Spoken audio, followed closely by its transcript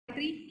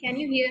Gayatri, can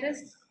you hear us?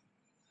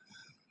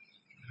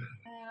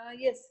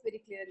 Yes, very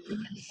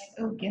clearly.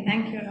 Okay,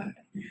 thank you,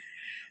 Doctor.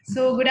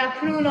 So, good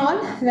afternoon, all.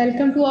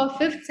 Welcome to our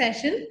fifth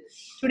session.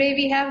 Today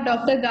we have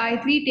Dr.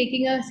 Gayatri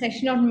taking a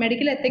session on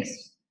medical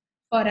ethics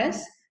for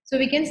us. So,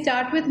 we can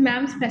start with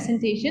ma'am's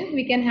presentation.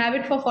 We can have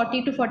it for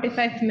 40 to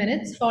 45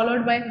 minutes,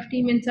 followed by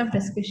 15 minutes of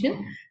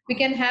discussion. We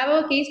can have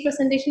a case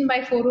presentation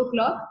by 4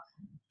 o'clock,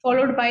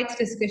 followed by its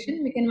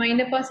discussion. We can wind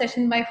up our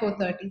session by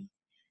 4:30.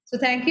 So,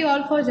 thank you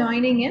all for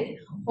joining in.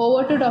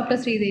 Over to Dr.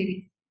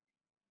 Sridevi.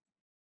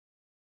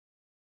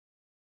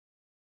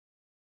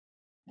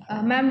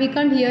 Ma'am, we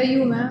can't hear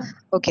you, ma'am.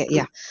 Okay,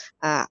 yeah.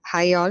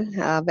 Hi all.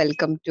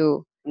 Welcome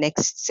to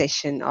next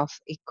session of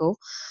ECO.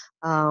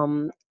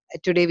 Um,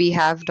 Today we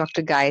have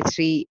Dr.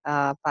 Gayatri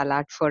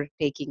PALAT for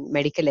taking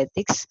medical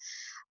ethics.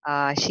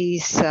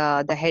 She's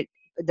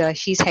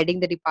she's heading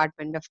the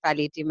Department of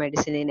Palliative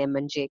Medicine in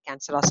M&J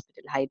Cancer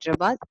Hospital,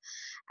 Hyderabad.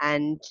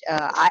 And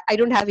I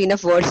don't have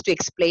enough words to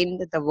explain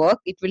the work.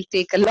 It will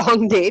take a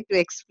long day to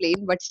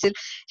explain, but still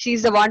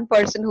she's the one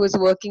person who is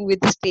working with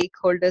the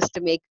stakeholders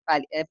to make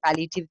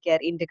palliative care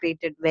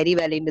integrated very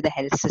well into the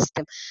health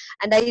system.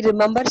 And I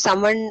remember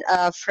someone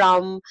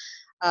from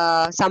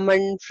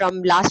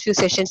last few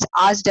sessions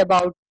asked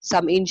about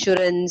some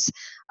insurance,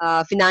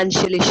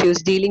 financial issues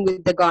dealing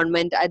with the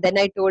government. Then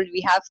I told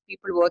we have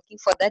people working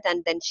for that,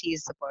 and then she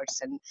is the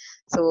person.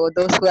 So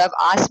those who have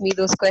asked me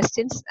those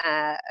questions,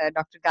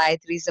 Dr.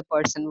 Gayatri is the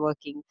person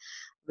working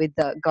with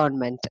the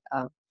government.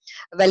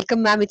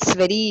 Welcome, ma'am. It's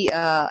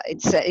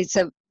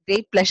a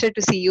great pleasure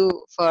to see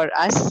you for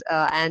us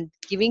and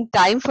giving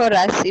time for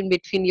us in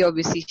between your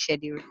busy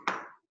schedule.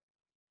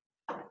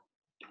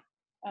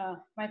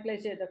 My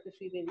pleasure, Dr.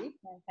 Sridevi.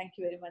 Thank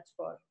you very much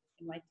for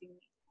inviting me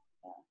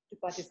to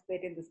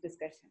participate in this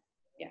discussion.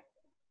 Yeah.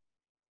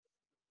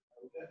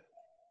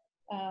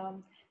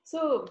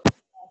 So,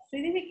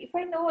 Sridevi, if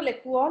I know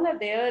like who all are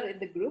there in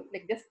the group,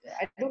 like just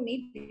I don't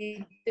need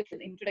the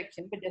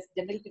introduction, but just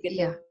generally to get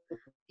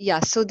Yeah,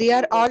 so they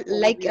are all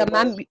like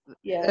ma'am.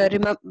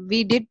 Remember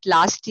we did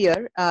last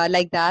year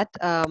like that.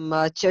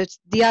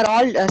 They are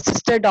all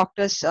sister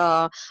doctors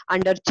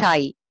under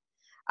CHAI.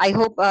 I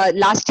hope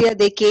last year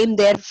they came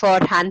there for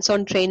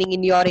hands-on training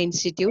in your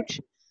institute.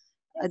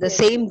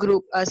 Same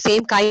group,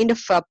 same kind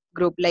of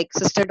group, like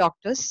sister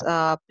doctors.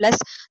 Plus,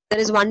 there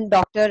is one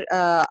doctor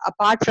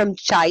apart from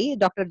CHAI,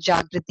 Dr.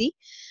 Jagriti.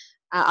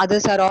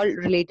 Others are all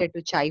related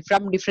to CHAI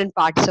from different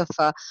parts of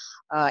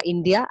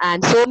India,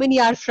 and so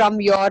many are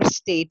from your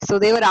state. So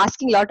they were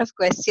asking a lot of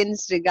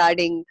questions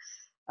regarding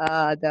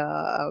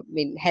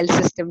health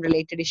system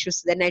related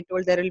issues. Then I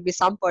told there will be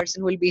some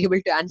person who will be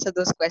able to answer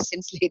those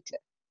questions later.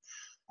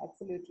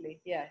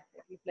 Absolutely, yeah,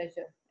 it's a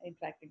pleasure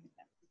interacting with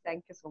them.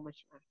 Thank you so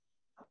much, ma'am.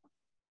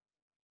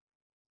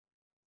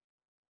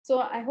 So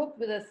I hope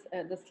with us,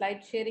 the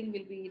slide sharing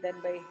will be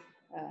done by.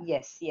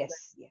 Yes.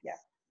 Yeah.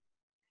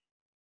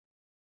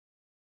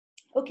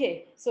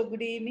 Okay, so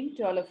good evening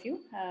to all of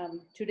you.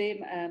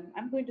 Today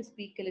I'm going to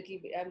speak a little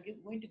bit, I'm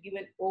going to give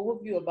an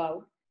overview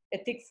about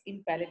ethics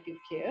in palliative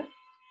care.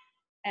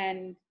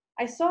 And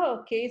I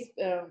saw a case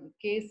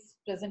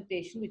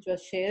presentation which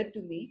was shared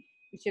to me,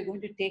 which you're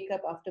going to take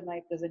up after my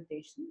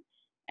presentation.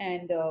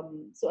 And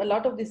so a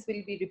lot of this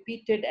will be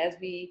repeated as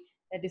we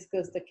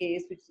discuss the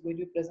case, which is going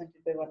to be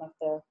presented by one of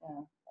the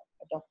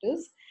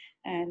doctors.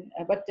 And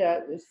but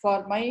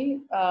for my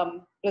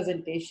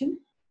presentation,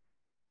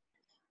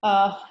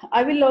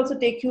 I will also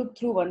take you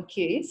through one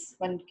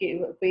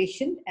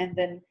patient, and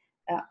then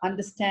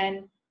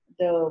understand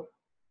the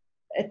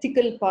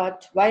ethical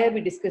part. Why are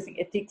we discussing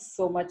ethics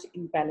so much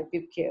in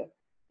palliative care?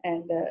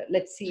 And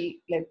let's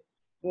see like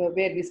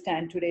where we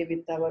stand today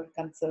with our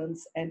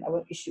concerns and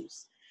our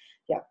issues.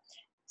 Yeah.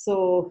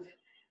 So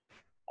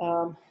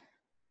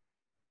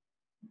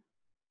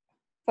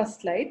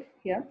first slide.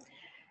 Yeah.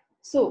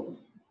 So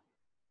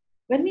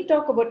when we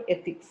talk about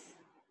ethics,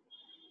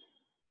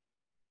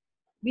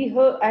 we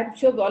heard, I'm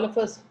sure all of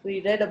us,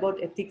 we read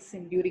about ethics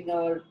during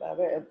our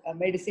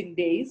medicine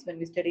days when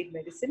we studied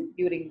medicine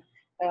during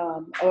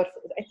our,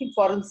 I think,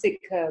 forensic.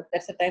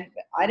 That's the time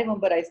I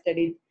remember I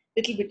studied a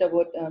little bit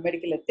about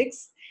medical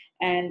ethics,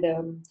 and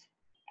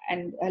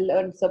I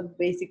learned some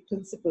basic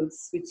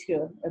principles which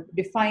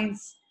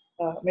defines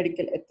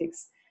medical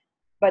ethics.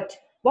 But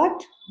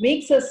what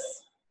makes us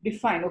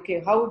define?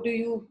 Okay, how do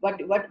you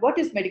what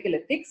is medical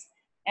ethics,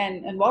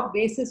 and what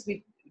basis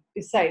we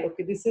decide,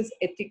 okay, this is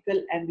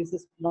ethical and this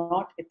is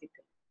not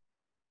ethical?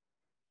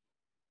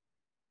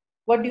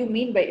 What do you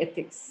mean by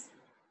ethics?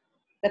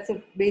 That's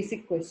a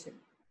basic question.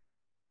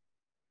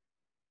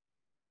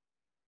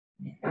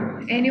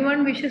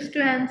 Anyone wishes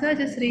to answer,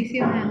 just raise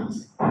your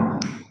hands.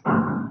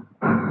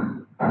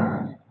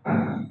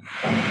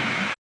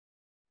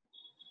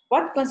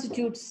 What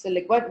constitutes,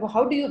 like,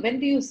 how do you, when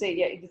do you say,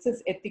 yeah, this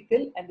is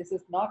ethical and this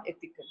is not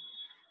ethical?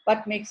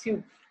 What makes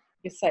you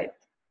decide?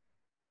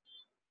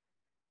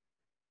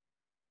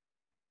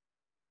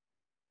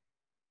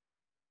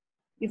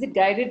 Is it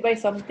guided by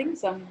something,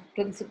 some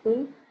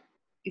principle?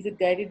 Is it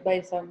guided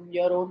by some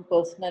your own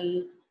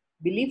personal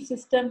belief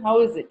system?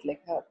 How is it,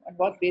 like, on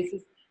what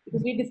basis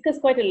because we discuss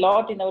quite a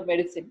lot in our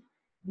medicine.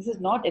 This is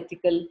not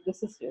ethical.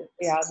 This is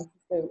this is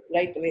the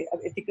right way,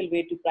 ethical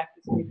way to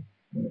practice medicine.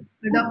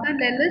 Dr.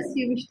 Lellis,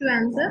 you wish to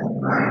answer?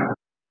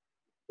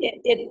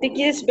 Ethic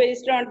is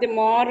based on the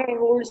moral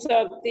rules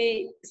of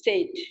the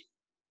state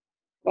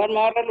or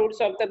moral rules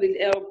of the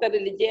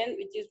religion,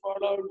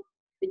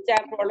 which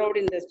are followed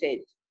in the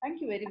state.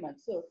 Thank you very much.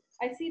 So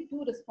I see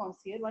two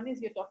responses here. One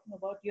is you're talking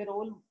about your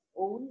own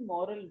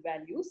moral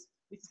values,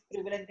 which is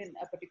prevalent in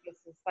a particular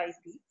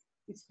society,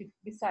 which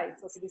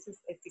decides, okay, this is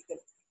ethical.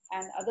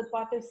 And other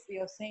part is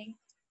you're saying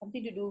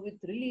something to do with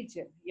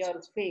religion, your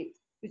faith,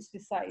 which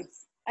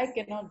decides, I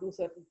cannot do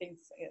certain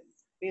things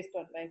based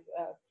on my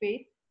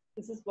faith.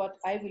 This is what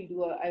I will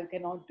do or I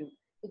cannot do.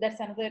 So that's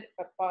another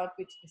part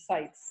which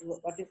decides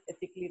what is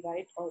ethically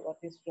right or what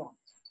is wrong.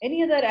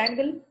 Any other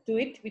angle to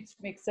it which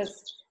makes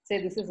us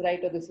say this is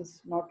right or this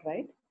is not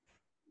right?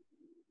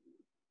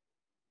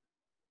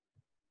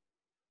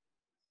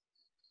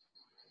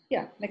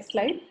 Yeah, next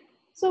slide.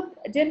 So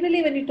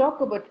generally when you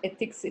talk about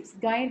ethics, it's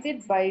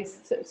guided by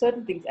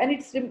certain things, and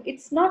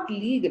it's not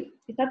legal.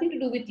 It's nothing to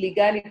do with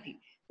legality.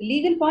 The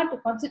legal part,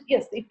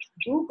 yes, it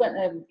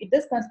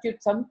does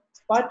constitute some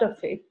part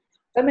of it.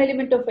 Some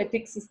element of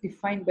ethics is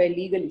defined by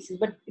legal issues,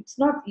 but it's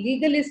not,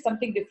 legal is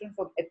something different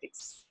from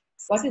ethics.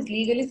 What is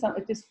legal is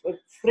it is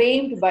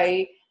framed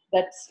by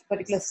that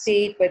particular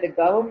state, by the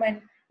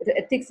government. The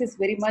ethics is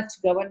very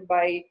much governed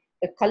by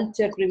the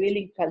culture,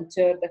 prevailing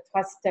culture, the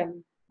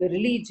custom, the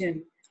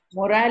religion,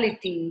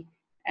 morality,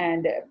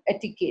 and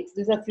etiquette.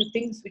 These are a few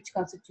things which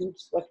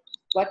constitutes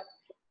what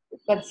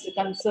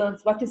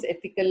concerns what is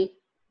ethical,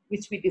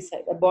 which we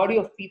decide. A body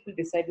of people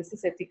decide this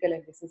is ethical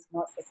and this is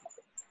not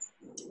ethical.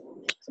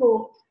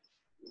 So,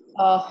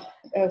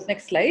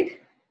 next slide.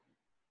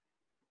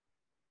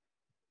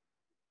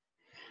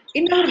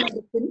 In our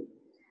medicine,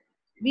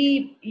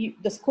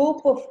 the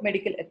scope of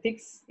medical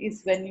ethics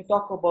is when you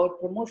talk about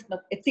promotion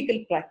of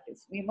ethical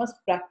practice. We must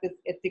practice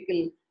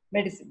ethical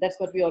medicine. That's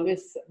what we are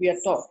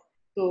taught.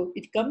 So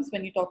it comes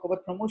when you talk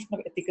about promotion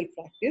of ethical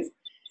practice.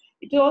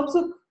 It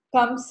also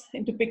comes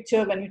into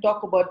picture when we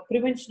talk about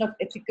prevention of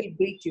ethical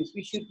breaches.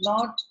 We should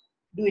not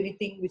do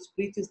anything which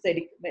breaches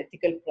the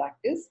ethical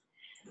practice.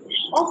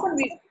 Often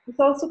this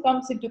also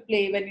comes into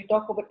play when we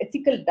talk about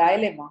ethical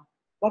dilemma.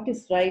 What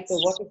is right or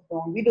what is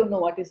wrong? We don't know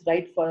what is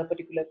right for a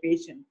particular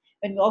patient.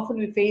 And often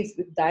we face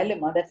with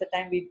dilemma, that's the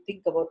time we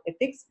think about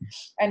ethics.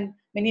 And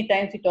many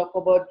times we talk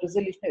about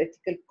resolution of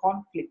ethical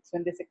conflicts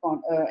when there's any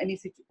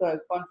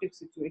conflict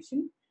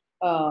situation.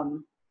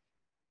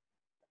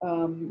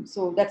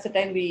 So that's the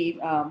time we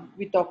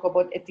talk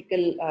about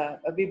ethical,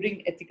 we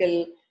bring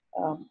ethical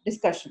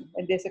discussion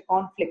when there's a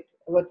conflict.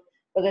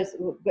 Whether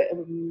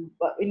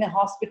in a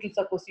hospital,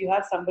 suppose you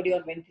have somebody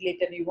on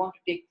ventilator and you want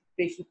to take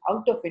the patient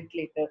out of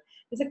ventilator,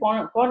 there's a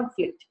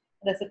conflict.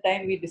 That's the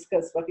time we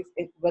discuss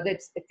whether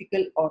it's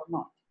ethical or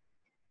not.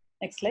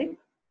 Next slide.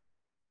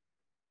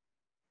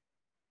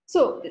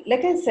 So,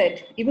 like I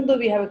said, even though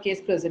we have a case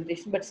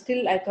presentation, but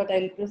still I thought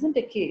I'll present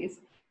a case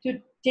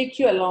to take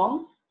you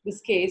along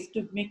this case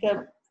to make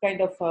a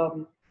kind of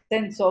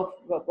sense of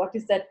what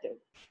is that,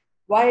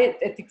 why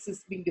ethics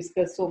is being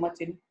discussed so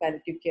much in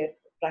palliative care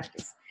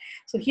practice.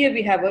 So here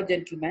we have a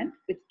gentleman,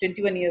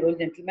 21-year-old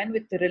gentleman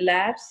with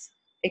relapsed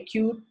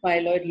acute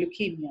myeloid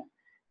leukemia.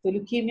 So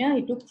leukemia,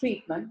 he took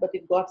treatment, but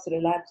it got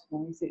relapsed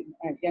now. He's a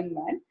young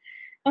man.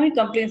 Now he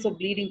complains of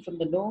bleeding from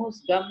the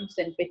nose, gums,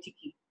 and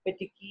petechiae.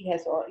 Petechiae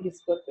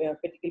he's got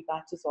petechial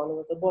patches all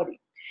over the body.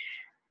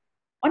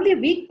 Only a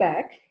week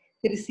back,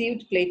 he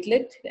received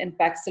platelet and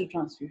Paxil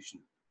transfusion.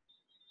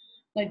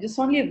 Now just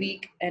only a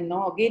week, and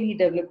now again he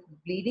developed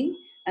bleeding,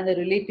 and the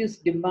relatives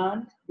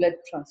demand blood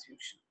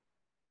transfusion.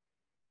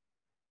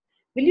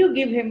 Will you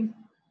give him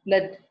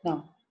blood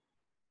now?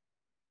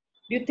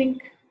 Do you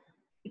think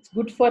it's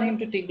good for him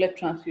to take blood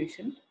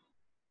transfusion?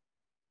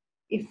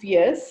 If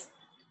yes,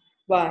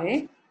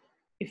 why?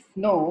 If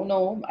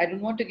no, I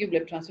don't want to give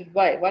blood transfusion.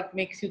 Why? What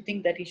makes you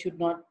think that he should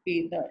not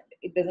be,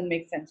 it doesn't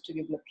make sense to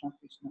give blood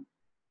transfusion?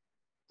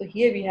 So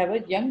here we have a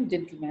young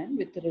gentleman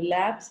with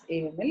relapsed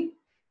AML,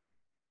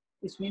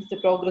 which means the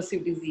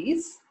progressive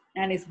disease,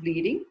 and is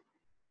bleeding.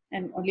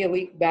 And only a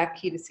week back,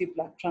 he received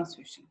blood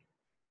transfusion.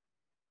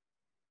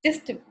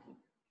 Just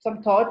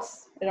some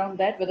thoughts around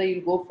that, whether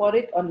you'll go for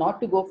it or not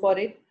to go for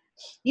it.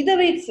 Either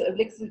way, it's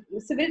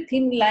a very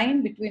thin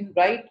line between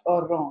right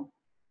or wrong.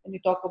 When you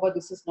talk about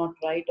this is not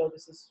right or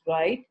this is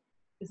right,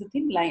 it's a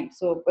thin line.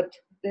 So, but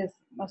there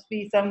must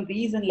be some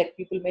reason, like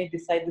people may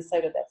decide this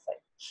side or that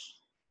side.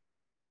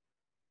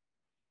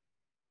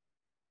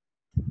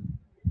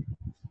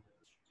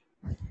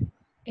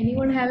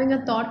 Anyone having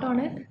a thought on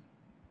it?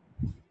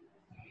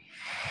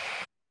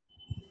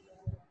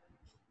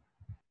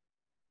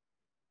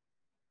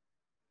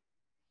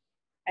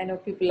 I know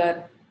people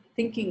are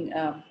thinking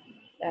about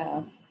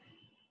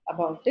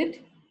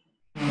it.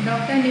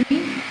 Dr.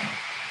 Nimi?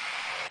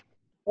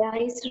 Yeah,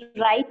 it's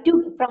right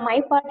to, from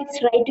my part,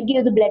 it's right to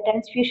give the blood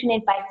transfusion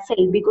in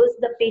Paxil because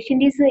the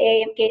patient is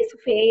a case of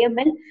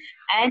AML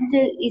and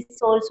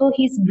it's also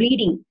he's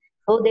bleeding.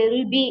 So there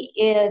will be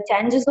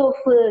chances of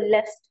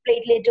less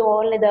platelet,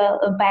 all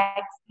the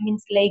packs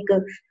means like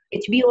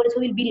HB also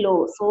will be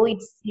low. So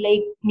it's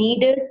like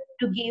needed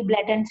to give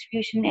blood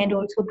transfusion and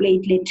also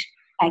platelet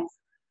packs.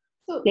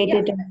 So yeah,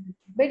 Platelet.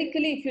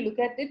 medically, if you look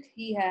at it,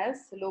 he has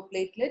low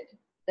platelet.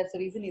 That's the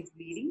reason he's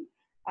bleeding,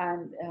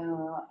 and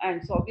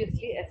so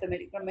obviously, as a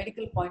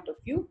medical point of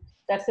view,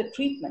 that's a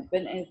treatment.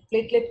 When a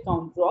platelet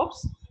count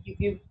drops, you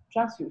give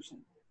transfusion.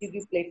 You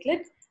give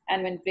platelet,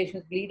 and when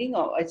patient is bleeding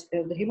or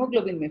the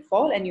hemoglobin may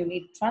fall, and you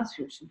need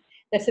transfusion.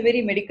 That's a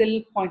very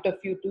medical point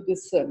of view to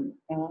this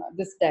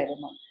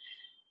dilemma.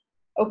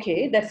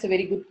 Okay, that's a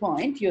very good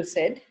point you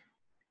said.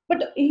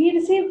 But he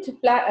received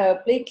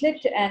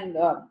platelet and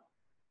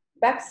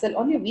back cell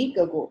only a week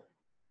ago.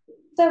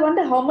 So I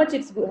wonder how much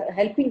it's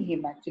helping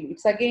him actually.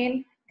 It's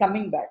again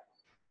coming back.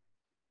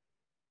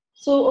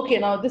 So, okay,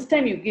 now this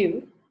time you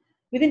give,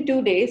 within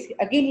 2 days,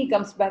 again he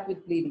comes back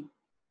with bleeding.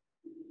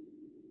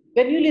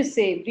 When will you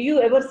save? Do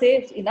you ever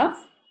save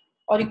enough?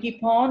 Or you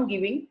keep on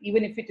giving,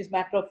 even if it is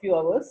matter of few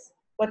hours?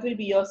 What will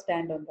be your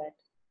stand on that?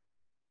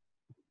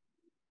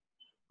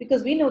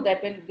 Because we know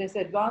that when there's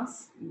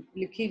advanced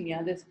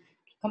leukemia, this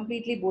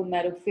completely bone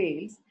marrow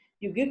fails,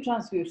 you give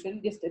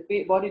transfusion, just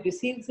the body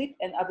receives it,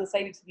 and other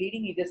side it's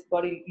bleeding, it just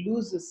body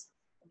loses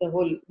the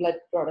whole blood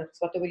products,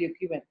 whatever you've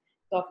given.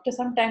 So after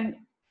some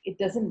time, it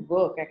doesn't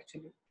work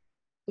actually.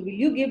 So will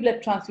you give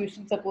blood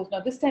transfusion? Suppose now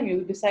this time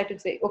you decide to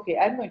say, okay,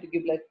 I'm going to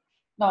give blood.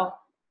 Now,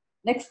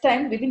 next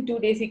time within 2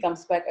 days he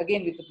comes back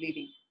again with the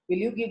bleeding. Will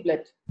you give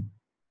blood?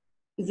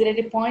 Is there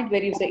any point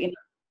where you say,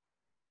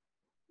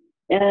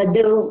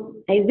 Though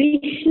I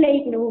wish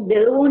like no,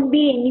 there won't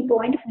be any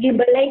point of give,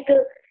 but like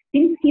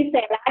since he's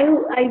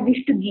alive, I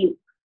wish to give.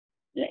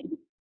 Like,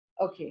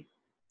 okay,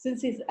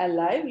 since he's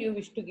alive, you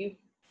wish to give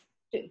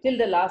till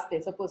the last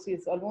day. Suppose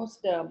he's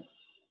almost,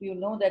 you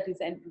know that he's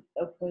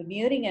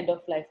nearing end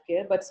of life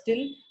care, but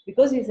still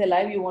because he's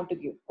alive, you want to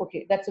give.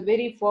 Okay, that's a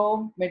very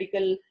firm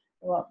medical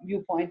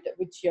viewpoint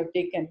which you have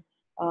taken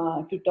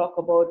to talk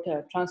about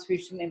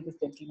transfusion in this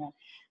gentleman.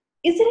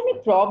 Is there any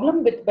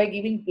problem with by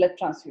giving blood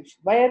transfusion?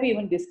 Why are we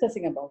even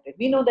discussing about it?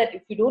 We know that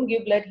if you don't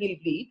give blood, he'll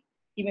bleed.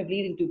 He may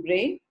bleed into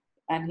brain,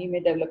 and he may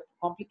develop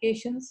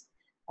complications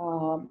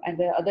and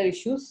there are other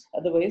issues.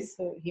 Otherwise,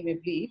 he may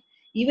bleed.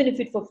 Even if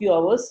it's for a few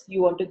hours,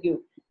 you want to give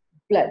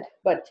blood.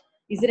 But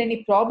is there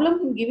any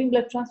problem in giving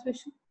blood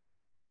transfusion?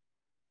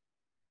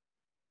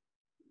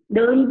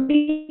 there will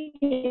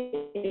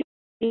be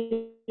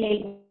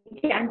like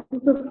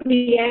chances of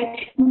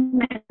reaction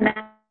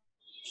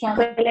and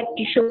like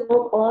to show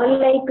all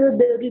like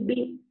there will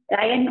be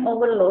iron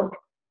overload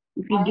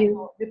if you give.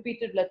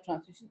 Repeated blood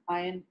transfusion,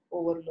 iron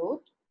overload,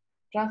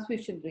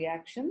 transfusion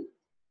reaction.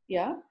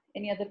 Yeah.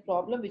 Any other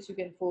problem which we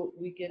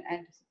can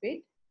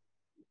anticipate?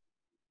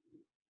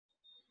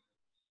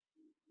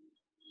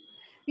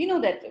 We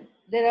know that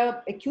there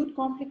are acute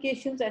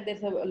complications and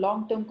there's a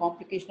long-term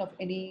complication of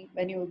any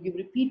when you give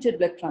repeated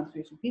blood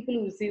transfusion. People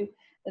who receive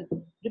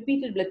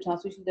repeated blood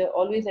transfusion, they're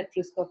always at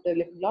risk of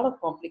developing a lot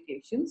of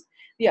complications.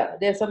 Yeah,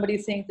 there's somebody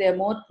saying they're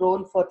more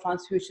prone for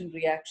transfusion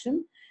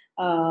reaction.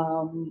 We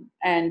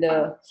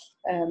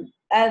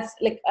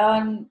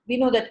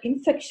know that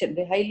infection,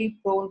 they're highly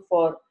prone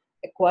for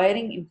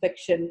acquiring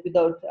infection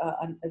without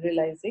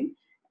realizing.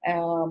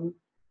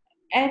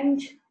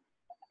 And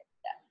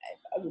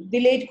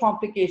delayed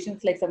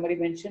complications, like somebody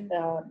mentioned,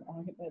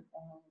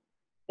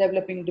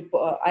 developing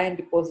iron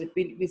deposit.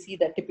 We see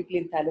that typically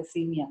in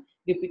thalassemia,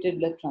 repeated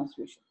blood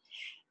transfusion.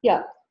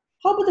 Yeah.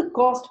 How about the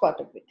cost part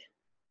of it?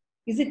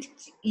 Is it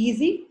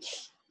easy,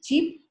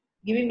 cheap,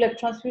 giving blood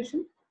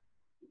transfusion?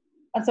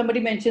 And somebody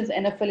mentions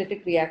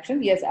anaphylactic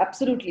reaction. Yes,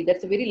 absolutely.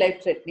 That's a very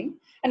life-threatening.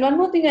 And one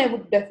more thing I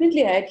would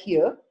definitely add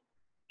here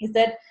is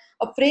that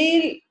a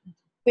frail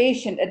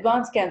patient,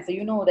 advanced cancer,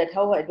 you know that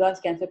how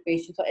advanced cancer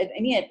patients or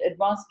any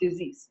advanced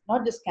disease,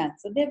 not just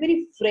cancer, they're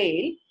very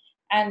frail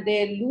and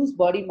they lose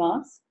body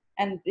mass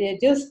and they're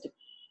just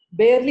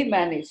barely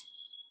managed.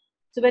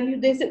 So when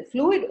there's a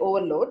fluid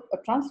overload or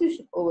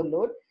transfusion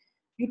overload,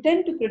 you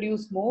tend to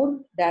produce more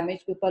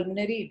damage to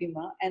pulmonary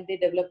edema and they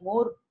develop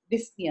more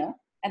dyspnea,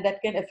 and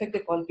that can affect the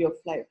quality of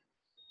life.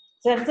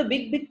 So that's a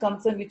big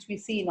concern which we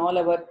see in all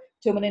our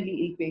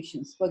terminally ill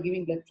patients for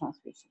giving blood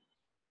transfusion.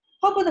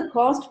 How about the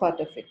cost part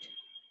of it?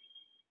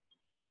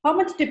 How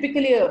much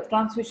typically a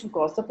transfusion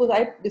costs? Suppose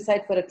I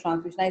decide for a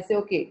transfusion. I say,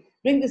 okay,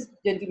 bring this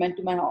gentleman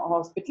to my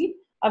hospital.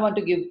 I want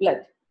to give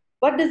blood.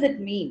 What does it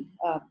mean?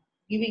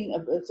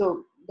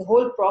 So the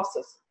whole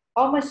process,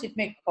 how much it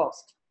may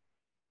cost?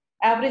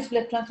 Average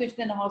blood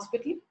transfusion in a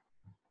hospital?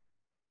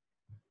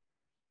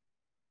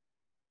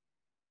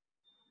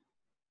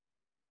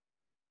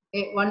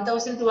 Okay,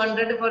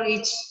 1,200 for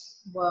each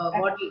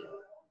bottle.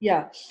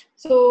 Yeah.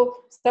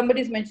 So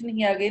somebody is mentioning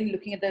here again,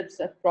 looking at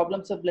the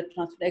problems of blood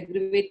transfusion,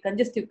 aggravate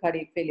congestive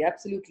cardiac failure.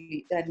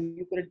 Absolutely, and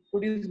you could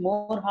produce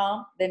more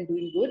harm than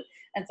doing good.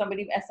 And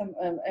somebody, as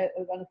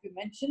one of you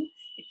mentioned,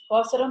 it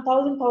costs around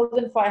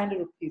 1,500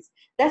 rupees.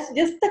 That's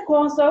just the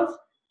cost of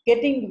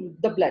getting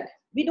the blood.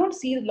 We don't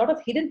see a lot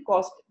of hidden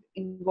cost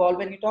involved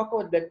when you talk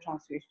about blood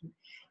transfusion.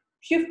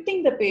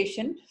 shifting the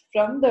patient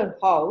from the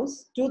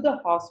house to the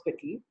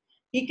hospital.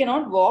 He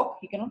cannot walk,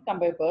 he cannot come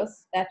by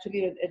bus.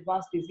 Naturally, with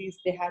advanced disease,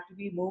 they have to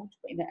be moved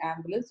in an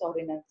ambulance or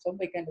in some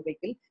kind of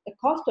vehicle. The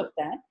cost of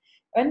that,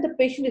 when the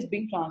patient is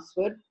being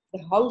transferred,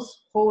 the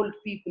household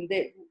people,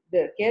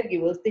 the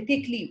caregivers, they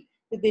take leave.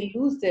 They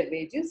lose their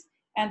wages,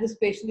 and this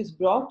patient is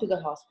brought to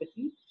the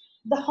hospital.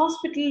 The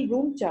hospital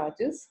room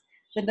charges,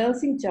 the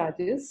nursing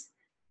charges,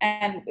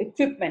 and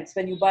equipments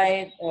when you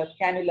buy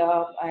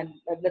cannula and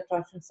blood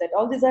transfusion set,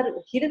 all these are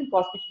hidden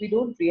costs which we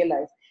don't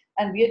realize,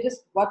 and we are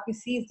just, what we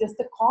see is just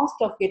the cost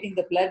of getting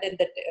the blood and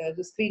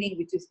the screening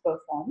which is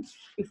performed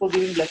before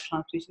giving blood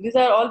transfusion. These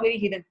are all very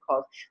hidden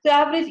costs. So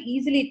average,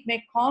 easily it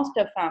may cost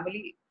a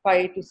family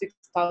 5 to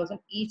 6,000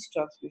 each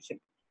transfusion,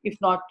 if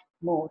not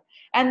more.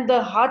 And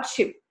the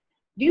hardship,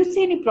 do you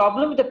see any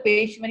problem with the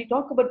patient? When you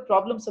talk about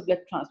problems of blood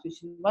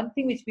transfusion, one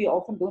thing which we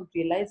often don't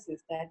realize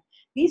is that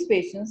these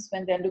patients,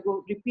 when they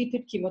undergo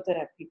repeated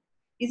chemotherapy,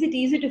 is it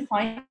easy to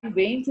find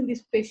veins in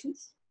these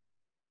patients?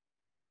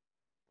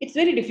 It's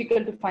very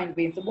difficult to find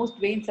veins. The most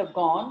veins have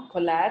gone,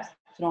 collapsed,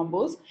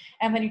 thrombosed.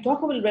 And when you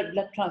talk about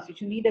blood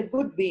transfusion, you need a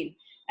good vein.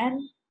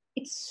 And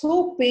it's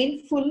so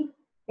painful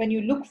when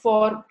you look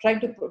for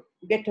trying to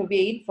get a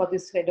vein for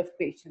this kind of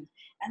patient.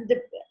 And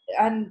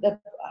the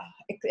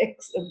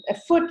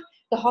effort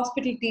the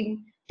hospital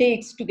team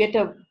takes to get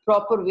a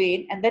proper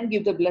vein and then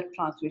give the blood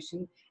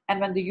transfusion. And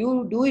when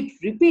you do it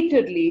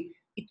repeatedly,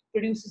 it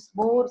produces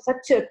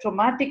such a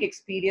traumatic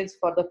experience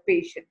for the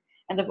patient.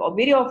 And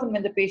very often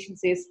when the patient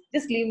says,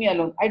 just leave me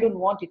alone, I don't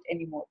want it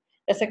anymore.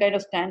 That's the kind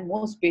of stand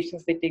most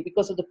patients they take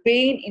because of the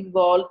pain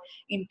involved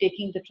in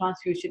taking the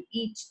transfusion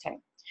each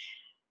time.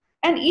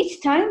 And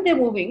each time they're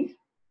moving,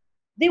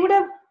 they would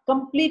have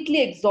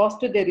completely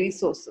exhausted their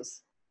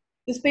resources.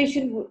 This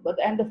patient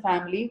and the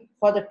family,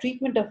 for the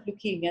treatment of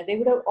leukemia, they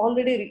would have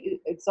already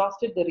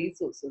exhausted the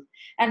resources.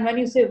 And when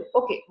you say,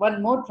 okay,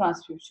 one more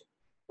transfusion,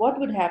 what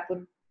would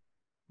happen?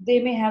 They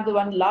may have the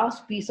one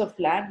last piece of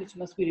land which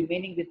must be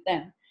remaining with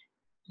them.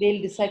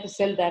 They'll decide to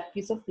sell that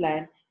piece of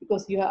land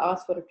because you have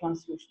asked for a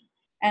transfusion.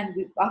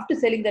 And after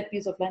selling that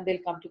piece of land,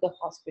 they'll come to the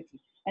hospital.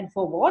 And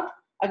for what?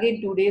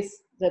 Again, 2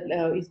 days that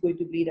is going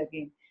to bleed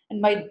again.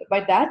 And by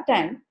that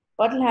time,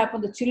 what will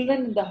happen? The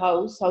children in the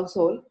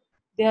household,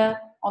 they are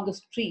on the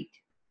street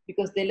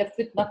because they left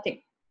with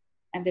nothing.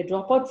 And they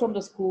drop out from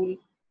the school.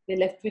 They're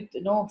left with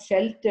no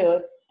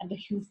shelter. And the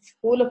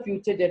whole of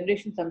future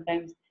generation,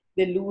 sometimes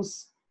they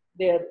lose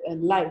their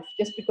life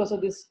just because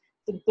of this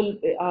simple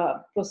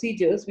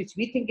procedures, which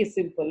we think is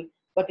simple,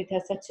 but it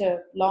has such a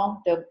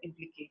long-term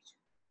implication.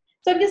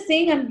 So I'm just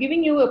saying, I'm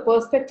giving you a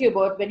perspective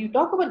about when you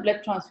talk about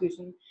blood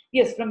transfusion,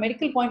 yes, from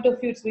medical point of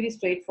view, it's very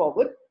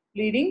straightforward,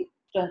 bleeding,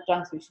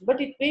 transfusion,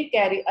 but it may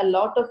carry a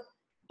lot of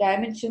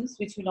dimensions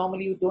which we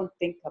normally don't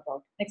think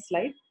about. Next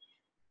slide.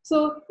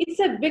 So it's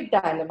a big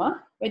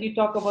dilemma when you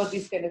talk about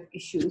these kind of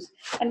issues,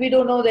 and we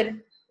don't know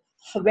then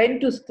when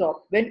to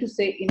stop, when to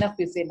say enough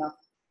is enough.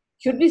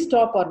 Should we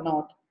stop or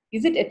not?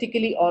 Is it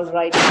ethically all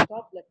right to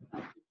stop blood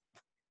transfusion?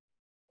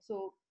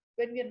 So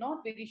when we are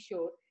not very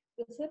sure,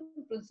 there are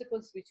certain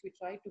principles which we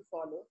try to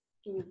follow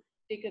to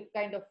take a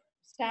kind of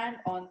stand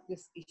on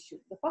this issue.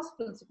 The first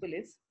principle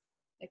is,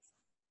 next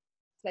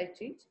slide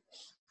change,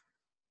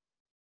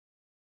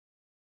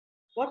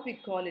 what we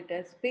call it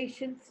as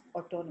patient's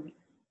autonomy.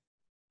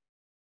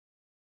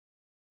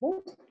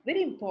 Most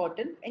very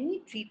important,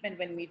 any treatment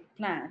when we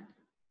plan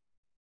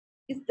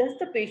is, does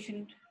the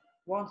patient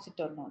wants it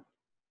or not?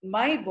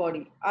 My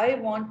body, I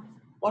want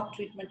what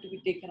treatment to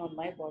be taken on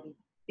my body.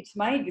 It's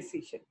my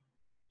decision.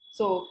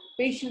 So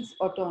patient's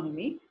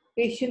autonomy,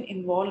 patient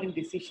involved in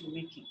decision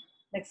making.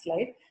 Next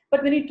slide.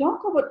 But when you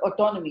talk about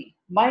autonomy,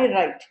 my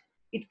right,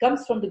 it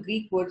comes from the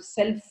Greek word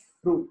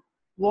self-rule.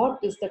 What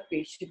does the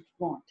patient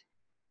want?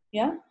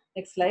 Yeah,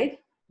 next slide.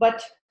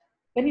 But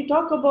when you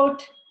talk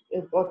about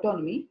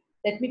autonomy,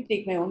 let me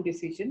take my own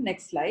decision.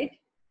 Next slide.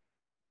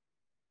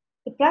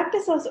 The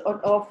practice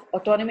of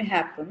autonomy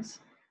happens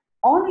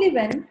only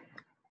when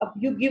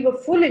you give a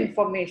full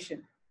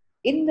information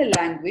in the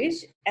language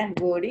and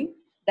wording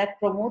that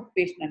promote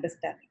patient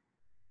understanding.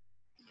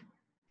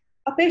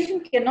 A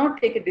patient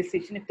cannot take a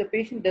decision if the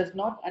patient does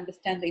not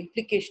understand the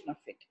implication of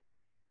it.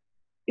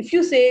 If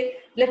you say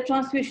blood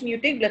transfusion, you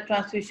take blood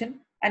transfusion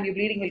and your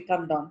bleeding will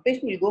come down,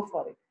 patient will go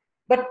for it.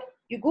 But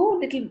you go a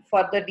little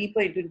further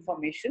deeper into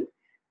information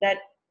that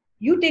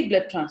you take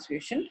blood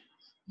transfusion,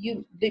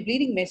 the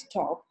bleeding may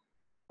stop.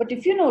 But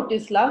if you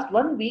notice, last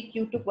 1 week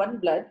you took one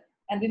blood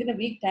and within a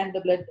week time the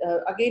blood,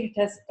 again it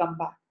has come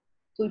back.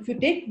 So if you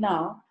take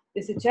now,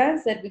 there's a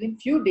chance that within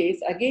few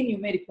days, again you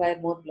may require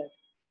more blood.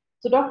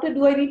 So doctor,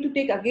 do I need to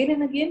take again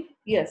and again?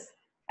 Yes.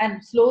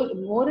 And slowly,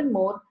 more and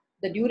more,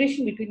 the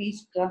duration between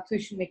each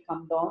transfusion may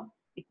come down.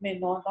 It may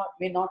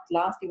not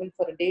last even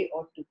for a day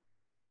or two.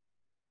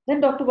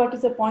 Then doctor, what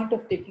is the point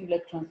of taking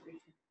blood transfusion?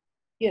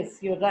 Yes,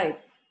 you're right.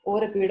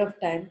 Over a period of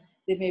time,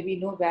 there may be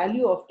no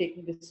value of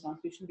taking this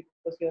transfusion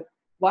because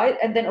why?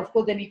 And then of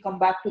course, then we come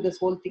back to this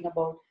whole thing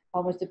about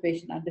how much the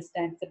patient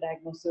understands the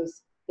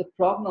diagnosis, the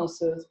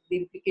prognosis, the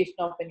implication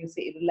of when you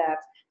say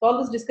relapse. So all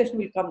this discussion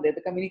will come there.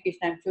 The communication,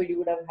 I'm sure you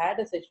would have had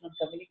a session on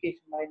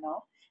communication by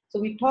now. So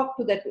we talk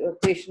to that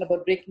patient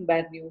about breaking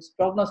bad news,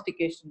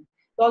 prognostication.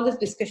 So all this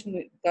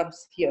discussion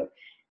comes here.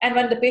 And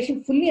when the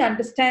patient fully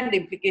understands the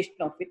implication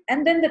of it,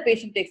 and then the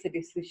patient takes a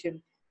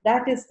decision,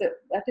 that is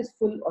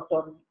full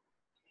autonomy.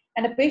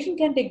 And a patient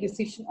can take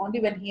decision only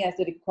when he has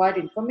the required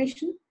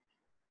information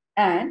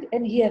and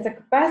he has a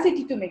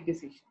capacity to make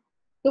decisions.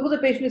 Suppose the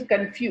patient is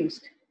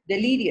confused,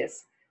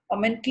 delirious, or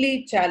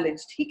mentally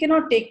challenged, he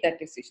cannot take that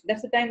decision.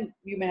 That's the time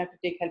you may have to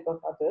take help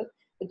of others.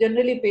 But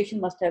generally, a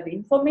patient must have the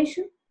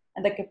information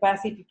and the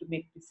capacity to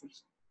make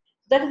decisions.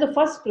 That is the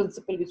first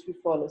principle which we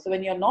follow. So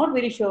when you're not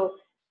very sure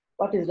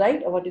what is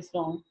right or what is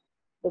wrong,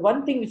 the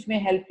one thing which may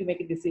help you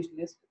make a decision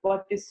is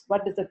what does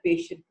the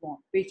patient want?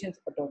 Patient's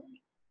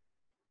autonomy.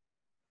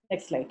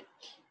 Next slide.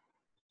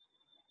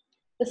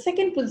 The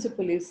second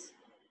principle is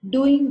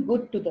doing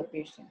good to the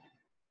patient.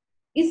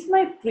 Is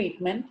my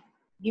treatment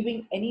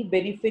giving any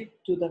benefit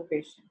to the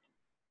patient?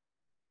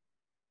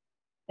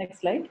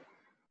 Next slide.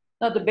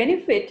 Now the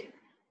benefit,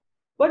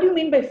 what do you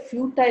mean by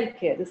futile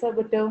care? This is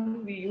the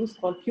term we use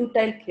called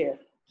futile care.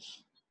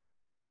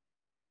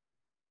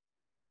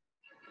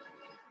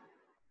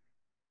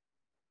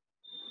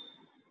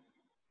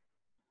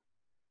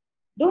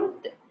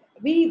 Don't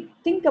we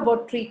think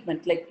about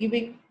treatment like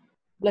giving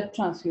blood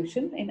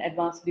transfusion in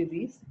advanced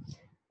disease,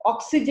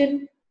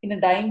 oxygen in a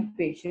dying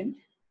patient,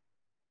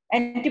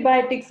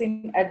 antibiotics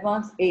in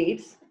advanced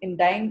AIDS, in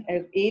dying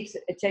AIDS,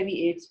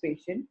 HIV/AIDS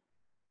patient,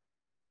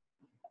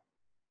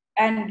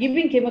 and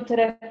giving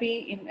chemotherapy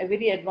in a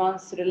very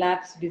advanced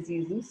relapse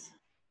diseases.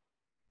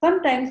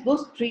 Sometimes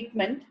those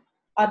treatment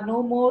are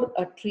no more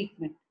a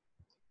treatment.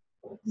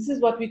 This is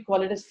what we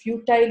call it as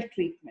futile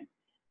treatment,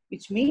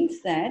 which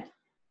means that,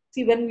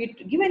 see, when we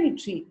give any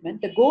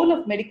treatment, the goal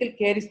of medical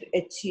care is to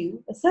achieve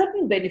a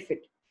certain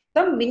benefit.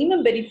 Some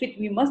minimum benefit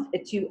we must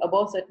achieve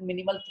above certain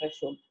minimal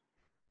threshold.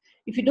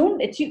 If you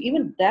don't achieve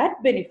even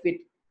that benefit,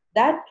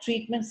 that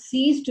treatment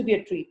ceases to be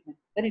a treatment,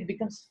 then it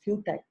becomes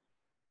futile.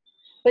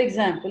 For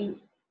example,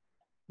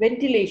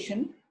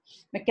 ventilation,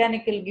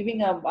 mechanical,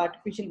 giving of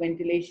artificial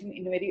ventilation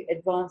in a very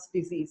advanced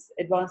disease,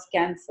 advanced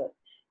cancer.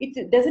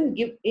 It doesn't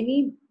give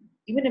even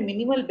a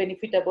minimal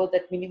benefit above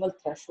that minimal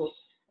threshold.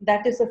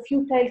 That is a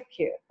futile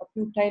care, a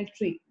futile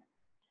treatment.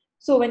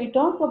 So when you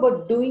talk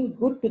about doing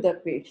good to the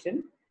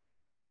patient,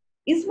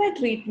 is my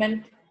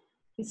treatment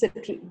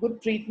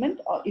good treatment,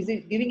 or is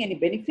it giving any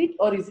benefit,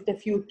 or is it a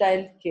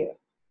futile care?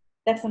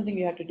 That's something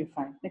you have to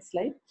define. Next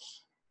slide.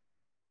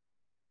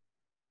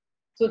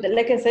 So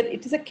like I said,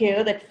 it is a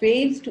care that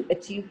fails to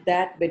achieve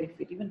that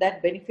benefit. Even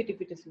that benefit, if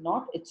it is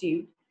not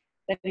achieved,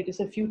 then it is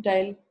a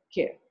futile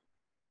care.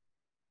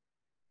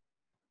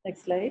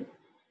 Next slide.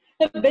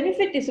 The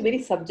benefit is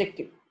very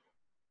subjective.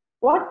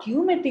 What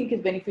you may think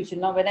is beneficial.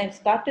 Now, when I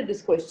started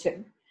this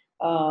question,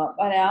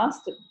 when I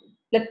asked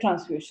blood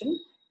transfusion,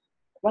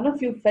 one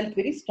of you felt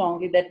very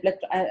strongly that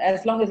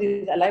as long as he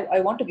is alive, I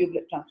want to give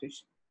blood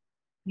transfusion.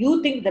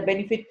 You think the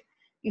benefit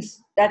is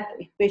that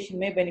patient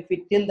may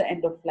benefit till the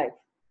end of life.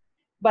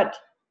 But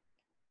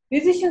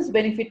physician's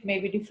benefit may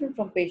be different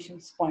from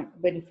patient's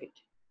benefit.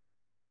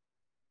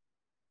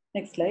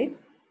 Next slide.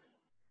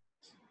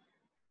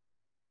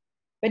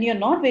 When you're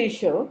not very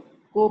sure,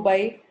 go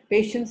by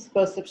patient's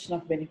perception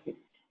of benefit.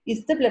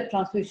 Is the blood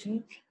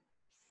transfusion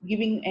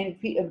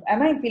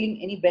am I feeling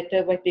any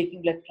better by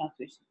taking blood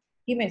transfusion?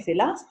 He may say,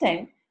 last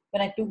time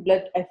when I took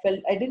blood, I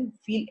didn't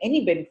feel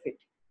any benefit.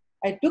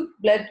 I took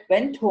blood,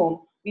 went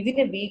home, within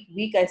a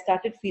week I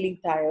started feeling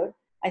tired,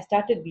 I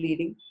started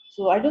bleeding.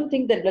 So I don't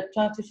think that blood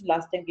transfusion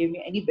last time gave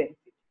me any benefit.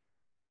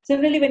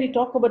 Similarly, when you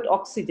talk about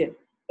oxygen,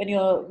 when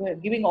you're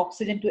giving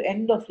oxygen to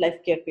end of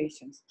life care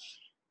patients,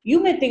 you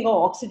may think,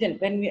 oh, oxygen,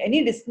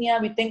 any dyspnea,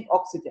 we think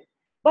oxygen.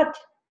 But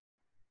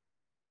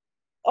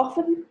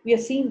often we are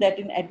seeing that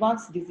in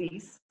advanced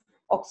disease,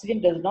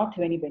 oxygen does not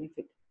have any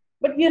benefit.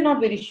 But we are not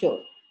very sure.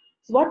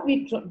 So what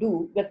we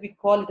do, what we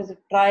call it as a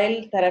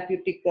trial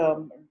therapeutic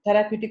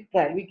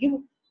trial. We give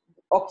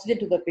oxygen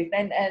to the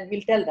patient and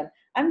we'll tell them,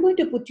 I'm going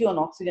to put you on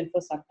oxygen for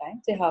some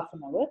time, say half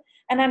an hour.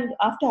 And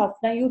after half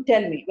an hour, you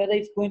tell me whether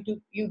it's going to,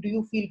 do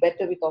you feel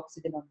better with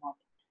oxygen or not?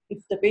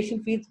 If the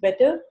patient feels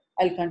better,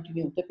 I'll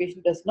continue. If the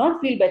patient does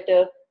not feel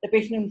better, the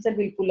patient himself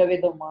will pull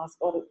away the mask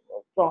or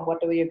from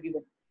whatever you've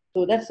given.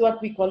 So that's what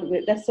we call,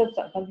 that's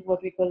something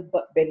what we call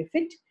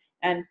benefit,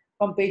 and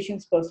from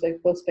patient's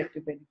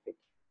perspective benefit.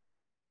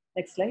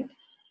 Next slide.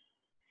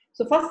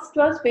 So first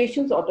was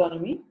patient's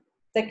autonomy.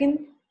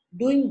 Second,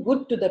 doing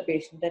good to the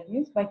patient. That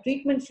means my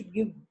treatment should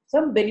give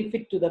some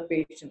benefit to the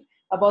patient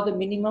above the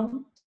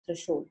minimum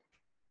threshold.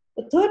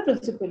 The third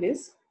principle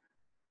is,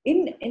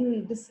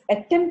 in this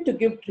attempt to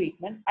give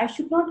treatment, I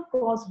should not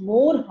cause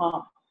more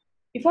harm.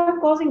 If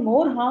I'm causing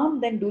more harm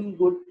than doing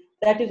good,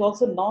 that is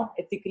also not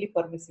ethically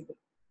permissible.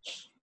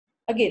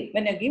 Again,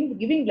 when you're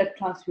giving blood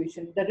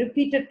transfusion, the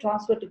repeated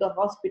transfer to the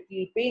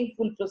hospital,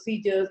 painful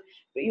procedures,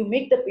 you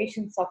make the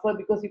patient suffer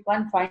because you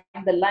can't find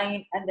the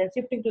line, and then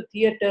shifting to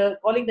theater,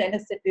 calling the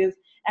anesthetist,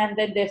 and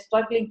then they're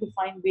struggling to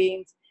find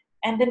veins.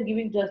 and then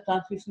giving the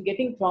transfusion,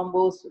 getting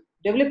thrombos,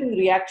 developing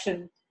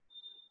reaction.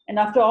 And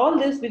after all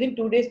this, within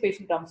 2 days,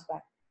 patient comes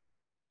back.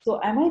 So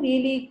am I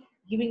really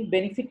giving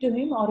benefit to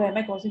him, or am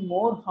I causing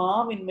more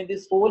harm in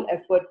this whole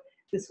effort,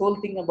 this whole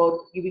thing about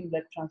giving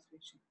blood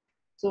transfusion?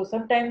 So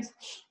sometimes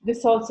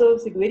this also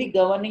is a very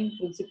governing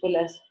principle,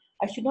 as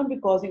I should not be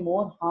causing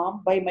more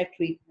harm by my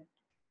treatment.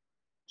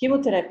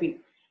 Chemotherapy.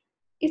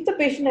 If the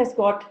patient has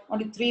got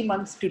only 3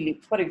 months to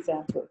live, for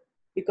example,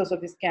 because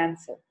of his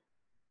cancer,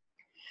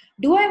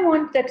 do I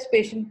want that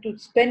patient to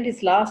spend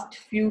his last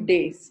few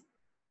days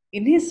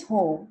in his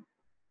home,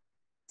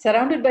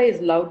 surrounded by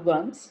his loved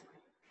ones,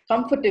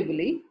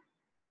 comfortably,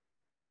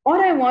 or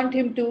I want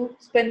him to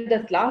spend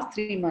the last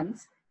 3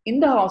 months in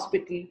the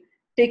hospital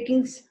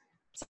taking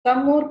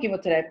some more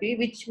chemotherapy,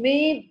 which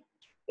may,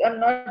 I'm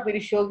not very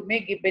sure,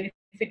 may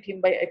benefit him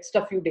by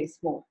extra few days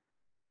more.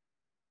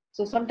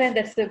 So sometimes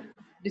that's a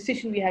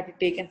decision we have to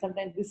take, and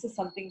sometimes this is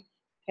something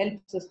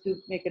helps us to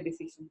make a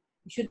decision.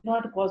 We should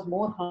not cause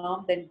more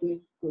harm than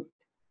doing good.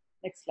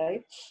 Next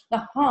slide. The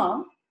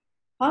harm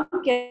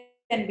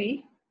can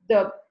be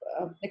the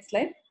next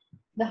slide.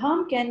 The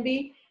harm can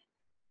be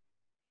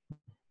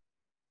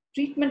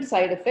treatment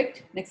side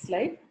effect. Next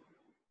slide.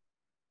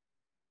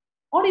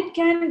 Or it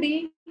can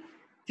be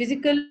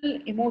physical,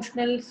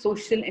 emotional,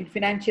 social, and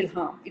financial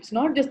harm. It's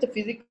not just the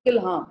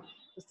physical harm,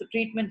 it's the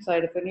treatment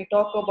side effect. When we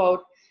talk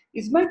about,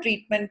 is my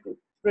treatment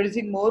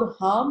producing more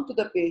harm to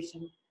the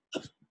patient?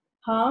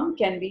 Harm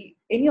can be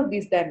any of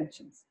these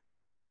dimensions.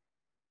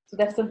 So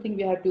that's something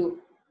we have to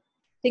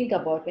think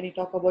about when you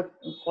talk about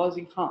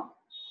causing harm.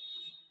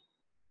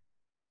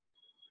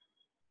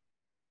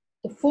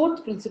 The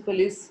fourth principle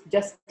is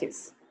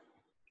justice.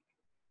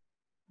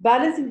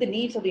 Balancing the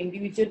needs of the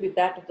individual with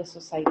that of the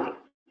society.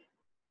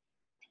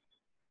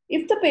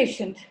 If the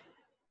patient,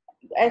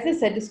 as I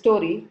said the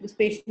story, this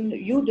patient,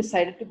 you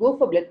decided to go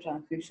for blood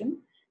transfusion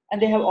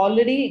and they have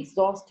already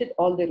exhausted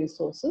all their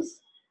resources,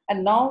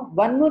 and now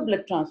one more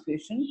blood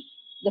transfusion,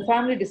 the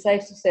family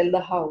decides to sell the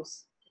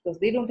house because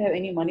they don't have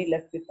any money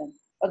left with them,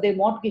 or they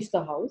mortgage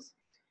the house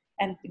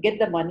and get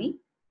the money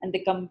and they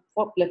come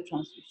for blood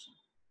transfusion.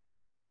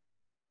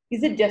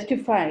 Is it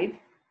justified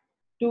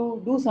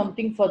to do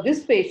something for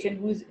this patient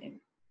who is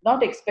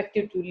not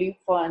expected to live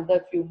for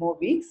another few more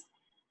weeks,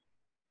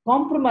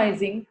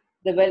 compromising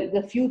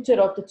the future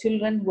of the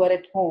children who are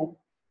at home,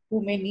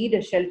 who may need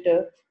a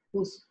shelter,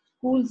 whose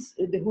schools,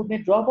 who may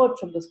drop out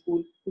from the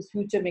school, whose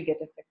future may get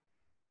affected?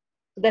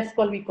 So that's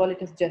called, we call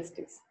it as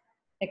justice.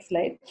 Next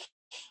slide.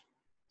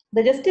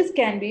 The justice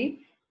can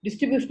be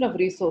distribution of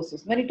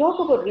resources. When you talk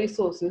about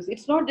resources,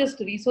 it's not just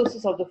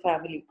resources of the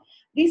family,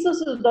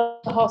 resources of the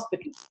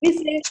hospital. We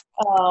say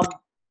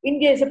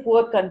India is a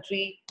poor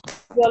country,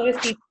 we always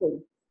keep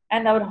saying,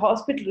 and our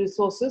hospital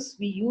resources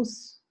we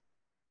use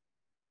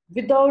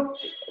without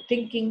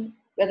thinking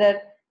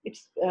whether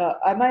it's,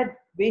 am I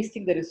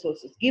wasting the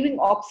resources? Giving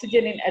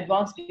oxygen in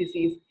advanced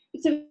disease,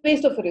 it's a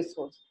waste of a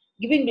resource.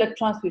 Giving blood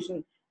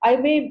transfusion, I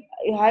may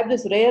have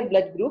this rare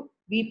blood group,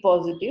 B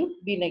positive,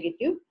 B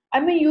negative. I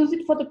may use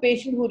it for the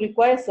patient who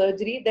requires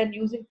surgery, then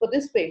use it for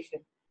this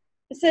patient.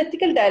 It's an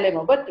ethical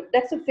dilemma, but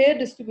that's a fair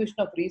distribution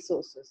of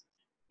resources.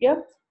 Yeah,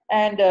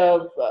 and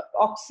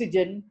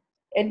oxygen,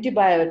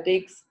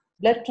 antibiotics,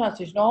 blood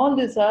transfusion, all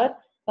these are,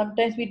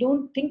 sometimes we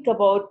don't think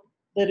about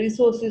the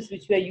resources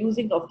which we are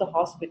using of the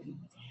hospital.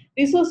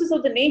 Resources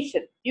of the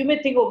nation. You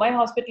may think, oh, my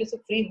hospital is a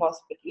free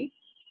hospital.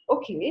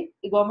 Okay,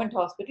 the government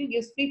hospital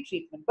gives free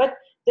treatment, but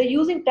they're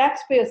using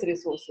taxpayers'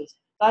 resources.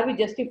 Are we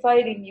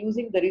justified in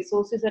using the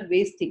resources and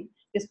wasting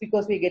just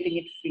because we're getting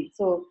it free?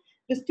 So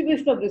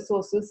distribution of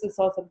resources is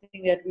also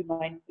something that we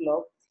mindful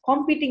of.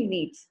 Competing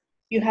needs.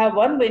 You have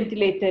one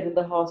ventilator in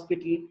the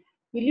hospital.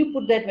 Will you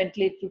put that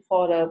ventilator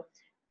for a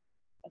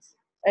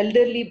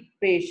elderly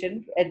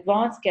patient,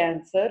 advanced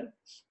cancer,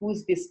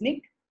 who's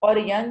dyspneic, or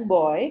a young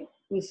boy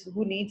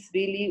who needs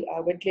really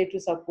ventilator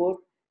support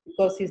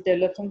because he's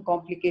developed some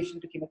complication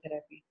to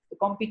chemotherapy? The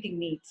competing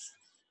needs,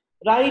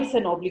 rights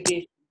and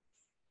obligations,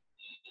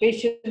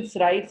 patients'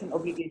 rights and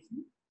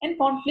obligations, and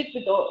conflict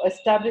with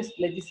established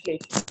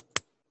legislation.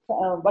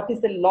 What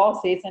is the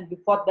law says, and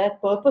for that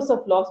purpose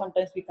of law,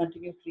 sometimes we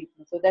continue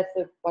treatment. So that's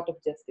the part of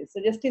justice.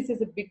 So justice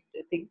is a big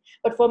thing.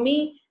 But for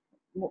me,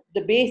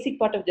 the basic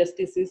part of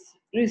justice is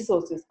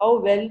resources, how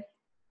well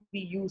we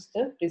use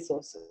the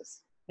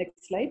resources.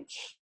 Next slide.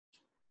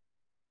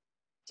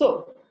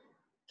 So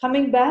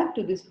coming back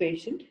to this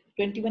patient,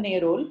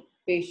 21-year-old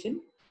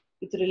patient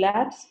with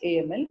relapsed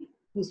AML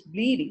who's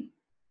bleeding.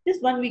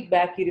 Just 1 week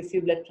back, he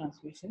received blood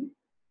transfusion.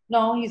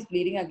 Now he's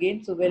bleeding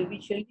again. So, well, we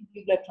shall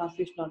give blood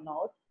transfusion or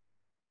not?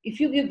 If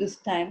you give this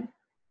time,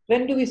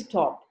 when do we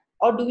stop?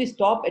 Or do we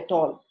stop at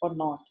all or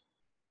not?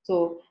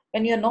 So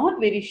when you're not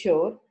very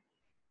sure,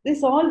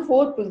 this all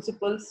four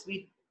principles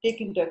we take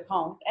into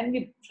account, and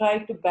we try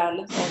to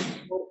balance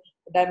all four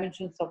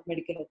dimensions of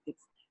medical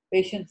ethics.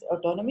 Patient's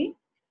autonomy.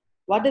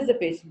 What does the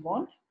patient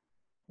want?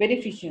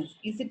 Beneficence.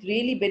 Is it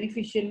really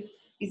beneficial?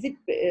 Is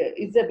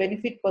the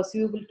benefit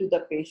perceivable to the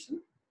patient?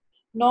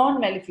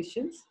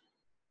 Non-maleficence.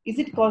 Is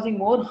it causing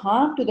more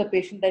harm to the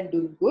patient than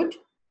doing good?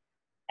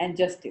 and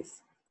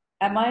justice.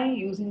 Am I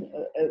using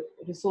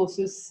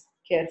resources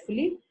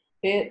carefully?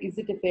 Is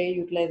it a fair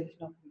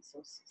utilization of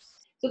resources?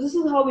 So this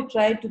is how we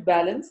try to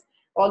balance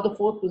all the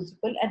four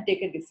principles and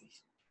take a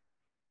decision.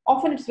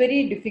 Often it's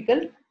very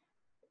difficult,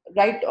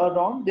 right or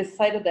wrong, this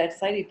side or that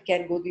side, it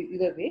can go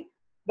either way.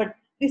 But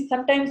this,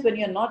 sometimes when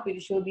you're not very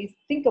sure,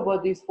 think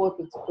about these four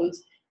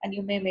principles and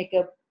you may make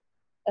a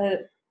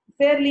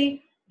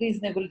fairly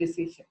reasonable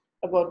decision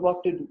about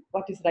what to do,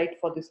 what is right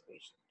for this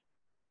patient.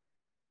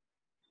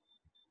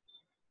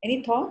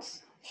 Any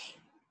thoughts?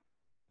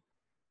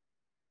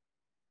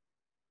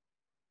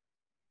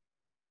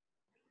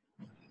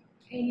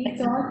 Any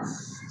thoughts?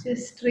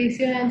 Just raise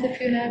your hands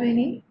if you have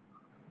any.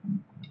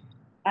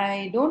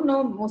 I don't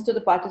know most of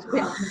the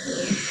participants.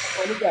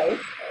 Apologize.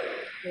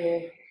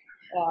 So,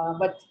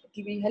 but it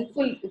will be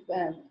helpful if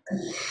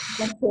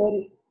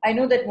I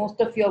know that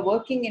most of you are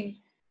working in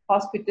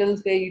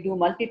hospitals where you do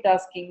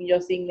multitasking.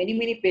 You're seeing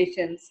many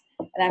patients,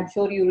 and I'm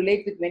sure you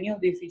relate with many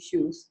of these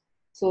issues.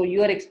 So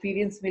your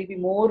experience will be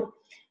more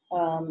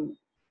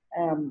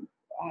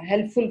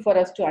helpful for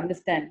us to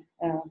understand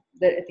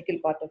the ethical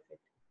part of it.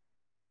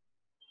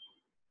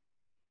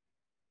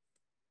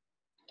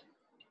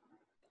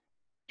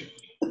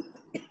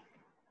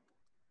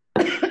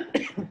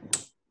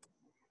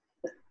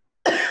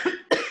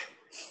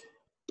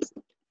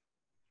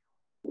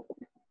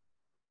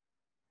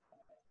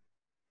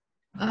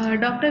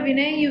 Dr.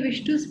 Vinay, you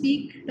wish to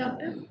speak,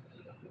 doctor?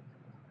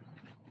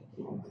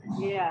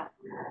 Yeah.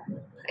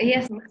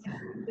 Yes.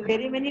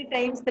 Very many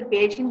times the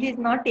patient is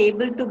not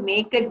able to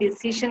make a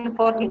decision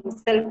for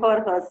himself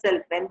or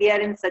herself when they are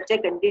in such a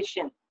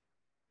condition.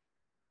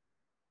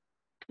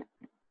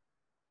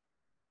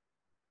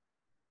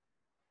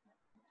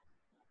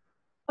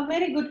 A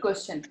very good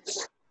question.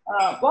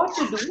 What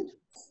to do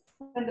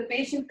when the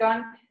patient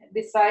can't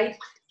decide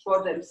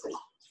for themselves?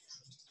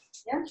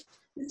 Yeah,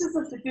 this is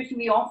a situation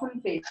we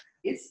often face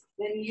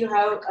when you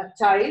have a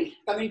child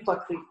coming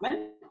for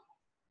treatment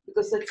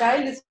because the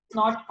child is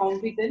not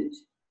competent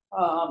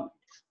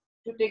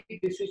to take a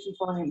decision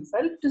for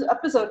himself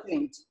up to a certain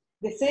age.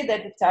 They say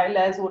that the child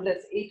as old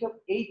as 8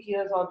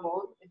 years or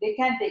more, they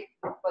can take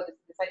for the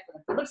decide for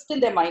themselves, but still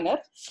they're minor.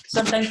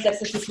 Sometimes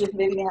that's a situation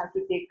where they have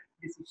to take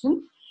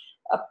decision.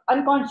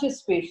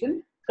 Unconscious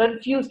patient,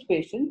 confused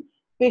patient,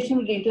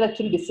 patient with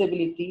intellectual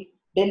disability,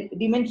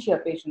 dementia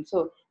patient.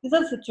 So this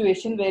is a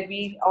situation where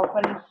we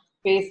often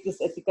face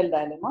this ethical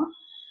dilemma.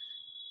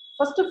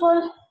 First of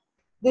all,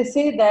 they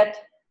say that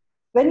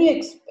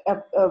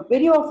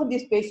very often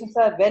these patients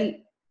are well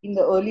in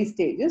the early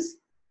stages.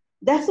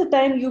 That's the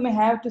time you may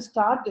have to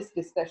start this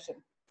discussion,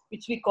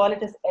 which we call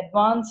it as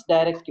advanced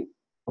directive.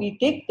 We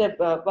take the,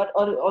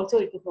 or also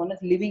it is known as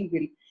living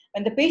will.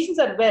 When the patients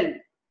are well,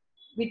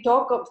 we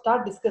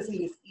start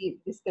discussing this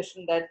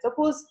discussion that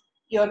suppose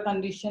your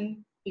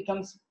condition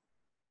becomes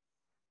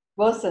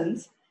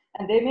worsens,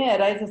 and there may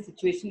arise a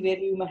situation where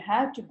you may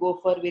have to go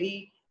for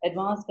very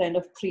advanced kind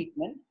of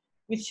treatment,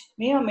 which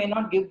may or may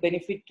not give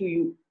benefit to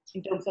you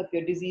in terms of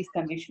your disease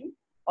condition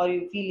or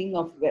your feeling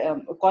of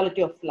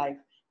quality of life.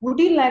 Would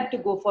you like to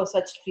go for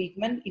such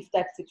treatment if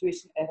that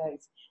situation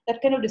arises?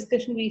 That kind of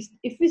discussion,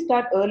 if we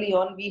start early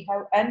on, we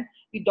have and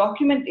we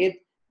document it.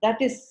 That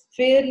is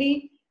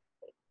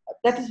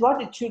that is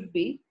what it should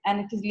be, and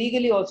it is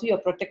legally also you're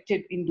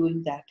protected in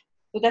doing that.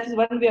 So that is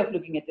one way of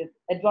looking at it,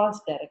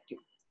 advanced directive.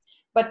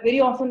 But very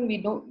often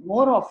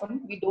more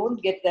often we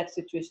don't get that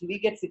situation. We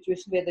get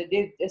situation where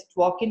they just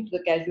walk into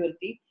the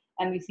casualty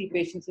and we see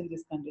patients in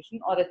this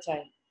condition or a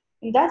child.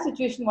 In that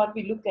situation, what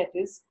we look at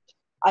is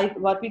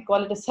what we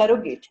call it a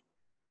surrogate.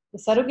 The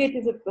surrogate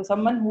is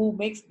someone who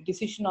makes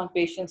decision on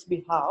patient's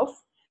behalf,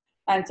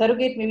 and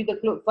surrogate may be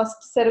the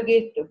first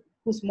surrogate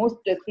who's most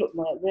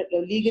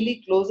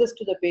legally closest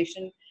to the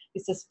patient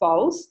is the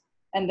spouse,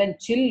 and then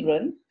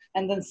children,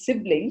 and then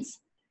siblings.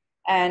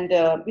 And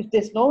if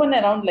there's no one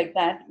around like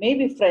that,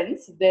 maybe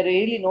friends, they're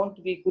really known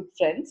to be good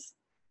friends.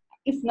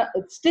 If not,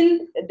 still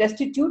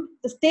destitute,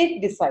 the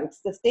state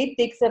decides. The state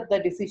takes up the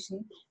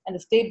decision and the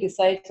state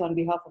decides on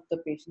behalf of the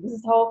patient. This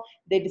is how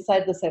they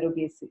decide the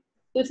surrogacy.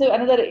 So it's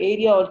another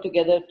area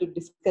altogether to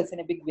discuss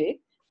in a big way.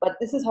 But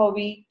this is how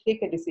we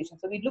take a decision.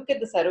 So we look at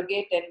the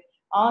surrogate and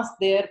ask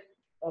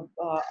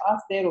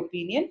their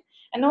opinion.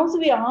 And also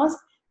we ask,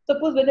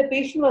 suppose when the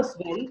patient was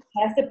well,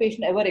 has the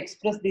patient ever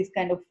expressed this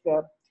kind of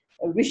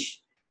wish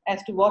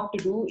as to what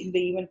to do in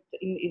the event,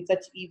 in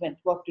such event,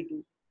 what to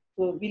do.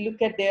 So we look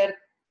at their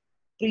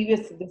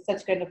previous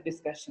such kind of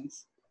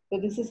discussions. So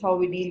this is how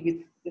we deal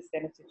with this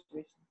kind of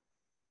situation.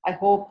 I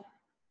hope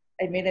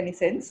I made any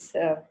sense,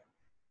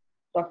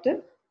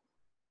 Doctor?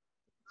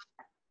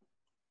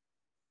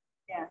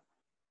 Yeah.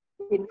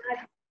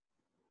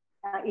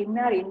 In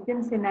our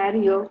Indian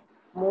scenario,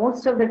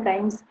 most of the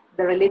times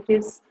the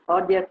relatives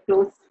or their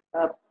close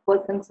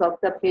persons of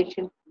the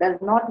patient does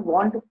not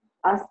want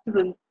us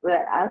to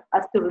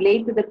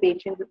relate to the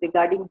patient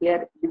regarding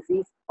their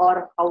disease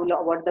or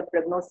what the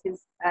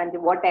prognosis and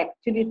what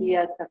actually they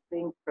are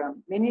suffering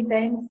from. Many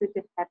times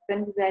it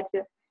happens that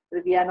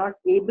we are not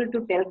able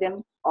to tell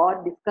them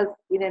or discuss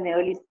in an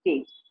early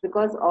stage,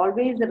 because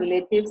always the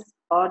relatives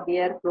or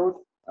their close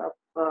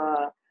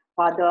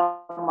father,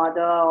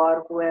 mother,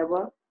 or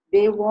whoever,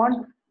 they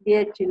want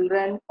their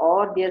children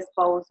or their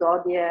spouse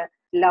or their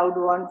loved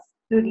ones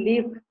to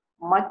live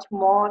much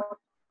more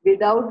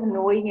without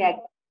knowing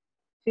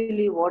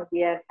actually what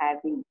they are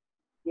having,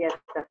 they are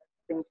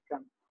suffering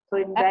from. So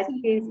in that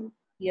case,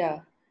 yeah.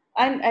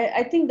 And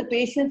I think the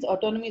patient's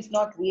autonomy is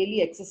not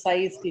really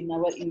exercised in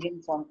our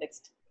Indian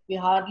context. We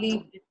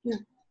hardly get to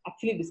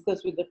actually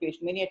discuss with the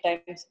patient. Many a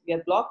times we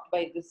are blocked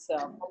by this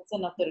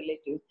concern of the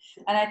relative.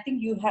 And I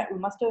think you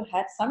must have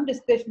had some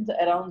discussions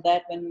around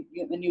that when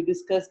you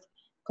discussed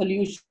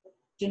collusion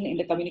in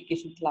the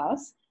communication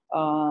class.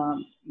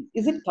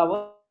 Is it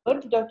covered,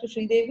 Dr.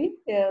 Sridevi,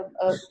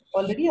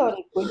 already, or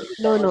it's going to be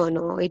No, covered?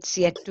 no, no. It's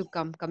yet to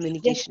come. Yes,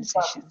 Communication it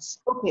comes.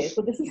 sessions. Okay,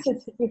 so this is Yeah.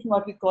 the situation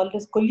what we call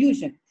as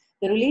collusion.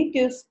 The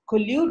relatives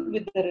collude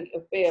with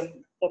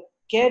the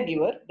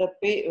caregiver,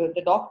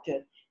 the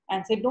doctor,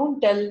 and say,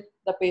 don't tell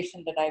the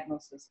patient the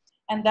diagnosis.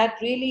 And that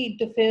really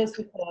interferes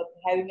with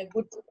having a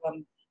good,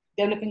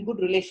 developing good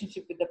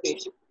relationship with the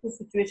patient. This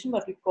situation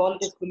what we call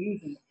it as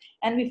collusion.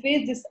 And we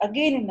face this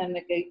again and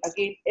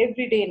again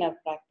every day in our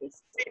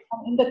practice.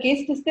 In the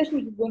case discussion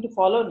which is going to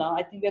follow now,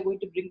 I think we are going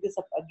to bring this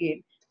up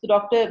again. So,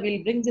 doctor,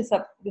 we'll bring this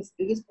up, this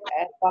as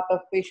part of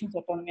patient's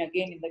autonomy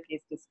again in the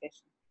case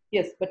discussion.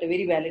 Yes, but a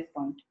very valid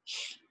point.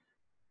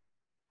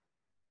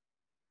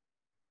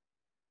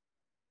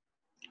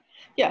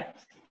 Yeah.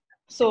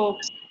 So,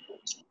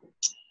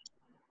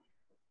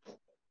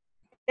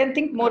 can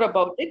think more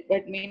about it,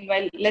 but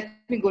meanwhile, let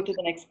me go to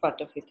the next part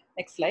of it.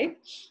 Next slide.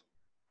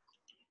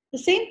 The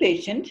same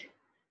patient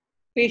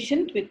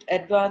with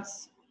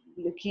advanced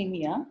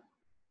leukemia,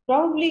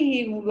 probably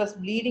he was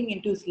bleeding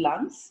into his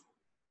lungs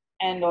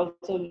and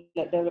also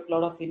developed a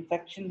lot of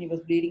infection. He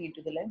was bleeding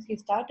into the lungs. He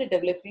started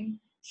developing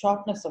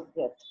shortness of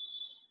breath.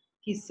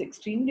 He's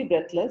extremely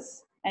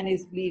breathless and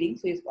he's bleeding.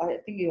 So I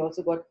think he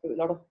also got a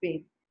lot of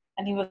pain.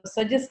 And he was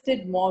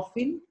suggested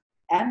morphine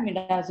and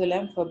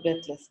midazolam for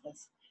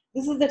breathlessness.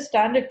 This is the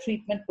standard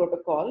treatment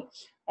protocol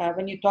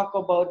when you talk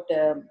about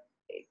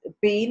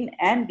pain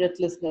and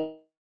breathlessness.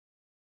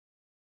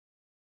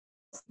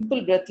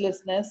 Simple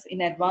breathlessness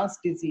in advanced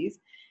disease,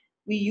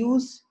 we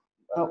use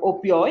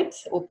opioids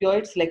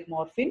like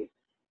morphine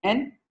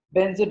and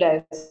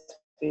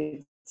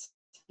benzodiazepines.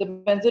 The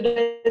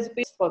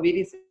benzodiazepines, for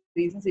various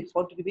reasons, it's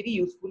found to be very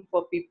useful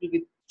for people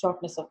with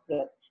shortness of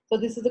breath. So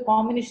this is a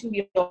combination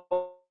we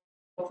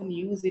often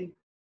use in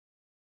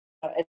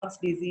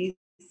advanced disease,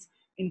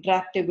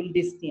 intractable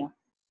dyspnea.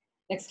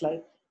 Next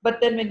slide.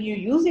 But then when you're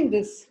using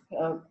these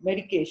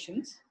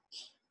medications,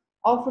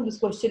 often this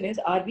question is,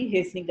 are we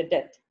hastening the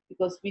death?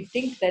 Because we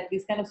think that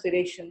this kind of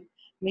sedation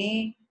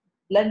may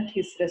blunt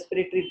his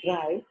respiratory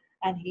drive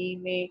and he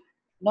may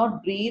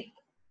not breathe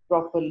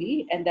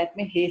properly, and that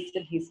may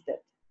hasten his death.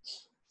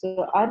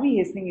 So are we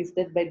hastening his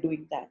death by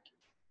doing that?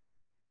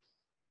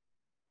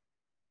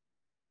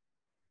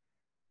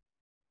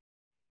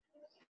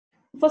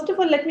 First of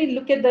all, let me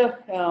look at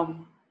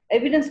the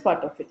evidence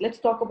part of it. Let's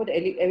talk about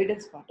the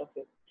evidence part of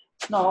it.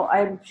 Now,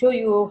 I'm sure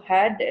you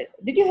had,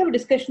 did you have a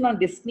discussion on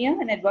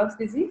dyspnea and advanced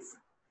disease?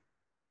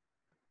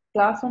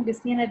 Class on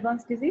dyspnea and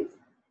advanced disease?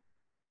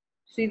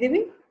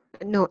 Sridevi?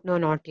 No, no,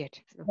 not yet.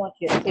 No. Not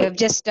yet. We have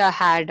just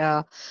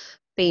had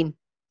pain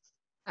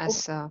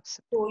as. Okay.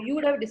 So you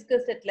would have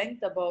discussed at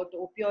length about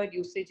opioid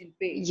usage in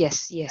pain.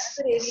 Yes, yes.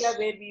 Another area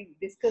where we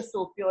discuss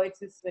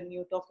opioids is when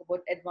you talk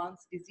about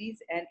advanced disease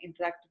and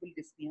intractable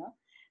dyspnea.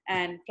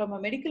 And from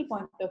a medical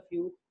point of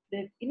view,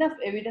 there's enough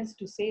evidence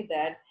to say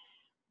that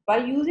by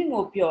using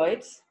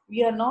opioids,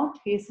 we are not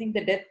hastening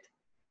the death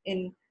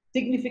in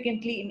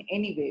significantly in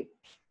any way.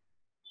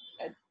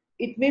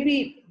 It may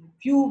be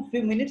few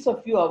minutes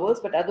or few hours,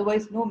 but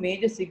otherwise no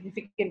major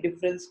significant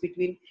difference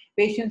between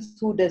patients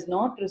who does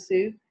not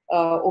receive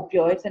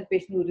opioids and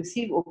patients who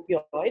receive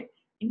opioid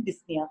in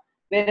dyspnea.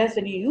 Whereas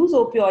when you use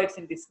opioids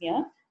in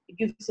dyspnea, it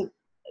gives a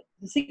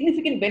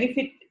significant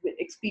benefit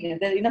experience.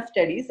 There are enough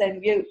studies,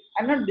 and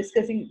I'm not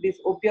discussing this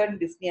opioid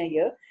and dyspnea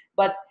here,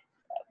 but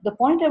the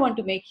point I want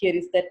to make here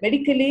is that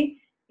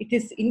medically it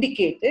is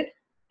indicated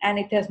and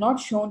it has not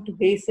shown to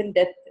hasten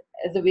death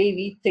as the way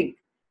we think,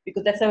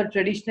 because that's our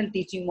traditional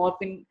teaching.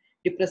 Morphine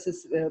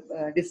depresses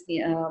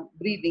dyspnea,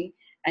 breathing,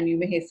 and you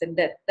may hasten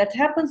death. That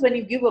happens when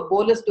you give a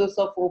bolus dose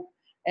of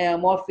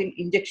morphine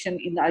injection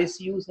in the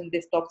ICUs and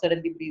they stop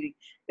suddenly breathing.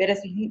 Whereas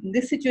in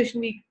this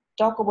situation, we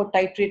talk about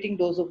titrating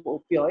dose of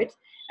opioids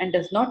and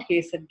does not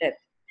hasten death.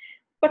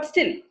 But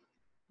still,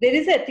 there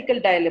is an ethical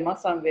dilemma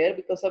somewhere,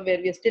 because somewhere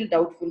we are still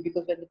doubtful,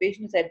 because when the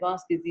patient is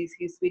advanced disease,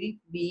 he is very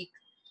weak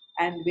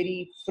and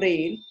very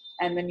frail.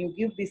 And when you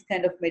give these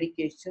kind of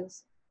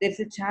medications, there's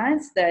a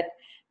chance that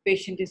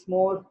patient is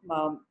more,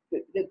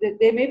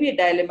 there may be a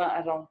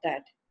dilemma around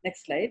that.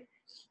 Next slide.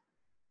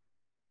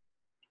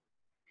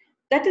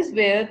 That is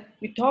where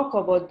we talk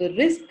about the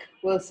risk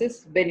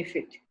versus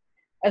benefit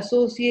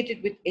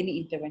associated with any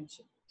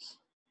intervention.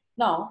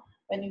 Now,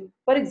 when you,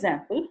 for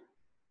example,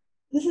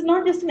 this is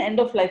not just an end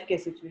of life care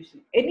situation.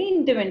 Any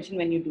intervention,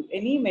 when you do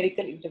any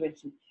medical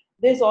intervention,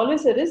 there's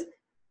always a risk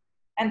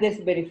and there's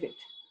a benefit.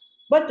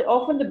 But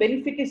often the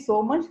benefit is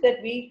so much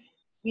that we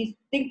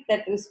think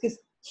that risk is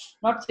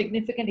not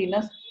significant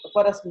enough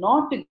for us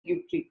not to give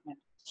treatment.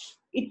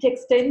 It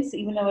extends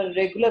even our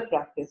regular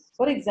practice.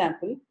 For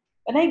example,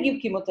 when I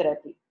give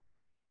chemotherapy,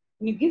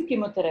 when you give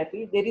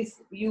chemotherapy,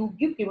 you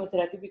give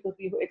chemotherapy because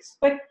you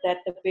expect that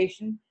the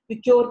patient to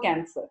cure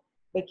cancer.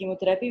 By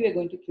chemotherapy, we are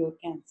going to cure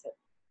cancer.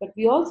 But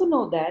we also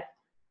know that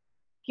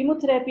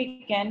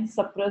chemotherapy can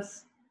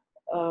suppress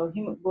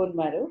bone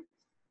marrow,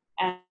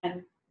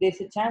 and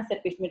there's a chance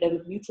that patient may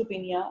develop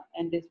neutropenia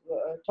and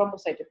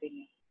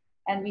thrombocytopenia.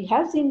 And we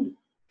have seen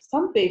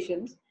some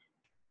patients,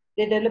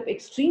 they develop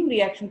extreme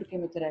reaction to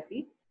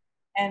chemotherapy,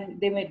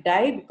 and they may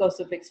die because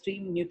of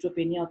extreme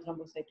neutropenia or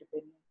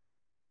thrombocytopenia.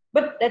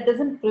 But that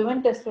doesn't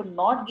prevent us from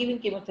not giving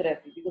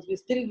chemotherapy, because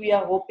we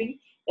are hoping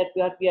that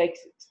what we are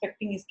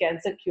expecting is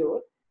cancer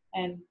cure,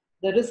 and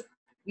the risk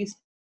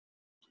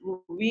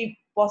we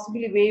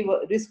possibly weigh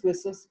risk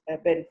versus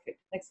benefit.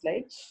 Next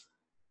slide.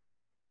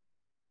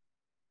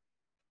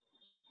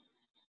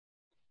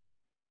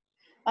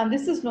 And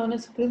this is known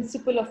as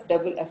principle of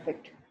double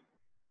effect.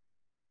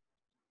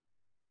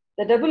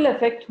 The double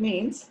effect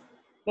means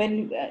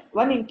when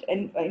one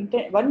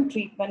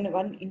treatment,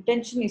 one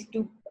intention is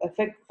to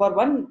affect for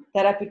one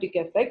therapeutic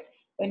effect,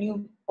 when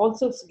you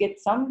also get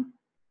some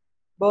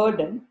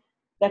burden,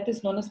 that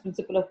is known as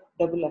principle of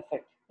double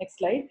effect. Next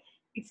slide.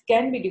 It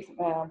can be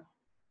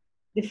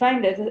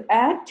defined as an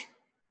act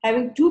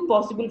having two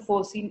possible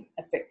foreseen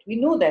effects. We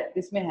know that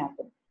this may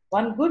happen,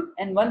 one good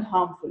and one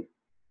harmful.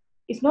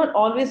 It's not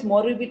always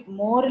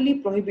morally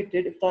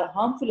prohibited if the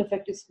harmful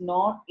effect is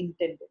not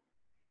intended.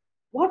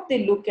 What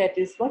they look at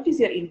is, what is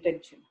your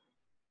intention?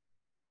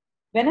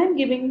 When I'm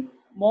giving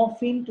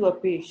morphine to a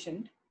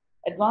patient,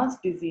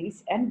 advanced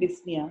disease and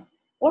dyspnea,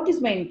 what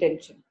is my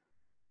intention?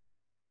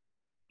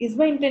 Is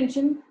my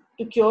intention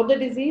to cure the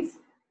disease?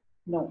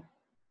 No.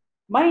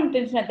 My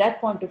intention at that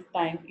point of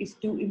time is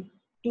to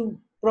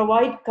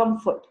provide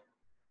comfort.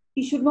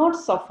 He should not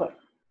suffer.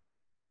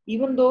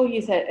 Even though he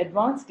has an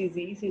advanced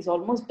disease, he's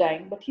almost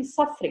dying, but he's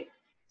suffering.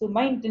 So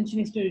my intention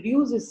is to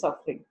reduce his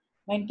suffering.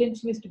 My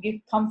intention is to give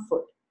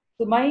comfort.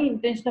 So my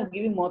intention of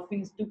giving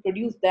morphine is to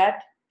produce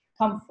that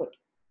comfort.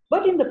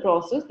 But in the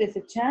process, there's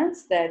a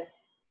chance that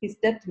his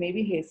death may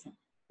be hastened,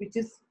 which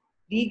is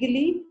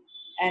legally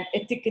and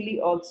ethically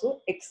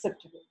also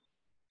acceptable.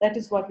 That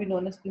is what we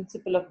know as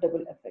principle of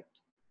double effect.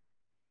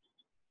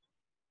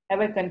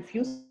 Have I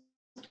confused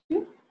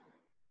you?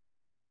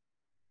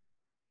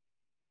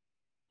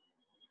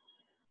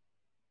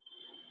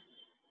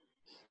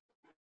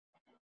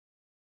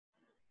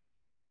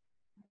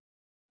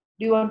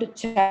 Do you want to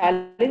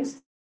challenge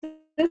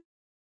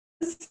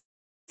this?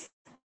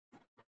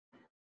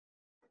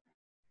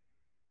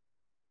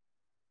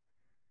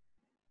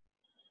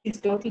 It's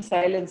total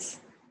silence.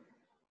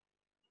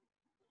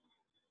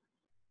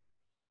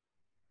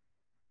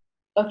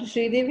 Dr.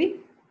 Sridevi?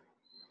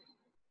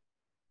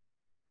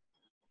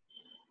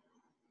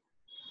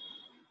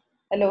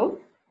 Hello?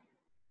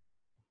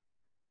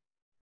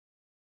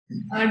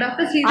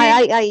 Dr.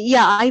 Sridevi?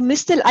 I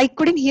missed I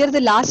couldn't hear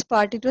the last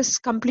part. It was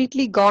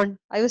completely gone.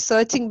 I was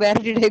searching where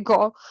did I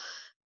go.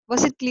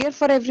 Was it clear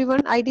for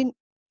everyone? I didn't.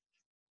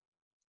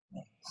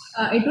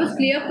 It was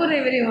clear for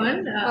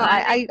everyone.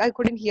 I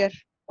couldn't hear.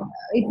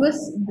 It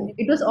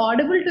was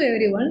audible to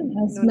everyone.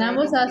 As No, ma'am I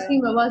was didn't hear.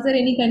 asking, was there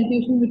any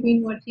confusion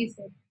between what she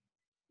said?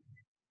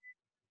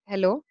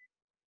 Hello?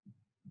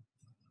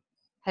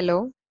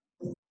 Hello?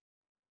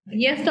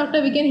 Yes,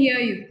 doctor, we can hear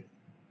you.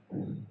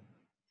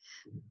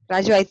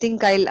 Raju, I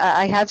think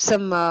I have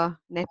some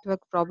network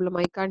problem.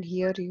 I can't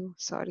hear you.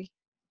 Sorry.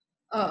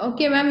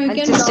 Okay, ma'am, you I'll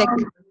can just log check.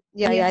 on.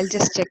 Yeah, Yes.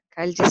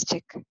 I'll just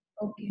check.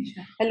 Okay,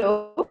 sure.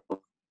 Hello?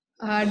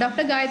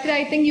 Dr. Gayatri,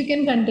 I think you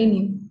can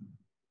continue.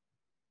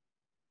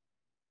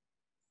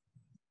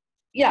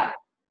 Yeah.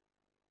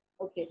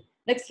 Okay.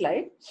 Next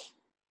slide.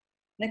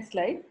 Next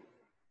slide.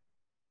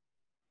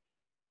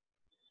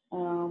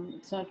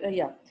 It's not,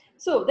 yeah.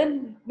 So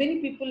then many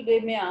people,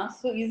 they may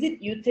ask, so is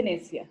it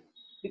euthanasia?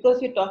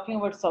 Because you're talking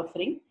about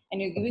suffering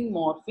and you're giving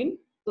morphine,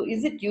 so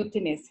is it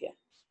euthanasia?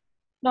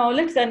 Now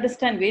let's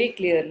understand very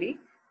clearly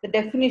the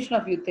definition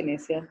of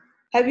euthanasia.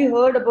 Have you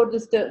heard about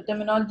this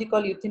terminology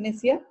called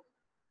euthanasia?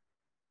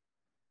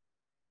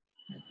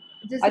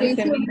 Just Are you raise,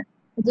 your, familiar?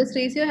 just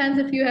raise your hands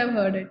if you have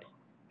heard it.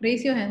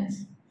 Raise your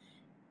hands.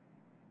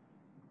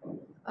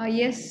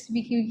 Yes,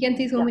 we can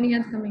see so many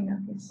hands coming up.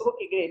 Yes.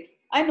 Okay, great.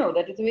 I know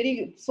that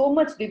it's so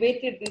much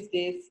debated these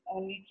days,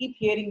 and we keep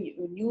hearing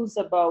news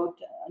about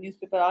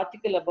newspaper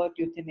article about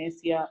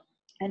euthanasia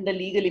and the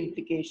legal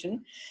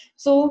implication.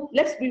 So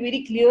let's be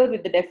very clear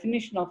with the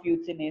definition of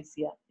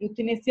euthanasia.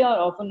 Euthanasia, are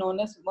often known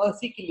as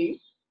mercy killing.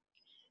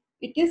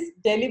 It is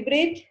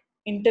deliberate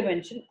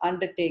intervention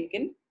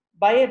undertaken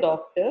by a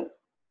doctor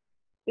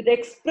with the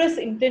express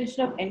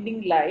intention of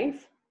ending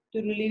life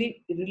to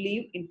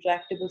relieve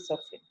intractable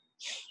suffering.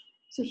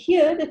 So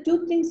here, the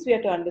two things we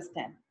have to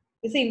understand.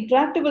 This is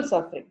intractable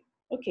suffering.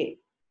 Okay.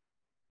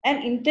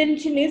 And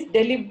intention is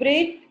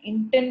deliberate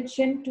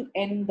intention to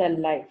end the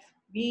life.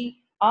 We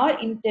are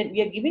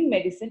giving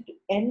medicine to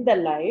end the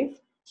life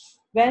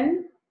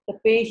when the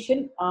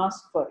patient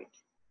asks for it.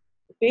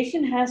 The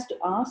patient has to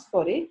ask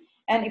for it.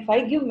 And if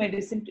I give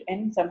medicine to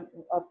end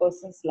a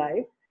person's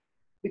life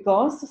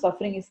because the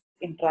suffering is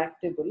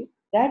intractable,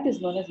 that is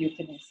known as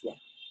euthanasia.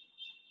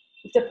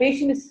 If the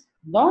patient is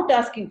not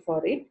asking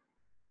for it,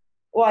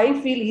 oh, I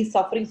feel he's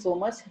suffering so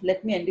much,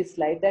 let me end his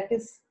life, that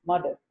is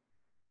murder.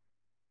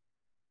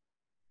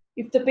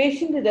 If the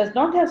patient does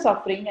not have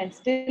suffering and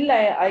still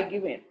I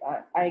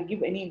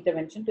give any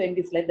intervention to end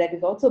his life, that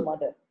is also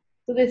murder.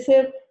 So there's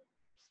a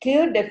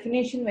clear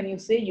definition when you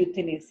say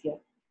euthanasia.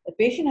 The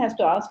patient has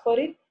to ask for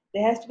it,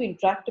 there has to be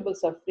intractable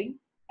suffering,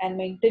 and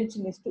my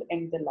intention is to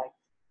end the life.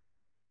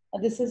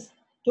 And this is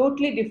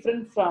totally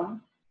different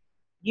from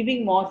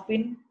giving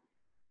morphine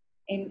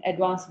in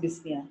advanced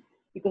dyspnea,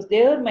 because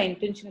there my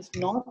intention is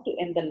not to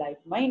end the life.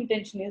 My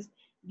intention is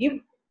give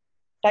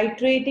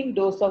titrating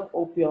dose of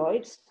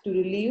opioids to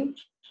relieve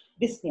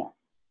dyspnea.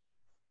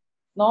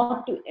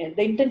 Not to end.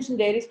 The intention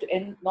there is to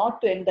end, not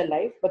to end the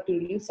life, but to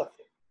relieve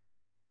suffering.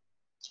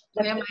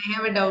 Ma'am, I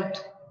have a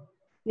doubt.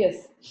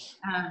 Yes.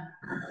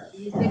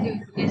 You said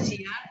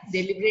euthanasia,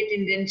 deliberate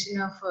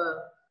intention of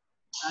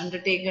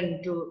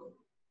undertaken to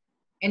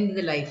end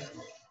the life.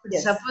 But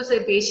Yes. suppose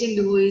a patient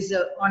who is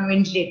on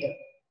ventilator,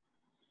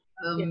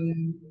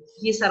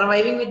 he is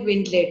surviving with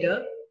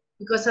ventilator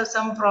because of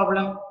some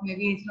problem,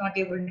 maybe he's not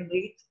able to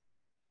breathe.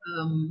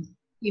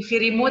 If you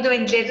remove the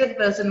ventilator, the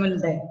person will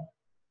die.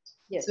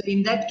 Yes. So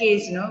in that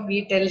case,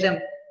 we tell them,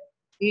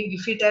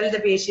 if we tell the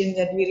patient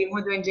that we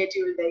remove the ventilator,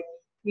 you will die.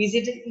 Is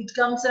it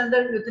comes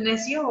under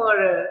euthanasia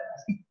or?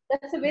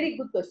 That's a very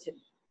good question.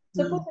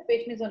 Suppose the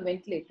patient is on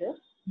ventilator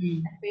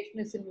and the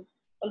patient is in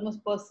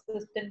almost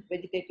persistent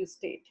vegetative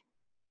state,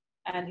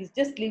 and he's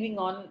just living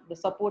on the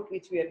support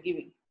which we are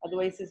giving.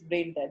 Otherwise, he's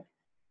brain dead.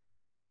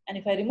 And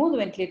if I remove the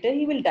ventilator,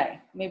 he will die.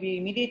 Maybe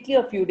immediately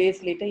or a few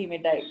days later, he may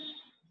die.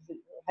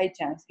 High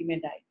chance he may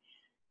die.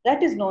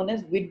 That is known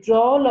as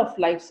withdrawal of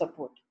life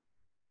support.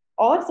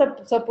 Or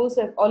suppose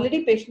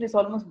already patient is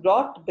almost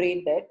brought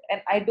brain dead,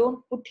 and I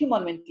don't put him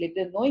on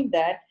ventilator, knowing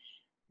that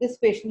this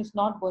patient is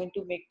not going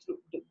to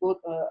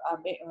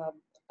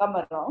come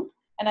around,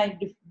 and I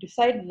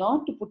decide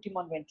not to put him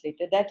on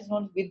ventilator. That is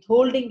known as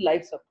withholding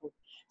life support.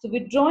 So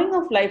withdrawing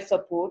of life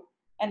support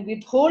and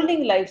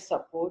withholding life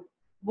support,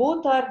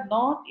 both are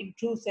not in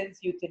true sense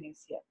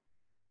euthanasia.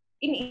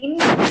 In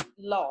Indian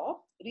law,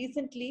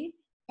 recently,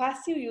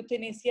 passive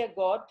euthanasia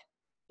got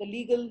the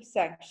legal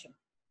sanction.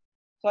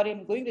 Sorry,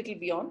 I'm going a little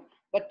beyond,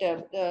 but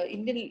the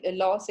Indian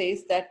law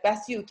says that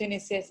passive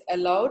euthanasia is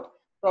allowed,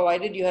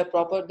 provided you have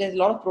there's a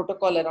lot of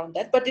protocol around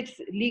that, but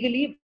it's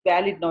legally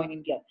valid now in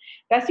India.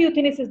 Passive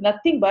euthanasia is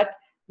nothing but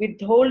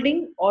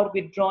withholding or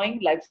withdrawing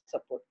life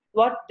support.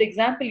 What the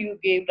example you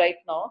gave right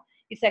now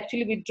is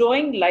actually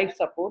withdrawing life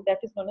support, that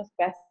is known as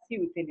passive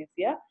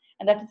euthanasia,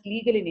 and that is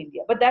legal in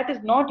India. But that is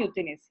not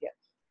euthanasia.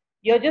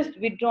 You're just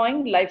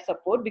withdrawing life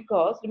support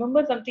because,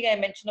 remember something I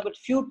mentioned about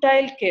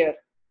futile care.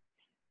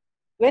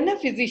 When a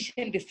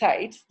physician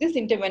decides this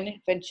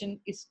intervention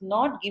is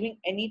not giving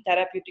any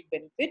therapeutic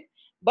benefit,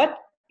 but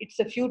it's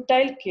a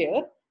futile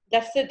care,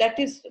 that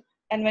is,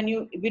 and when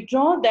you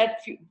withdraw that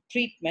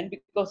treatment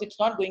because it's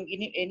not going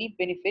any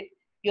benefit,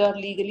 you are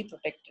legally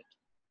protected.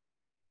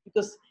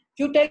 Because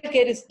futile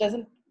care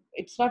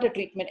it's not a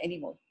treatment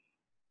anymore.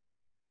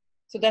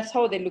 So that's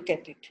how they look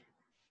at it.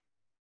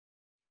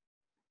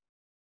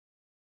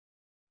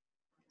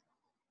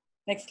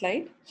 Next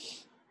slide.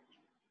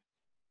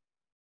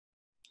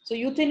 So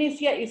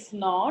euthanasia is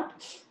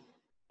not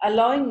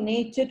allowing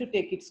nature to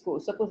take its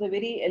course. Suppose a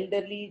very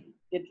elderly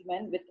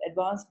gentleman with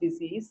advanced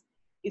disease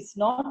is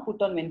not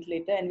put on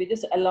ventilator, and we're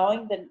just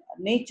allowing the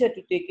nature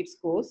to take its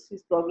course,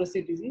 his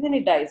progressive disease, and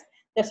he dies.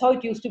 That's how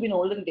it used to be in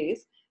olden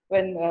days.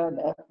 When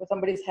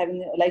somebody is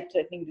having a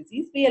life-threatening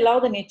disease, we allow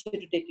the nature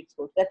to take its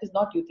course. That is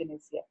not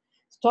euthanasia.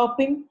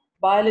 Stopping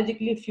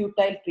biologically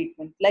futile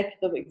treatment, like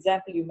the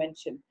example you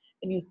mentioned.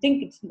 When you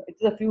think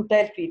it's a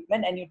futile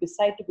treatment and you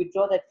decide to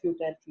withdraw that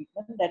futile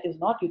treatment, that is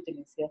not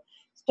euthanasia.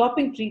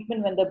 Stopping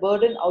treatment when the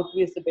burden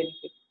outweighs the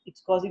benefit,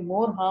 it's causing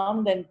more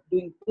harm than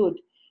doing good,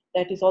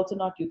 that is also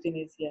not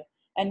euthanasia.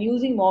 And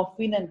using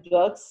morphine and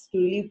drugs to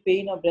relieve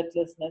pain or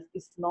breathlessness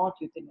is not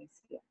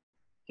euthanasia.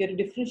 You have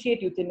to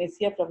differentiate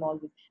euthanasia from all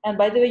this. And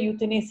by the way,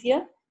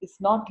 euthanasia is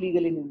not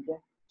legal in India.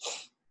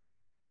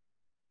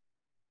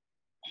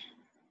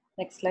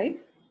 Next slide.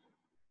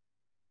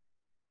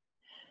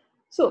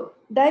 So,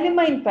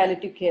 dilemma in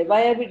palliative care.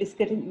 Why are we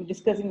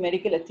discussing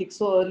medical ethics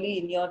so early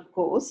in your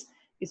course?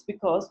 Is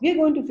because we are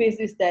going to face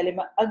this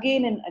dilemma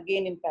again and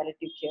again in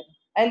palliative care.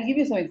 I'll give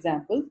you some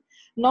examples.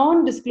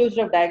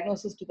 Non-disclosure of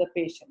diagnosis to the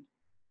patient.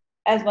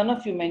 As one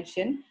of you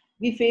mentioned,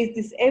 we face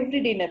this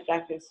every day in our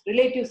practice.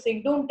 Relatives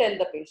saying, don't tell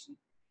the patient.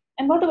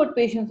 And what about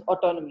patient's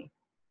autonomy?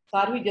 So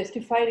are we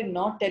justified in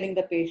not telling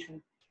the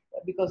patient?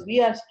 Because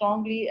we are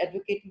strongly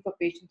advocating for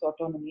patient's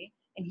autonomy,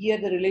 and here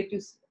the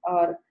relatives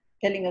are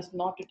telling us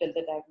not to tell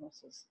the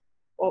diagnosis,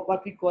 or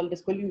what we call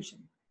as collusion.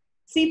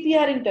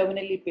 CPR in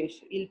terminally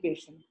ill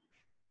patient.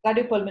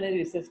 Cardiopulmonary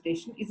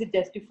resuscitation. Is it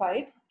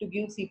justified to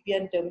give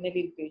CPR in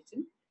terminally ill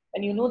patient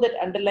when you know that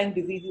underlying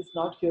disease is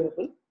not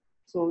curable?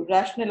 So,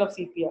 rationale of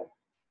CPR.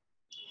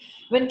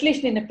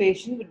 Ventilation in a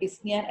patient with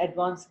dyspnea and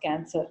advanced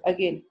cancer.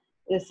 Again,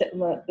 there's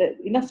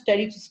enough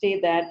study to say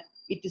that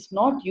it is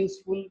not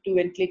useful to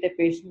ventilate a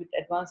patient with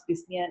advanced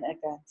dyspnea and a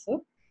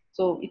cancer.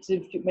 So it's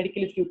a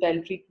medically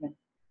futile treatment.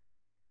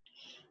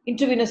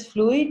 Intravenous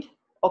fluid,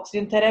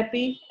 oxygen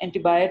therapy,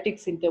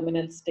 antibiotics in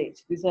terminal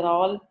stage. These are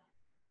all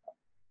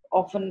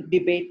often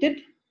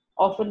debated,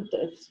 often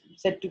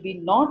said to be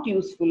not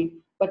useful,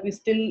 but we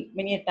still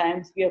many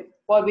times we are,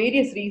 for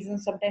various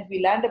reasons, sometimes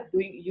we'll end up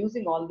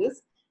using all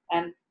this,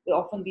 and it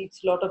often leads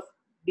to a lot of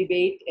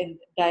debate and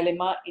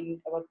dilemma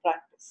in our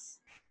practice.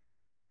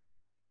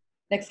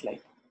 Next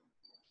slide.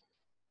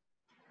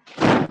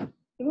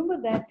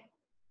 Remember that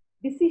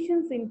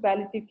decisions in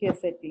palliative care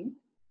setting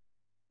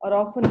are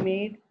often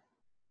made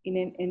in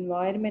an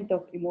environment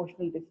of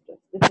emotional distress.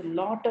 There's a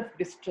lot of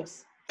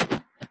distress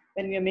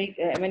when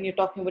when you're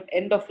talking about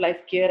end of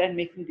life care and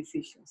making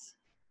decisions.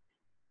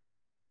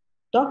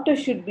 Doctors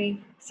should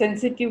be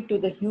sensitive to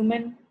the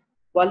human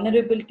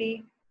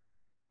vulnerability,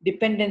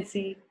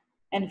 dependency,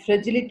 and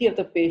fragility of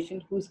the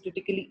patient who is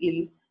critically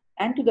ill,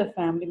 and to the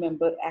family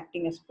member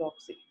acting as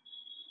proxy.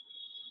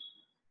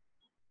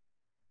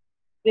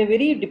 They're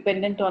very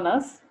dependent on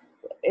us.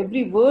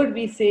 Every word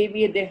we say,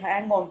 they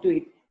hang on to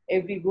it.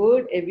 Every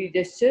word, every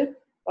gesture,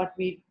 what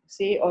we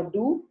say or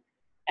do,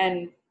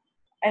 and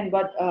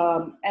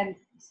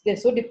they're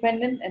so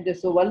dependent, and they're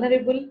so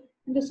vulnerable,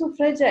 and they're so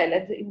fragile,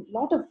 and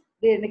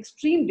they're in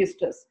extreme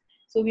distress.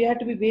 So we have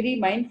to be very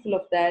mindful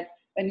of that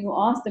when you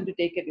ask them to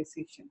take a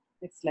decision.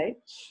 Next slide.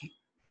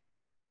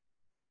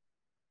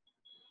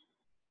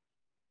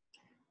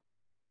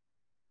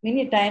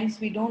 Many times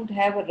we don't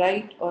have a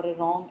right or a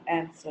wrong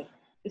answer.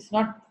 It's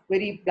not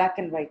very black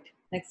and white.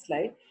 Next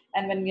slide.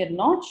 And when we are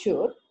not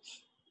sure,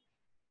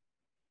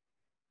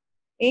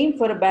 aim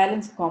for a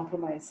balanced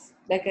compromise.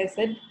 Like I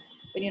said,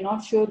 when you're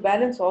not sure,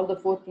 balance all the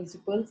 4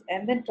 principles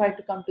and then try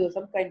to come to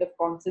some kind of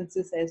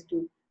consensus as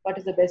to what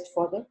is the best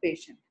for the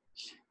patient.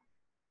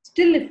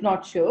 Still, if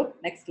not sure,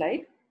 next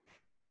slide.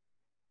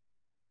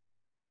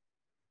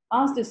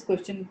 Ask this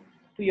question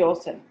to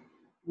yourself.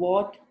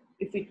 What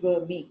if it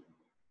were me?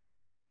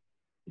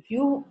 If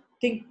you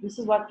think this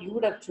is what you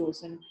would have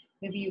chosen,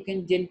 maybe you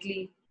can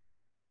gently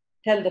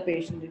tell the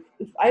patient,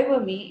 if I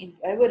were me,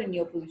 if I were in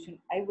your position,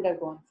 I would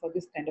have gone for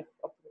this kind of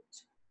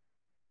approach.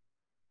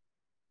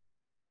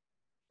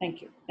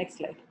 Thank you. Next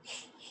slide.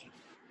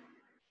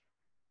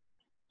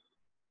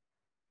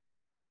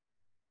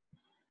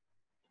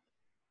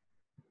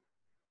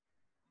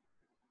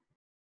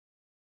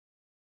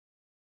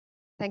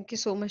 Thank you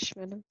so much,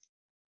 madam.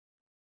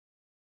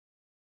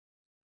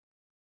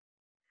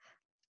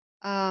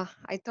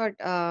 I thought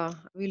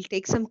we'll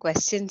take some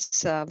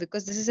questions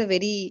because this is a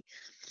very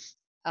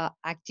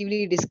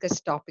actively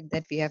discussed topic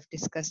that we have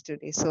discussed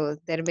today. So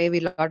there may be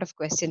a lot of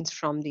questions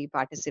from the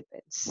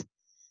participants.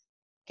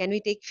 Can we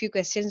take few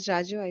questions,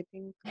 Raju? I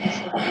think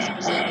for today's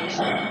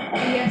presentation.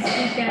 Yes,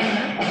 we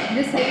can.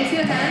 Just raise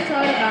your hands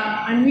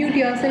or unmute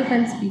yourself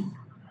and speak.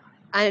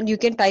 And you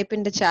can type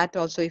in the chat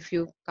also if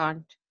you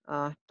can't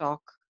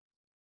talk.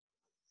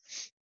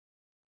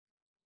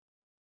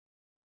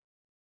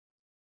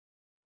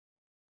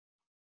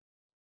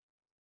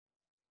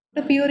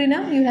 Dr.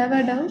 Purina, you have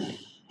a doubt?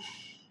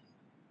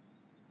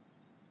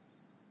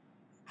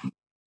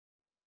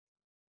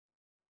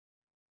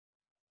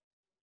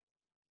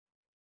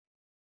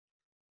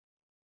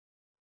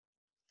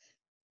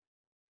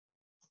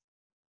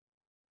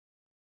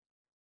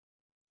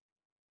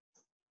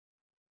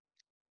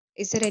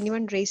 Is there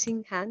anyone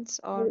raising hands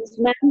or? Yes,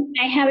 ma'am,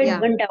 I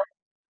have one doubt.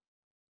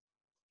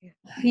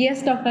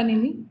 Yes, Dr.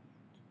 Nini.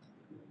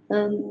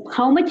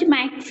 How much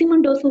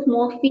maximum dose of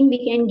morphine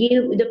we can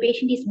give the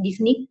patient is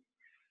dyspneic?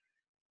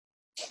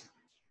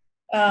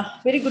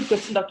 Very good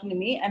question, Dr.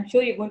 Nimi. I'm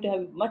sure you're going to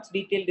have much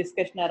detailed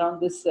discussion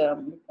around this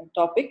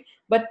topic,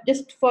 but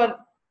just for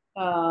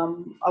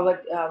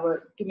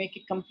our to make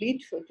it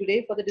complete for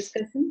today for the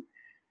discussion,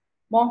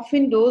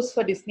 morphine dose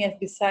for dyspnea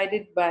is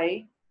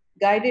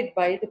guided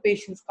by the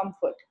patient's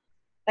comfort.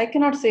 I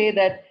cannot say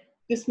that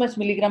this much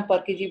milligram per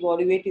kg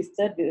body weight is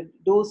the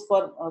dose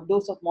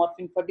of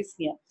morphine for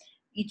dyspnea.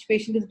 Each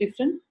patient is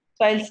different.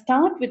 So I'll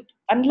start with,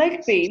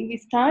 unlike pain, we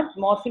start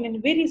morphine in a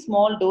very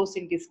small dose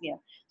in dyspnea.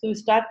 So we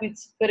start with,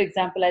 for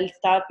example, I'll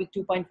start with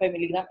 2.5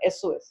 milligram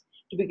SOS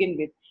to begin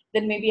with.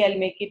 Then maybe I'll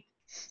make it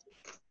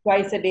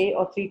twice a day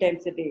or 3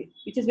 times a day,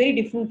 which is very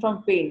different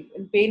from pain.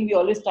 In pain, we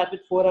always start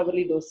with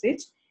 4-hourly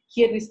dosage.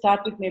 Here we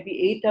start with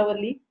maybe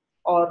 8-hourly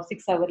or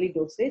 6-hourly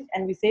dosage,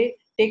 and we say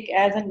take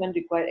as and when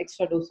required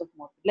extra dose of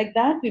morphine. Like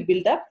that, we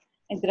build up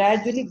and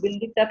gradually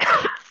build it up.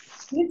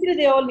 Eventually,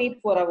 they all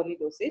need 4-hourly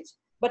dosage,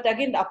 but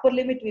again, the upper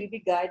limit will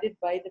be guided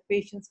by the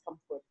patient's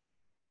comfort.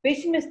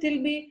 Patient may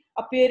still be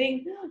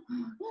appearing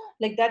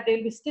like that, they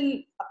will be still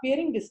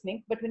appearing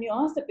dyspneic, but when you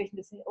ask the patient,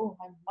 they say, oh,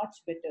 I'm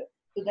much better.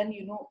 So then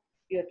you know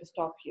you have to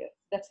stop here.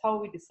 That's how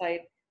we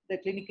decide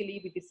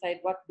clinically we decide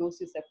what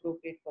dose is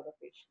appropriate for the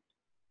patient.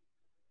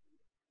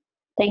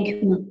 Thank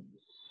you, ma'am.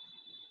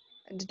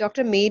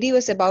 Dr. Mary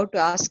was about to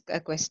ask a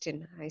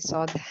question. I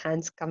saw the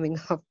hands coming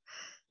up.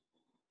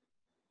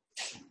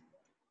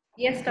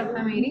 Yes,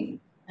 Dr.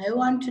 Mary. I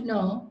want to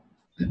know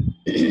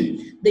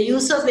the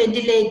use of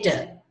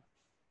ventilator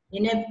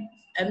in a,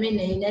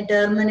 in a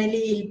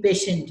terminally ill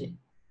patient.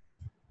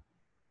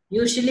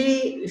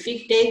 Usually, if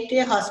you take to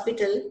a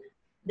hospital,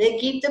 they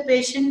keep the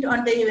patient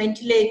on the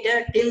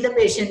ventilator till the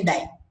patient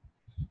dies.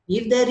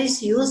 If there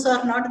is use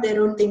or not, they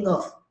don't think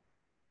of.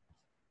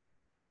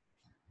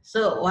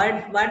 So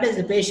what does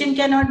the patient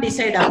cannot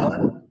decide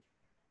upon,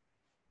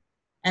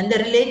 and the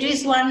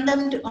relatives want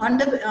them to, on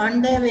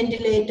the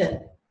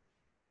ventilator.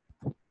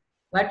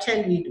 What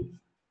shall we do?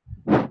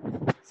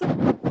 So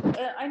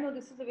I know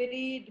this is a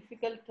very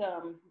difficult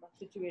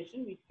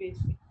situation we face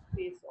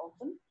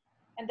often,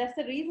 and that's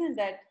the reason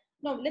that.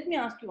 Now, let me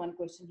ask you one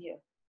question here.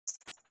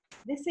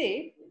 They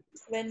say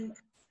when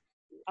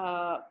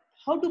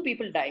how do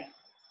people die?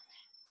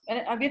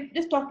 And we're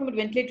just talking about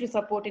ventilatory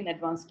support in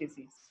advanced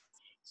disease.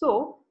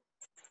 So,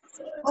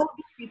 how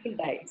do people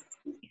die?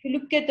 If you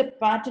look at the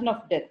pattern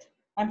of death,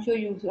 I'm sure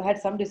you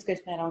had some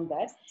discussion around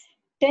that.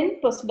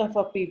 10% of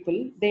our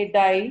people, they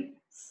die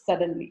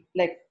suddenly,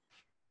 like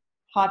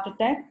heart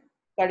attack,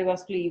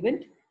 cardiovascular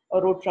event,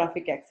 or road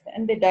traffic accident,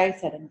 and they die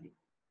suddenly.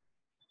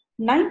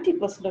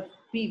 90% of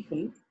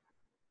people,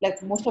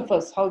 like most of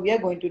us, how we are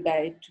going to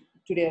die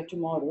today or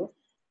tomorrow,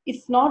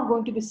 it's not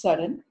going to be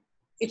sudden.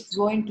 It's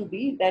going to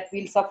be that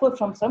we'll suffer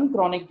from some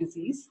chronic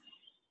disease,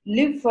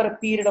 live for a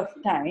period of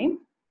time,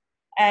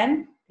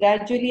 and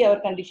gradually our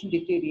condition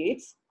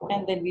deteriorates,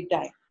 and then we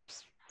die.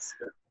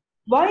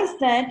 Why is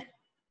that?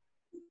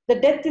 The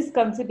death is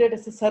considered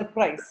as a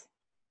surprise.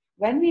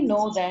 When we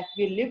know that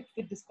we lived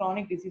with this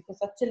chronic disease for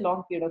such a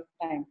long period of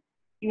time,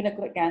 even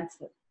a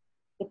cancer,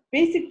 the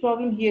basic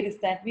problem here is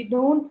that we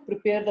don't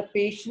prepare the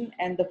patient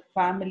and the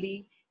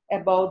family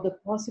about the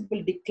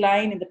possible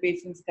decline in the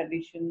patient's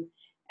condition.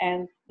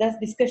 And that's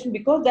discussion,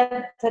 because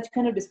that such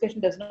kind of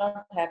discussion does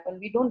not happen.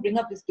 We don't bring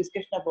up this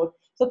discussion about,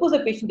 suppose a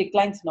patient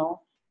declines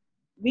now,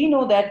 we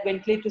know that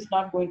ventilator is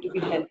not going to be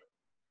held.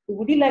 So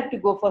would you like to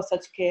go for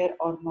such care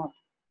or not?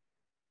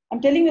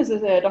 I'm telling you,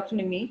 Dr.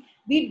 Nimi,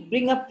 we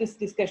bring up this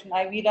discussion.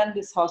 We run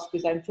this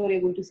hospice. I'm sure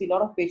you're going to see a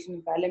lot of patients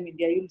in PALAT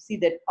India. You'll see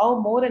that how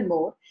more and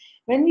more,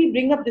 when we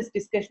bring up this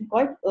discussion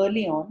quite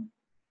early on,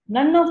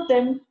 none of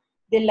them,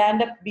 they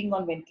land up being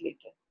on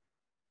ventilator.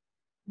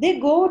 They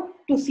go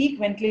to seek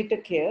ventilator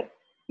care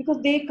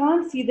because they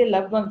can't see their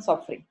loved one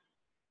suffering.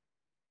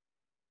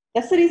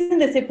 That's the reason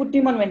they say put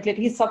him on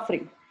ventilator, he's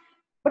suffering.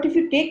 But if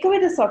you take away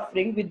the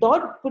suffering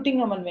without putting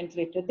him on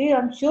ventilator,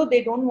 I'm sure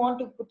they don't want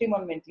to put him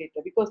on ventilator,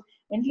 because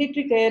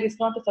ventilatory care is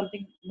not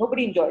something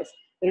nobody enjoys.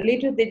 The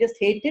relatives, they just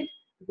hate it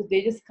because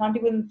they just can't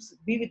even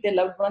be with their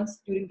loved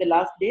ones during the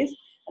last days,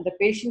 and the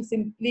patient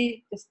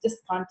simply just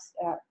can't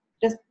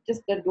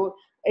just go.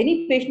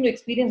 Any patient who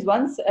experience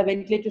once a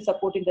ventilator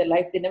support in their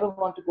life, they never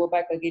want to go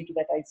back again to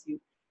that ICU,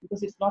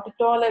 because it's not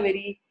at all a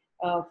very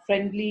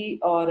friendly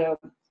or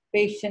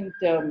patient.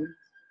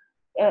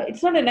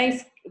 It's not a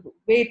nice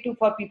way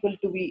for people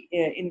to be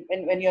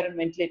when you're on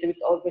ventilator with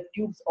all the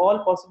tubes,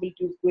 all possible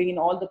tubes going in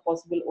all the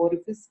possible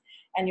orifices,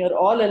 and you're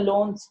all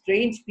alone,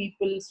 strange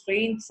people,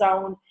 strange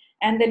sound,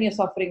 and then you're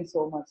suffering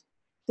so much.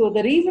 So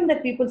the reason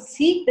that people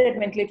seek that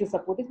ventilator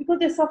support is because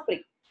they're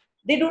suffering.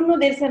 They don't know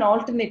there's an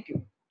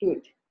alternative to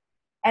it.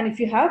 And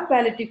if you have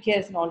palliative care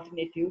as an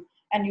alternative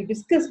and you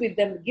discuss with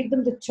them, give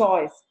them the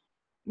choice.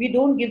 We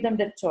don't give them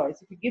that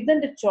choice. If you give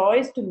them the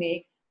choice to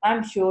make,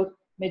 I'm sure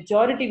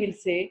majority will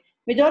say,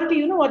 majority,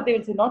 you know what they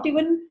will say, not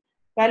even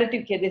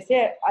palliative care. They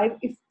say,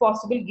 if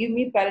possible, give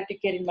me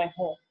palliative care in my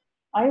home.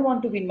 I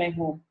want to be in my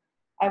home.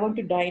 I want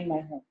to die in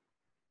my home.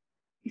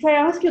 If I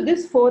ask you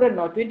this forum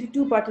now,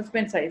 22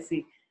 participants I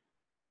see,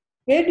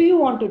 where do you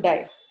want to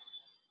die?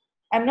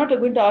 I'm not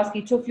going to ask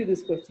each of you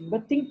this question,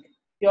 but think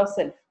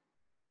yourself.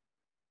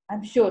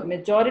 I'm sure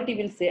majority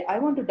will say, I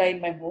want to die in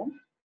my home,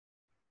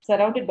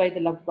 surrounded by the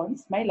loved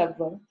ones, my loved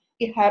ones,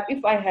 if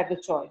I have the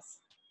choice.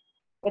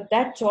 But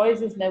that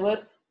choice is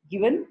never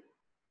given,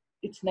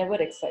 it's never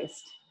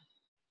exercised.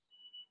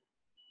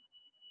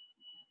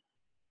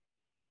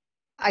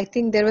 I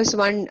think there was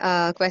one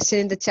question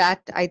in the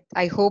chat.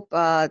 I hope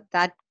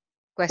that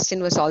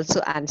question was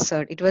also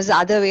answered. It was the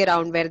other way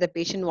around, where the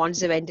patient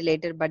wants a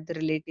ventilator, but the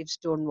relatives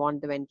don't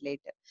want the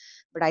ventilator.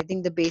 But I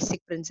think the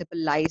basic principle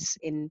lies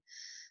in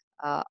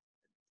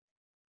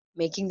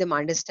making them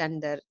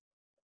understand that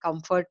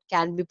comfort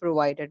can be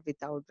provided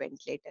without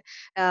ventilator.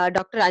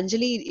 Dr.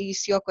 Anjali,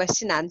 is your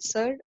question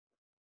answered?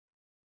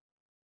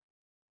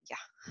 Yeah.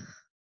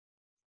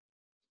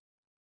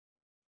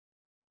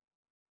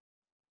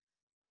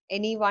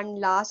 Any one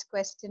last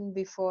question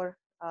before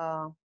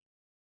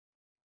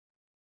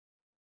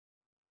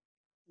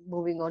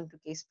moving on to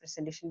case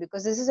presentation,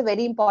 because this is a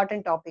very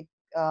important topic.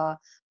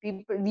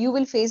 People, you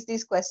will face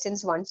these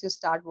questions once you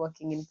start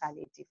working in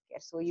palliative care,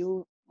 so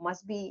you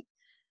must be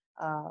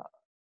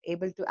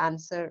able to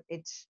answer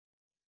it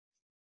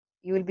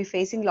You will be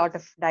facing a lot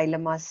of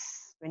dilemmas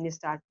when you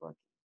start working.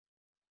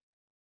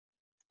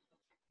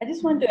 I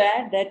just want to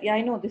add that, yeah,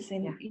 I know this,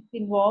 it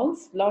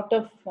involves a lot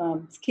of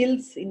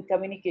skills in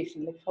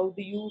communication. Like how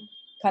do you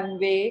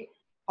convey,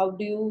 how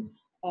do you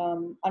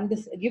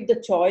give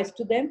the choice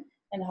to them,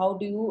 and how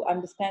do you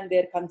understand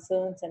their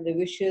concerns and their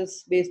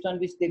wishes based on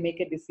which they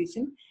make a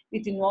decision.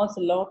 It involves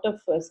a lot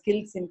of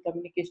skills in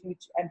communication,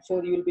 which I'm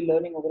sure you will be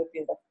learning over a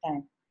period of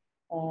time.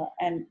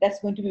 And that's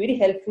going to be very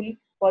helpful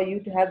for you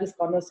to have this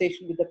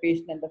conversation with the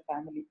patient and the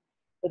family,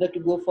 whether to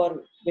go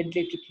for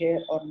ventilator care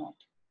or not.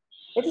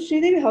 Dr.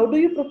 Sridevi, how do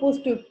you propose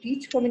to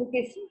teach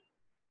communication?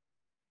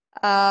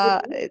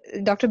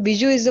 Dr.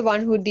 Biju is the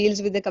one who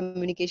deals with the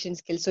communication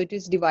skills. So it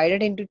is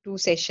divided into 2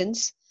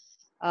 sessions.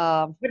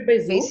 But by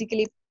Zoom?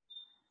 Basically,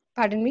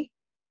 pardon me?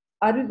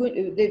 Are we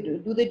going?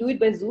 Do they do it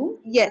by Zoom?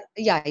 Yeah,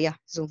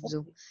 Zoom.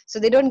 So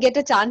they don't get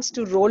a chance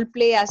to role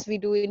play as we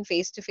do in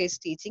face-to-face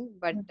teaching,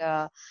 but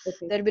there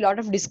will be a lot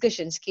of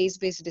discussions,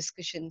 case-based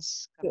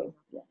discussions. Sure.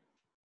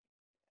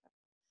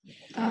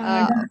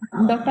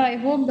 Doctor, I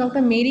hope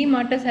Dr. Mary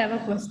Martas have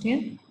a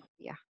question.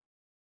 Yeah.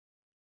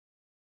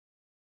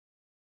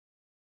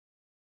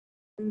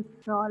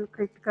 It's all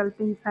critical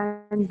things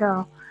and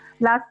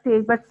last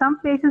stage, but some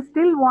patients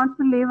still want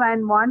to live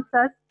and wants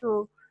us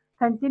to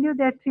continue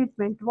their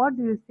treatment. What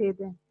do you say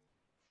then?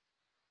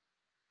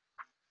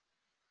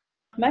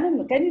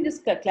 Madam, can you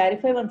just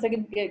clarify once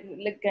again,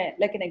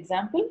 like an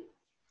example?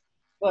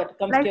 What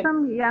comes Like to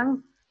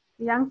some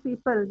young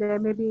people, there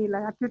may be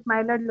like acute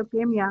myeloid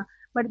leukemia,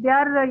 but they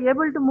are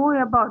able to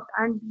move about,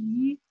 and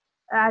he,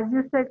 as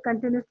you said,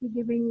 continuously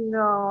giving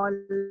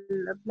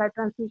blood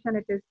transfusion,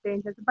 it is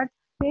dangerous. But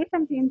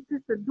patient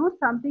insists, do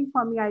something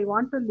for me, I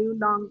want to live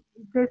long.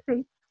 They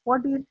say,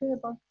 what do you say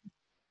about it?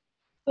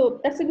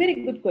 So that's a very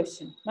good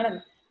question,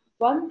 madam.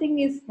 One thing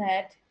is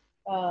that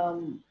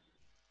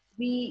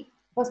we,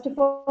 first of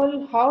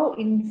all, how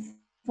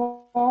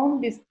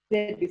informed is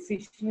their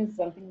decision is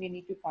something we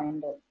need to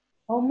find out.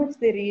 How much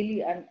they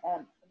really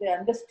they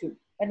understood.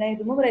 And I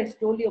remember I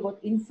told you about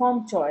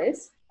informed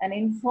choice and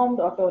informed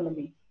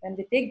autonomy. When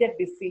they take that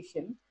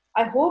decision,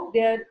 I hope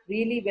they are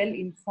really well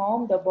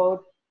informed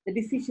about the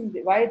decision,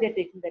 why they're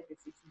taking that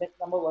decision. That's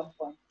number 1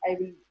 point. I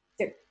will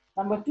check.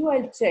 Number 2,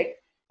 I'll check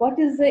what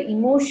is the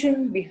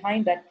emotion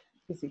behind that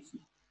decision.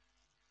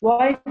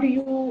 Why do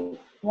you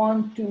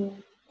want to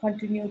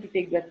continue to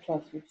take that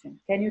transfusion?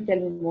 Can you tell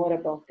me more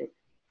about it?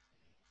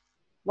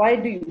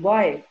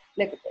 Why?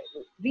 Like,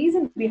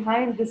 reason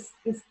behind this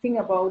thing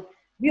about,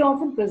 we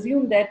often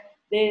presume that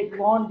they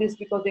want this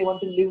because they want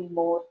to live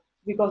more,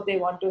 because they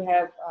want to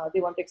have, they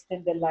want to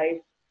extend their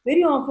life.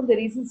 Very often the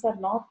reasons are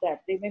not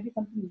that. There may be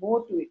something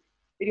more to it.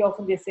 Very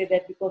often they say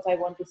that because I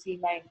want to see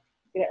my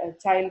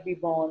child be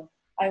born,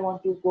 I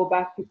want to go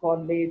back to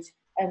college,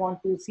 I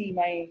want to see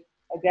my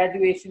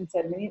graduation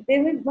ceremony.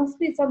 Must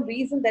be some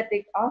reason that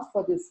they ask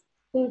for this.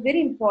 So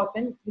very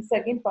important. This is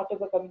again part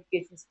of a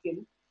communication skill.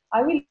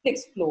 I will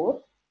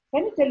explore.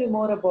 Can you tell me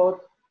more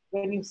about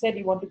when you said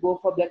you want to go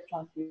for blood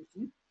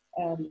transfusion,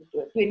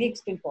 to any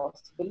extent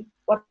possible?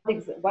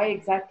 Why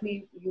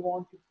exactly you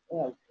want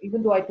to?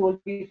 Even though I told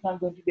you it's not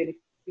going to be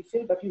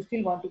beneficial, but you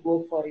still want to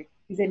go for it.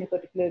 Is there any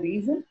particular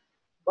reason?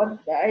 But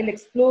I'll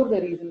explore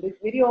the reason.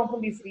 Very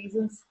often these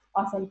reasons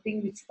are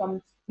something which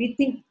comes. We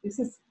think this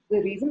is the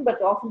reason,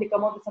 but often they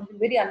come out with something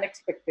very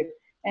unexpected,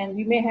 and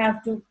we may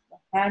have to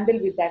handle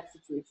with that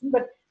situation.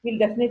 But we'll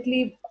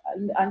definitely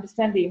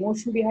understand the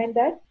emotion behind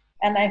that,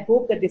 and I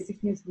hope the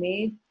decision is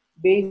made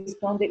based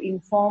on the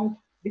informed.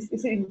 This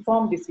is an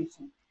informed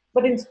decision.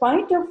 But in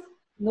spite of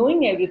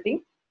knowing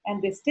everything,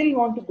 and they still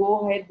want to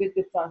go ahead with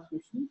the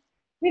transfusion,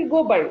 we'll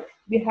go by it.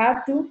 We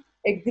have to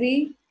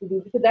agree to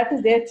do, because that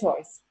is their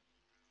choice.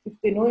 If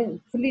they know,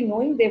 fully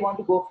knowing they want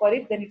to go for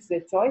it, then it's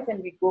their choice,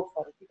 and we go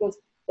for it, because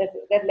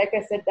that like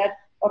I said, that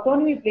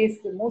autonomy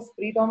plays the most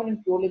predominant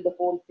role in the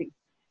whole thing.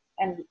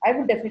 And I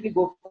would definitely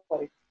go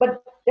for it.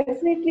 But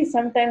definitely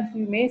sometimes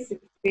we may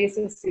face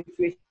a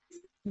situation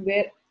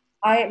where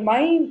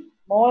my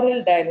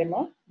moral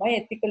dilemma, my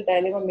ethical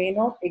dilemma may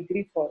not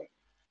agree for it.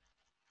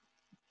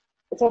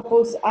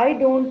 Suppose I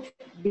don't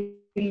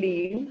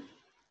believe,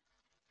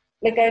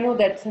 like I know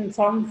that in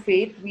some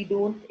faith we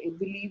don't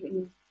believe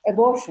in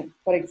abortion,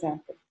 for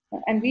example.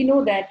 And we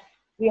know that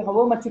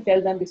however much you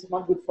tell them this is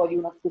not good for you,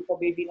 not good for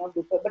baby, not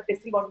good for, but they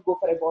still want to go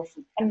for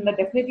abortion. And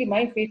definitely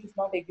my faith is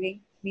not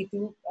agreeing me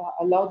to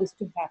allow this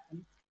to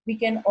happen. We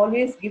can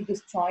always give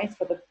this choice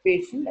for the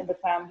patient and the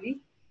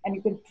family, and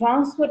you can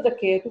transfer the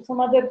care to some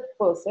other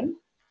person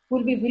who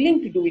will be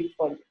willing to do it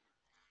for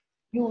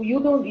you. You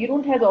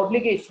don't have the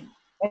obligation.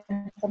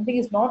 When something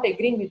is not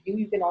agreeing with you,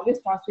 you can always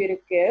transfer your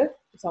care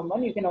to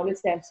someone. You can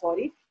always say, I'm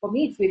sorry. For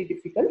me, it's very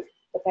difficult,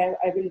 but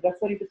I will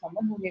refer you to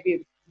someone who may be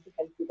able to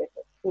help you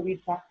better. So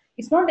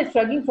it's not a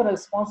struggling for a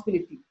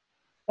responsibility.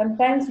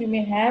 Sometimes you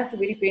may have to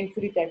very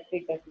painfully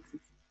take that decision.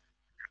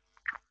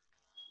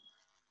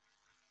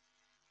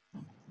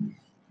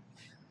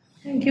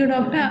 Thank you,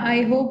 doctor.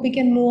 I hope we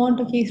can move on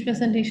to case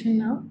presentation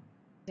now.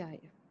 Yeah,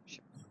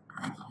 sure.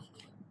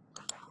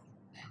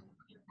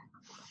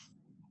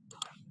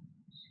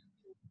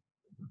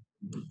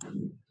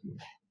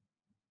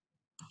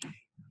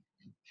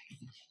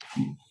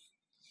 So,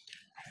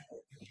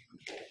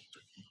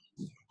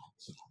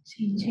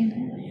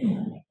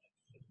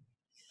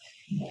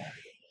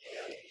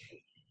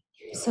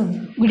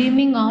 good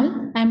evening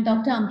all. I am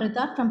Dr.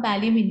 Amrita from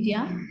Pallium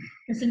India,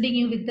 presenting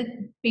you with the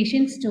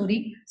patient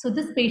story. So,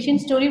 this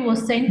patient story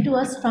was sent to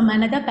us from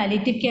another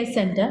palliative care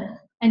center,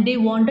 and they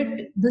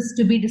wanted this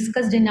to be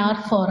discussed in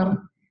our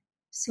forum.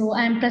 So,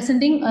 I am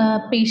presenting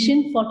a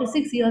patient,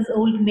 46 years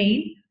old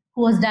male,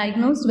 who was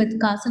diagnosed with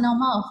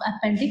carcinoma of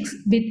appendix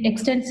with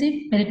extensive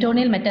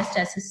peritoneal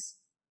metastasis.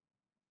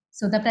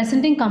 So, the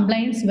presenting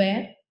complaints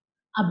were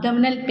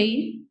abdominal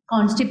pain,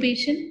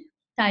 constipation,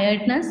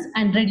 tiredness,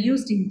 and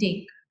reduced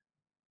intake.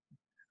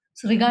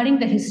 So regarding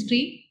the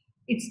history,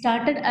 it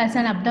started as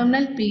an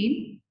abdominal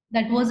pain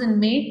that was in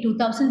May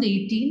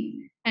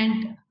 2018,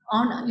 and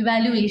on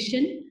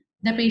evaluation,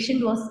 the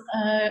patient was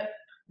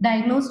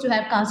diagnosed to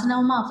have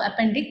carcinoma of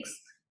appendix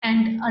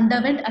and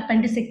underwent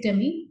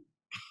appendicectomy.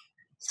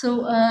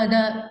 So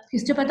the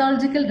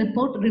histopathological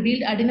report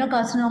revealed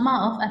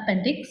adenocarcinoma of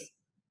appendix.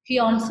 He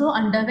also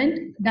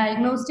underwent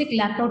diagnostic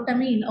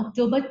laparotomy in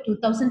October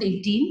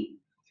 2018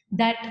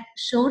 that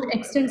showed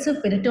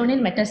extensive peritoneal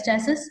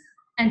metastasis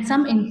and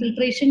some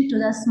infiltration to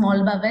the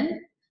small bowel,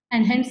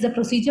 and hence the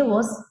procedure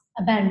was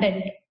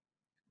abandoned.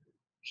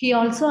 He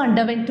also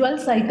underwent 12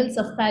 cycles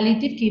of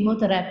palliative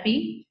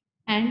chemotherapy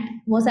and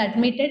was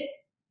admitted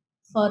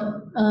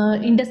for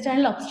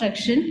intestinal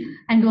obstruction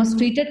and was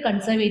treated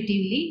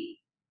conservatively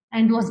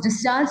and was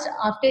discharged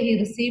after he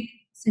received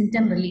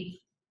symptom relief.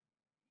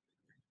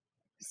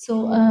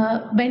 So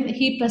when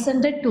he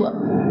presented to,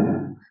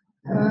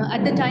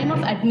 at the time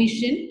of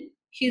admission,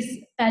 his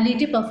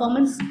palliative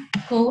performance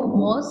score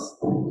was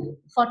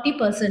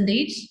 40%.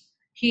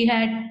 He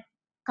had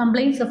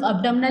complaints of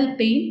abdominal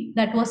pain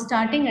that was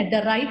starting at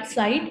the right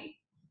side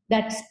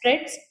that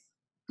spreads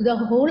to the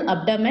whole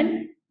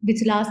abdomen,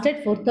 which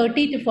lasted for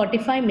 30 to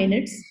 45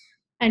 minutes,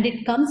 and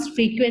it comes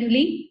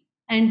frequently,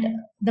 and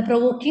the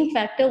provoking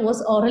factor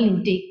was oral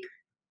intake.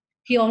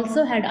 He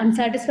also had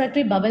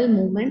unsatisfactory bowel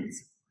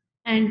movements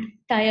and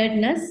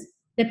tiredness.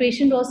 The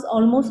patient was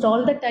almost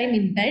all the time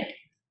in bed,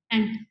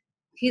 and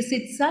he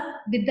sits up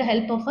with the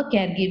help of a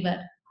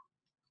caregiver.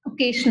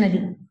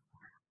 Occasionally,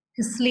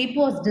 his sleep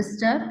was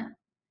disturbed,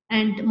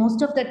 and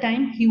most of the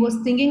time he was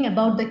thinking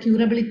about the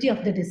curability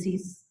of the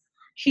disease.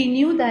 He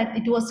knew that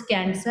it was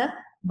cancer,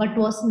 but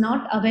was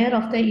not aware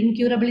of the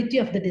incurability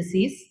of the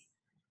disease,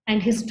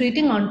 and his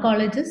treating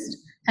oncologist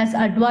has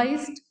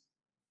advised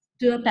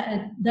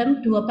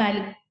them to a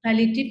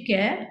palliative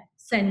care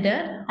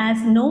center,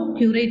 as no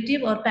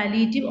curative or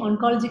palliative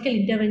oncological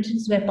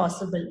interventions were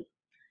possible.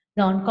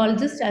 The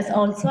oncologist has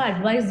also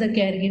advised the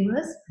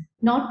caregivers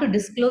not to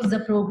disclose the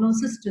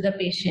prognosis to the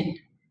patient.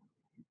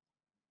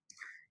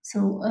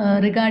 So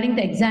regarding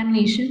the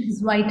examination,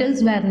 his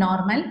vitals were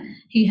normal.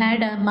 He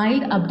had a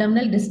mild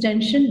abdominal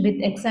distension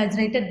with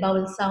exaggerated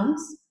bowel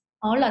sounds.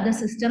 All other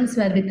systems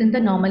were within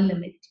the normal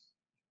limit.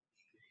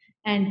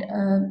 And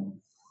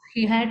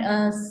he had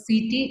a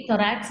CT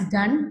thorax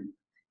done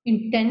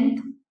in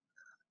 10th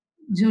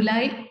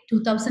July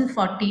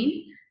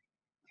 2014,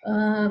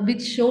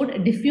 which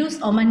showed diffuse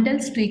omental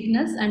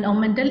streakness and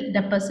omental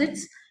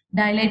deposits,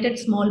 dilated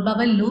small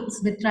bowel loops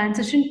with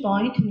transition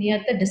point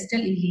near the distal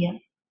ileum.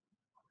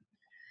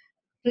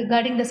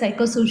 Regarding the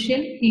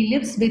psychosocial, he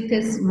lives with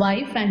his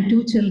wife and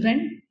 2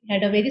 children. He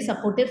had a very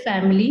supportive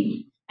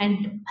family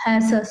and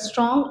has a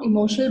strong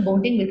emotional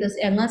bonding with his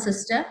younger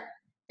sister.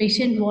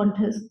 Patient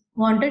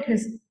wanted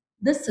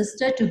this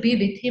sister to be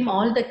with him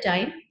all the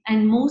time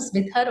and moves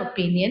with her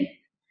opinion.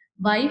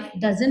 Wife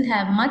doesn't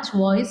have much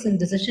voice in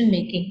decision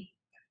making.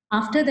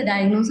 After the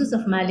diagnosis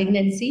of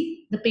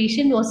malignancy, the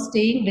patient was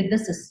staying with the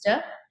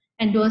sister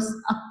and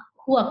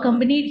who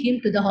accompanied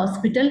him to the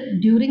hospital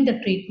during the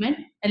treatment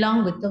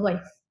along with the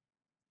wife.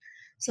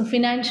 So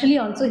financially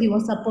also he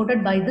was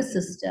supported by the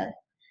sister,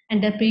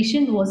 and the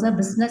patient was a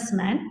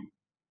businessman.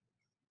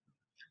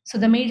 So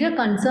the major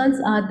concerns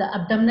are the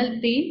abdominal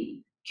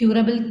pain,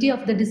 curability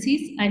of the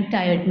disease, and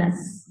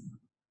tiredness.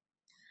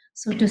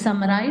 So to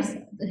summarize,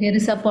 here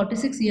is a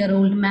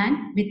 46-year-old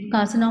man with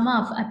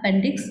carcinoma of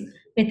appendix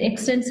with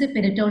extensive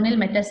peritoneal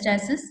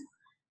metastasis,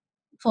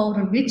 for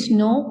which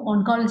no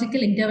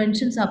oncological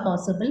interventions are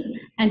possible,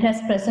 and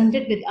has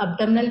presented with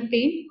abdominal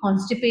pain,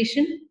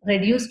 constipation,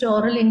 reduced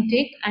oral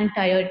intake, and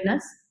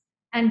tiredness,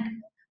 and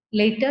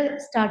later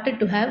started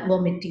to have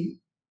vomiting.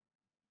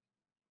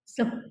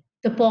 So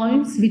the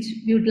points which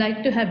we would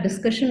like to have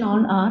discussion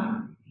on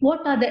are: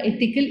 what are the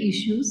ethical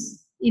issues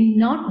in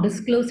not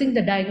disclosing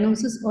the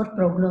diagnosis or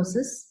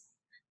prognosis?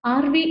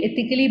 Are we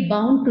ethically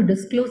bound to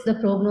disclose the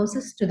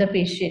prognosis to the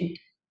patient?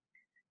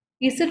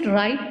 Is it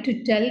right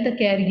to tell the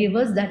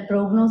caregivers that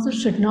prognosis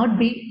should not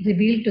be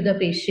revealed to the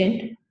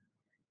patient,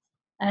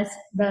 as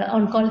the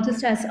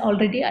oncologist has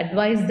already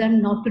advised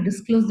them not to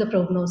disclose the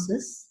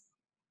prognosis?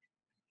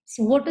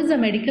 So what is the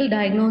medical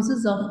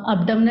diagnosis of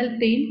abdominal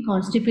pain,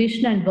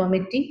 constipation, and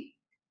vomiting,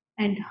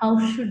 and how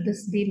should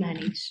this be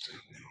managed?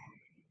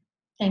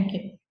 Thank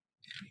you.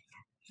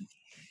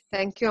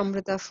 Thank you,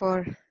 Amrita,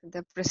 for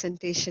the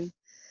presentation.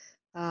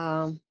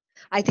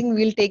 I think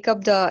we'll take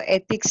up the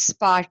ethics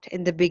part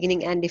in the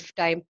beginning, and if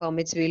time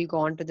permits, we'll go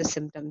on to the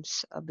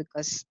symptoms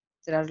because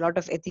there are a lot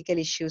of ethical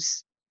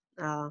issues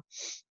uh,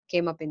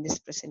 came up in this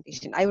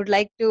presentation. I would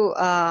like to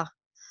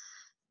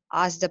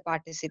ask the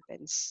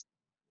participants.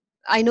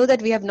 I know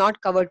that we have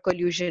not covered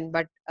collusion,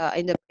 but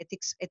in the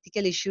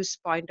ethical issues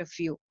point of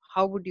view,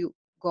 how would you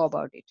go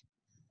about it?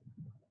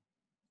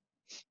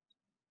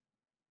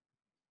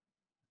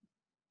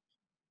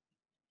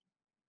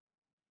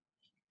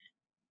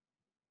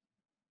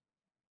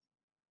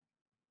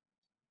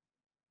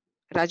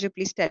 Raju,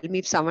 please tell me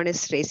if someone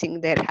is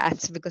raising their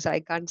hands because I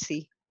can't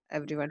see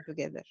everyone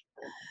together.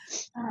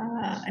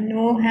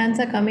 No hands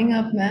are coming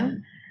up,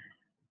 ma'am.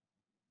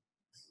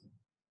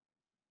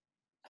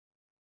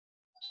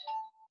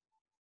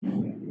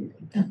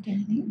 Dr.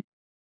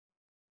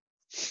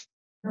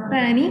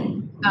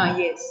 Annie?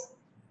 Yes.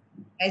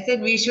 I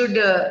said we should,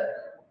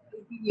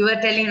 you were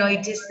telling,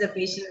 it is the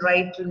patient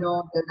right to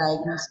know the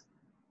diagnosis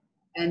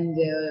and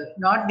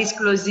not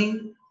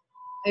disclosing.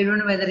 I don't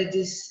know whether it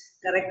is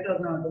correct or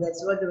not.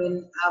 That's what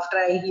after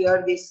I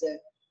hear this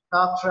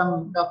talk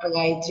from Dr.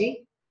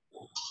 Gayatri,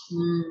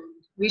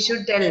 we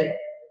should tell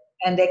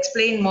and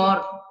explain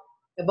more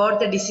about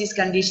the disease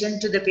condition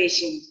to the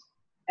patient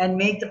and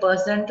make the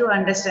person to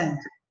understand.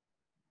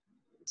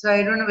 So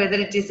I don't know whether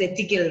it is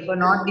ethical for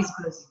not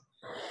disclosing.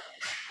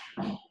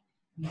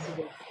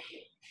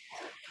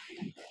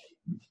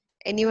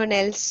 Anyone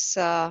else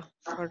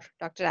for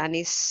Dr.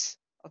 Annie's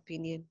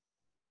opinion?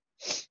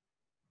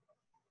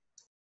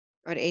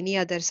 Or any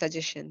other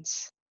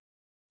suggestions?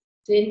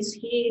 Since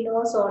he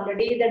knows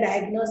already the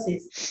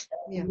diagnosis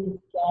Yeah.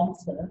 with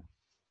cancer,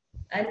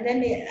 and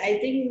then I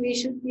think we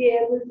should be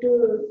able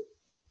to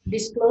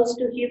disclose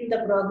to him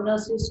the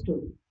prognosis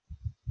too.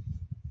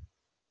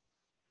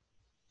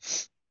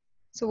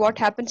 So what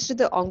happens to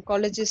the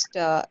oncologist?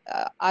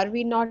 Are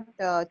we not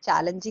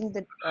challenging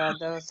the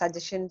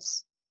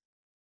suggestions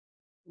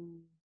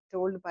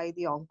told by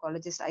the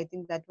oncologist? I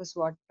think that was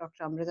what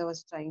Dr. Amrita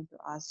was trying to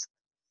ask.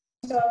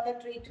 On the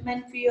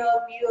treatment view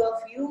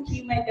of you,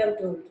 he might have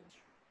told.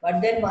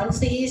 But then once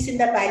he is in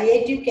the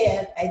palliative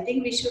care, I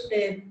think we should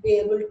be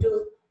able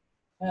to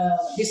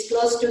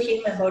disclose to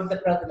him about the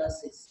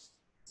prognosis.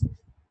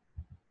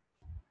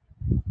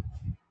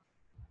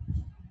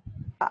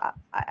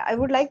 I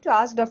would like to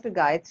ask Dr.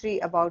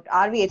 Gayatri about,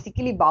 are we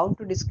ethically bound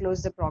to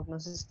disclose the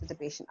prognosis to the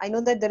patient? I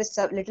know that there is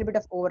a little bit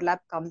of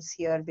overlap comes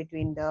here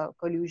between the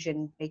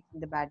collusion, breaking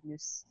the bad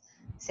news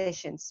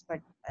sessions,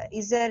 but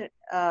is there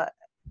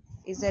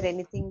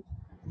anything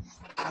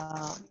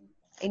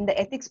in the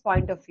ethics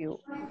point of view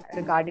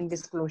regarding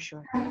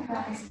disclosure?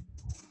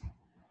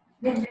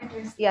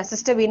 Yeah,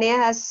 Sister Vinaya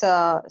has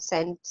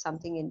sent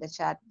something in the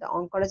chat. The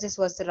oncologist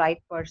was the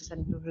right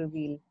person to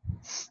reveal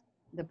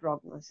the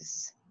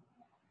prognosis.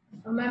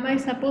 Ma'am, I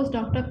suppose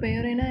Dr.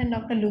 Peyorina and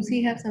Dr.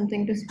 Lucy have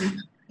something to speak.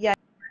 Yeah.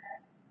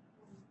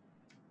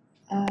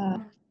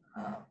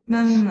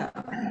 Ma'am,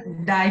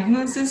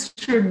 diagnosis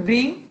should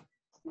be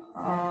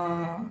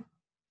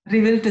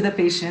revealed to the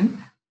patient.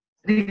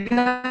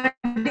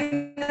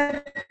 Regarding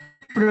the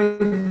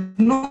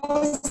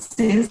prognosis,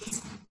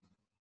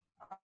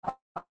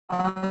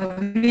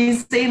 we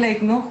say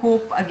like no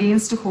hope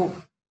against hope.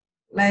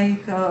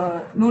 Like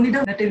no need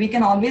of that we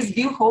can always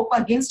give hope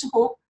against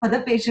hope for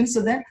the patient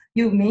so that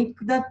you make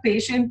the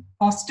patient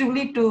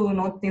positively to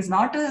know things.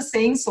 Not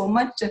saying so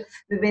much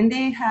when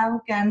they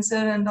have cancer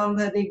and all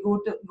that they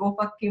go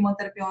for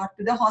chemotherapy or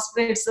to the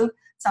hospital itself.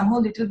 Somehow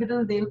little bit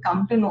they'll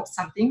come to know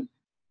something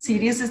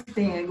serious is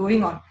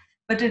going on.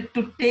 But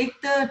to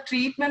take the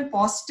treatment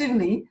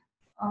positively,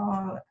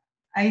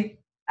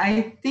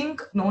 I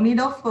think no need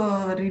of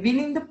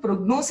revealing the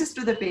prognosis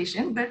to the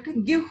patient, but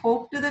give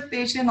hope to the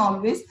patient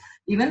always.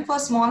 Even for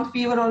small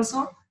fever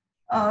also,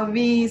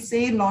 we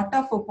say a lot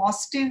of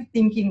positive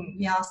thinking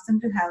we ask them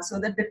to have, so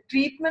that the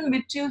treatment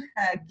which you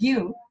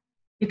give,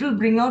 it will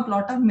bring out a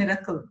lot of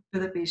miracle to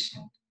the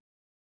patient.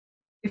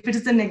 If it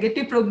is a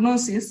negative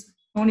prognosis,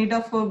 no need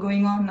of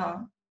going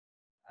on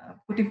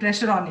putting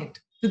pressure on it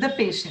to the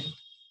patient.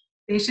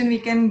 Patient, we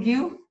can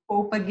give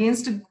hope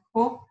against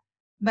hope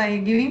by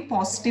giving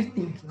positive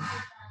thinking.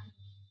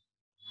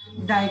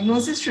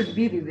 Diagnosis should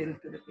be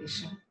revealed to the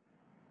patient.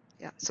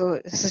 Yeah,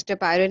 so Sister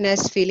Pyron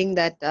is feeling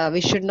that we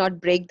should not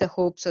break the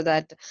hope, so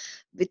that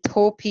with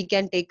hope he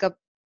can take up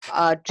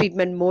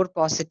treatment more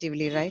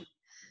positively, right?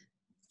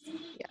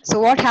 Yeah. So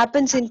what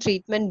happens in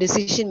treatment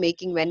decision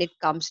making when it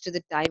comes to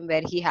the time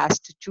where he has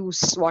to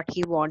choose what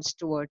he wants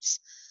towards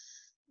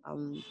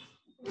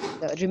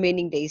the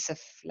remaining days of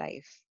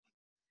life?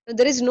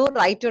 There is no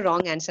right or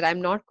wrong answer.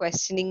 I'm not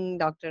questioning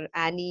Dr.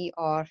 Annie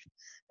or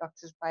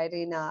Dr.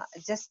 Pyrina,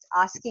 just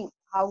asking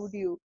how would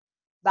you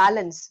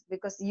balance,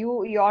 because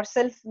you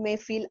yourself may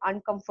feel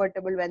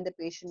uncomfortable when the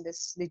patient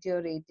is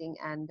deteriorating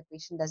and the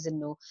patient doesn't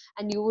know,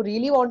 and you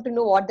really want to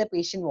know what the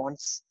patient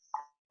wants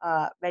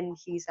when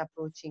he's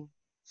approaching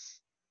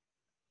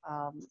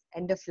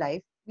end of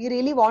life. We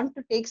really want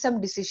to take some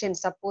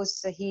decisions.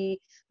 Suppose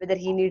whether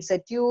he needs a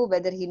tube,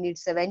 whether he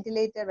needs a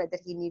ventilator, whether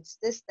he needs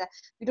this, that,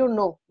 we don't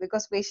know,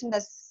 because patient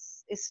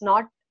is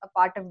not a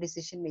part of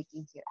decision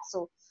making here.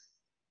 So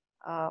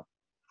how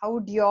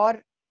would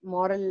your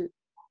moral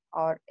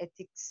or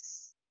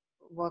ethics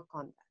work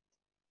on that?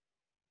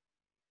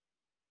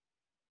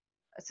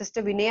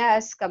 Sister Vinaya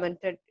has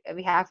commented,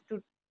 we have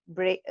to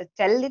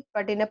tell it,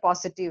 but in a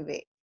positive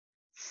way.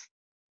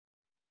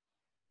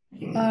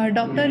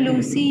 Dr.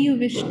 Lucy, you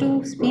wish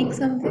to speak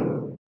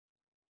something?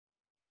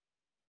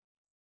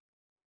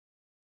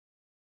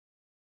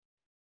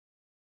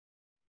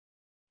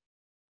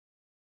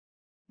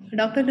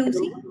 Dr.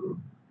 Lucy?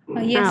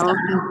 Yes, Okay.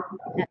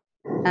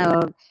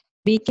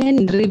 We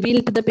can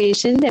reveal to the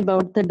patient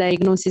about the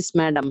diagnosis,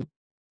 madam.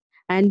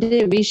 And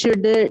we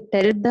should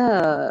tell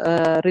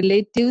the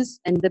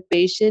relatives and the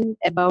patient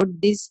about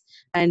this,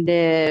 and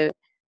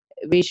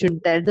we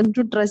should tell them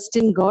to trust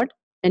in God,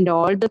 and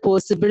all the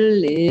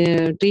possible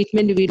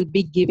treatment we will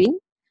be giving.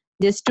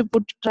 Just to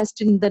put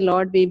trust in the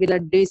Lord, we will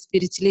advise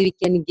spiritually, we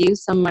can give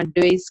some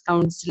advice,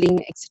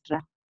 counseling,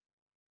 etc.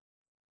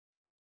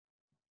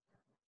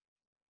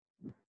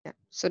 Yeah.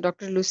 So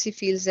Dr. Lucy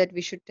feels that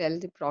we should tell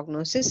the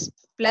prognosis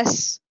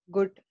plus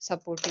good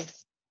supportive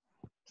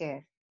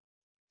care.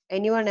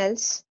 Anyone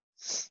else?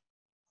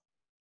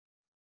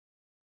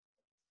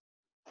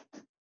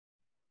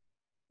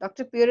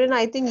 Dr. Purin,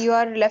 I think you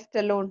are left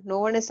alone. No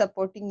one is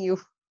supporting you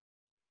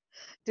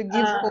to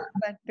give hope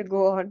and to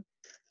go on.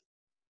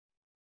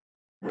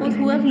 Those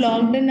who have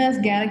logged in as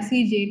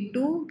Galaxy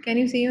J2, can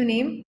you say your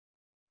name?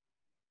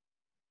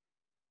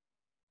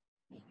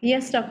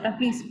 Yes, doctor,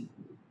 please.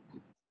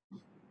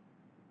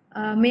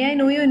 May I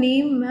know your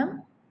name,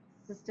 ma'am?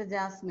 Sister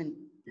Jasmine.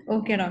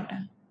 Okay,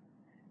 doctor.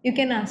 You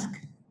can ask.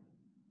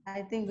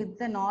 I think with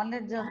the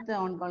knowledge of the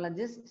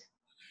oncologist,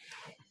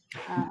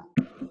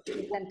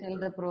 you can tell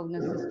the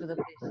prognosis to the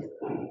patient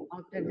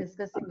after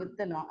discussing with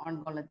the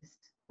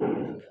oncologist.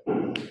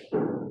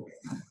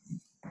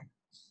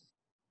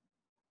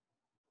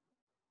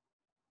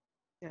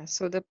 Yeah,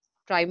 so the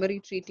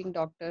primary treating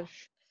doctor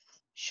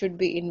should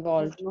be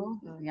involved.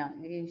 Yeah,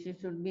 she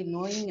should be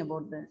knowing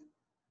about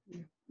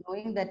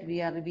knowing that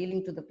we are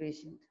revealing to the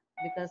patient,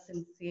 because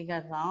since he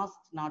has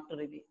asked not to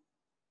reveal.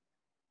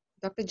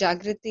 Dr.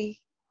 Jagriti.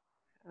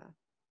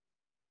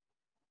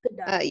 The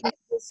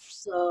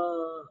diagnosis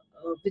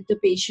with the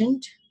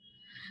patient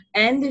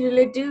and the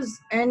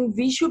relatives, and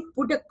we should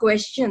put a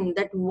question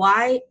that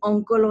why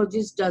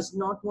oncologist does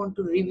not want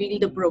to reveal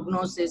the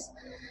prognosis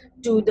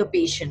to the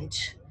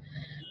patient,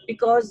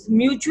 because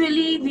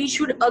mutually we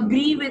should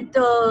agree with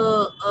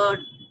the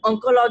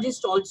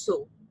oncologist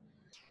also,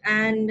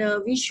 and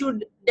we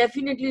should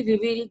definitely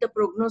reveal the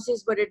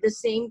prognosis, but at the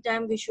same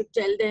time we should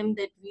tell them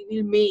that we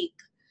will make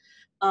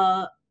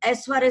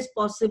as far as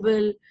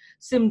possible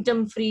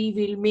symptom free,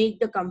 will make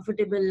the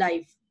comfortable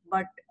life.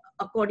 But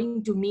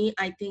according to me,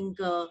 I think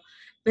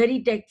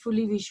very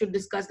tactfully we should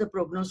discuss the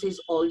prognosis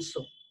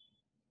also.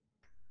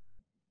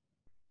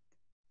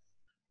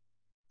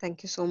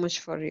 Thank you so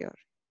much for your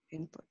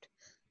input.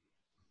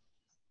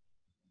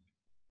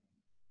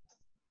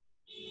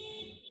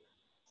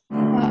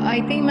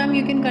 I think, ma'am,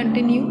 you can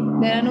continue.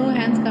 There are no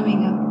hands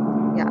coming up.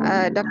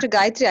 Yeah, Dr.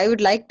 Gayatri, I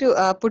would like to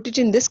put it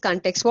in this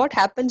context. What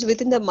happens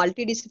within the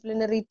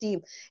multidisciplinary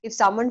team if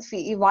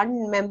if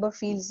one member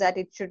feels that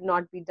it should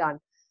not be done?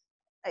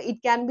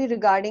 It can be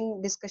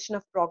regarding discussion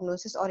of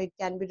prognosis, or it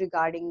can be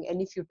regarding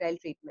any futile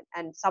treatment.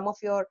 And some of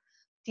your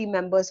team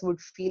members would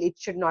feel it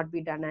should not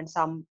be done, and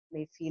some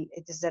may feel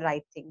it is the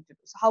right thing to do.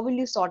 So how will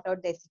you sort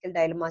out the ethical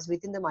dilemmas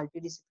within the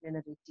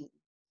multidisciplinary team?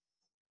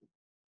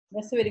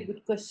 That's a very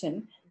good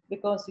question,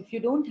 because if you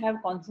don't have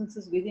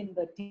consensus within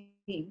the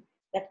team,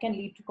 that can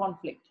lead to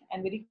conflict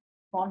and very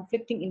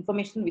conflicting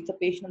information which the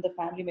patient and the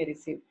family may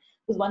receive.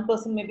 Because one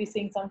person may be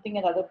saying something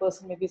and the other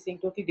person may be saying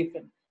totally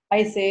different.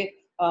 I say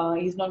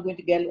he's not going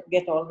to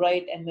get all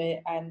right, and the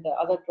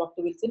other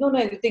doctor will say no,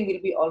 everything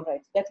will be all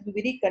right. That will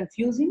be very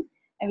confusing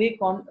and very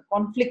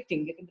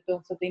conflicting in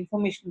terms of the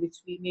information which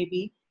we may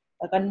be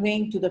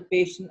conveying to the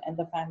patient and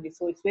the family.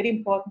 So it's very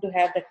important to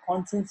have that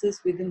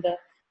consensus within the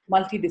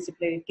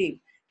multidisciplinary team.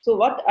 So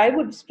what I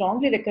would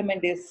strongly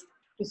recommend is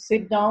to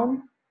sit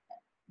down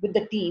with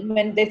the team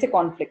when there's a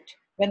conflict.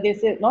 When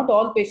there's not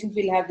all patients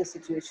will have the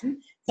situation.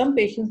 Some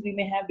patients we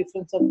may have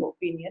difference of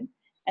opinion,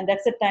 and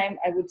that's the time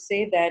I would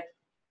say that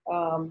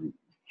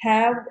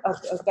have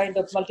a kind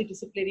of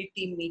multidisciplinary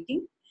team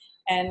meeting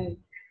and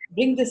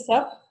bring this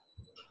up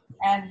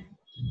and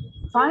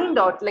find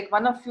out, like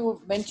one of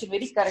you mentioned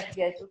very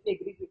correctly, I totally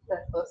agree with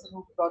that person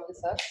who brought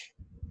this up,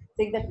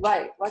 saying that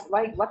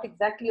what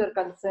exactly your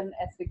concern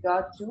as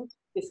regard to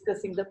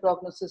discussing the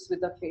prognosis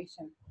with the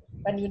patient.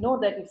 When you know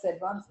that it's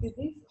advanced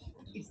disease,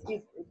 it's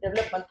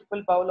developed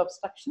multiple bowel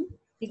obstruction,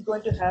 he's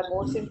going to have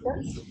more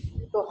symptoms.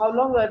 So how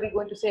long are we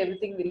going to say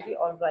everything will be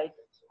all right?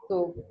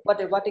 So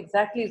what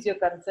exactly is your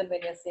concern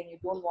when you're saying you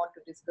don't want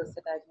to discuss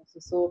the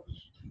diagnosis? So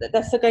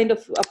that's the kind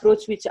of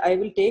approach which I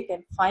will take,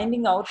 and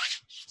finding out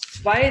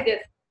why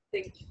they're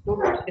saying don't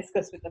want to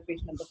discuss with the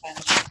patient and the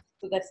family.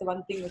 So that's the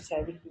one thing which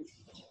I will do.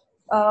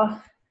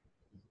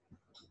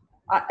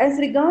 As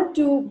regard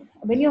to,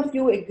 many of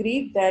you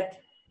agreed that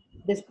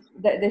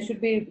there should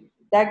be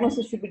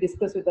diagnosis should be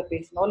discussed with the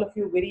patient. All of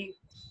you very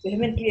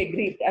vehemently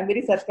agreed. I'm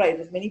very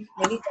surprised. Many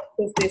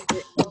doctors, they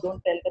say, no,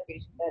 don't tell the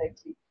patient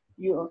directly.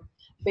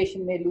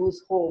 Patient may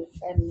lose hope,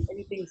 and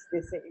many things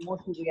they say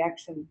emotional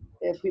reaction.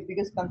 Their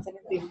biggest concern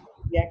is the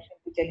emotional reaction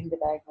to telling the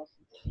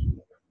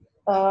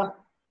diagnosis.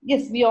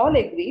 Yes, we all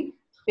agree.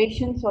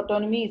 Patient's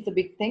autonomy is a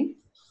big thing.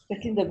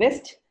 But in the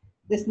West,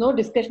 there's no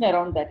discussion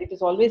around that. It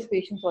is always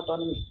patient's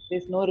autonomy.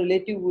 There's no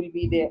relative who will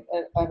be there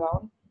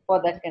around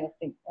for that kind of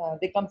thing.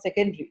 They come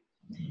secondary.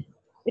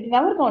 But in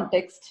our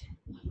context,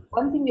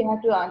 one thing we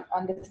have to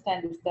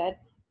understand is that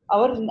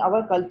in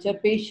our culture,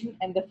 patient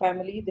and the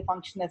family, they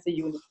function as a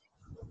unit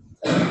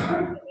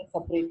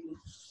separately.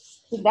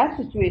 So that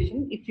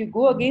situation, if you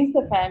go against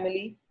the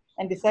family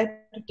and decide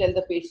to tell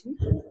the patient,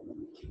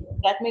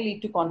 that may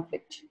lead to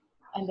conflict.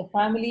 And the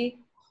family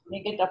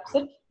may get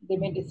upset. They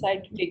may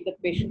decide to take the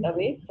patient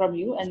away from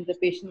you, and the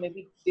patient may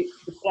be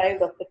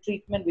deprived of the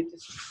treatment which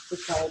is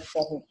required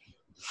for him.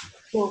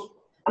 So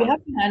we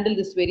have to handle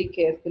this very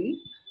carefully.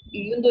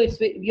 Even though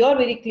you are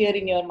very clear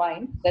in your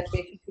mind that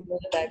patient should know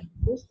the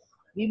diagnosis,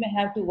 we may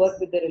have to work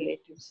with the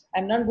relatives.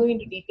 I'm not going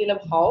into detail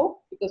of how,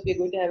 because we're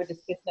going to have a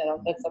discussion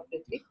around that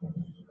separately.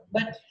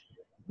 But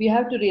we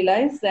have to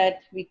realize that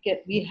we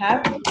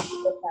have to talk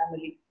to the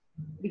family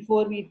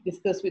before we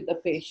discuss with the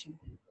patient,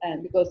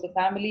 and because the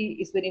family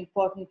is very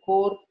important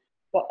core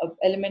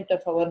element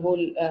of our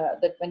whole.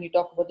 That when you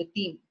talk about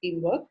the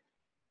teamwork,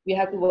 we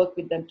have to work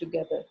with them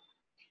together.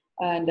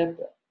 And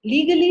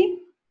legally,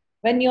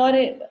 when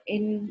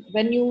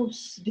you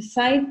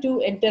decide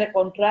to enter a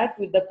contract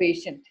with the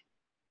patient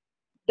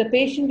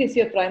is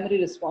your primary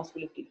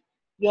responsibility.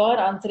 You are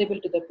answerable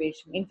to the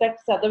patient. In fact,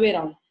 it's the other way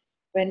around.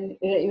 When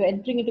you're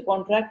entering into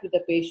contract with the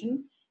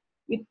patient,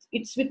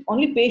 it's with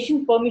only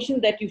patient permission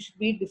that you should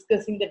be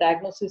discussing the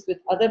diagnosis with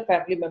other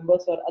family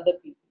members or other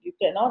people. You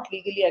cannot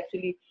legally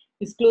actually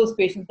disclose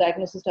patient's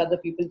diagnosis to other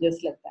people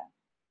just like that.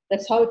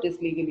 That's how it is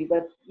legally,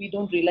 but we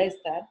don't realize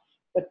that.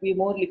 But we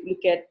more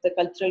look at the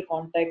cultural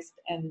context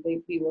and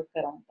we work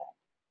around that.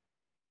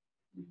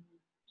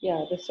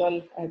 Yeah, that's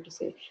all I have to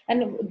say.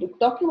 And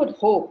talking about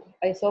hope,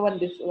 I saw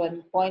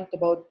one point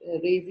about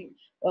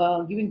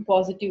giving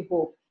positive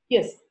hope.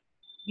 Yes,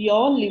 we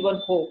all live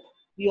on hope.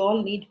 We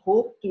all need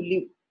hope to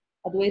live.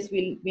 Otherwise,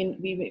 we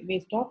may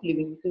stop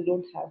living if we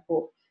don't have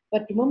hope.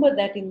 But remember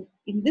that in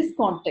this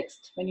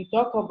context, when you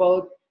talk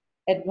about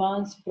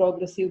advanced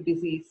progressive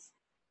disease,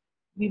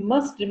 we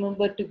must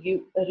remember to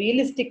give a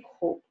realistic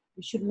hope.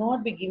 We should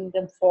not be giving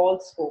them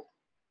false hope.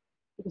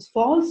 Because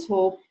false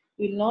hope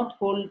will not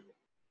hold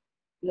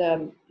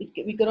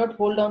we cannot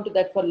hold on to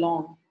that for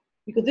long.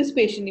 Because this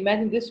patient,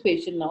 imagine this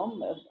patient now,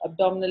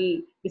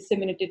 abdominal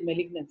disseminated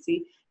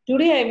malignancy.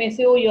 Today I may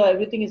say, oh yeah,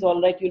 everything is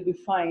all right, you'll be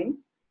fine.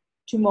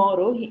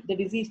 Tomorrow the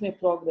disease may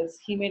progress.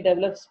 He may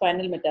develop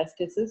spinal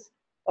metastasis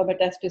or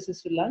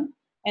metastasis to lung.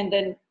 And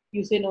then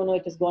you say, no,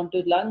 it has gone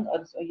to lung,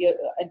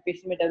 and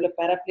patient may develop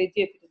paraplegia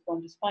if it has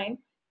gone to spine.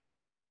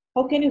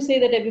 How can you say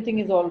that everything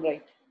is all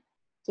right?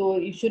 So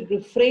you should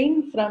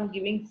refrain from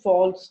giving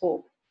false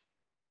hope.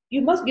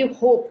 You must give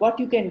hope, what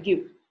you can give.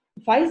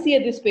 If I see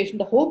this patient,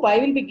 the hope I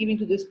will be giving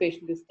to this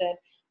patient is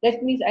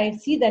that means I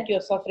see that you're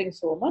suffering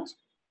so much.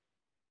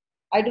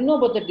 I don't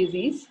know about the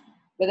disease,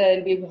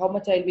 how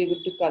much I'll be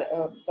able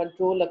to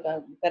control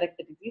or correct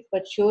the disease,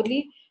 but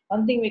surely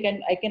one thing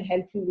I can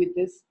help you with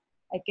this.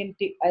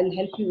 I'll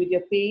help you with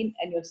your pain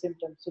and your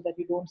symptoms so that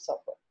you don't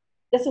suffer.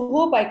 That's a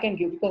hope I can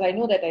give because I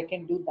know that I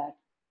can do that.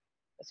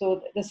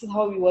 So this is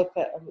how we work.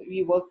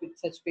 We work with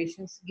such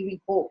patients,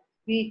 giving hope.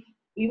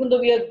 Even though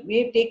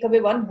we take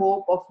away one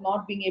hope of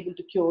not being able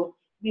to cure,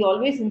 we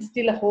always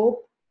instill a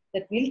hope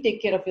that we'll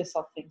take care of your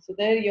suffering. So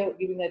there you're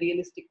giving a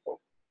realistic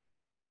hope.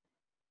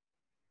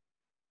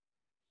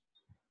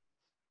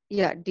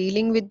 Yeah,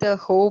 dealing with the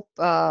hope,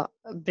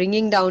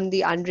 bringing down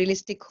the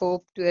unrealistic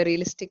hope to a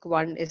realistic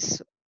one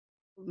is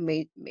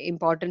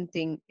important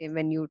thing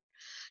when you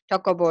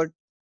talk about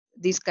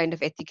these kind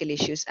of ethical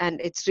issues.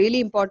 And it's really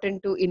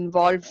important to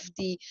involve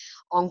the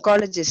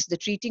oncologist, the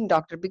treating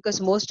doctor, because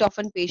most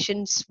often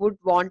patients would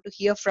want to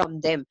hear from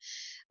them,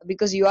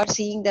 because you are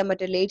seeing them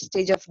at a late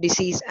stage of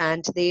disease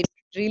and they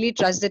really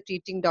trust the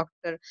treating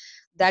doctor.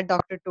 That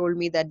doctor told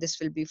me that this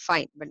will be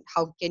fine, but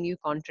how can you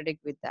contradict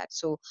with that?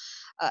 So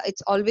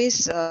it's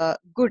always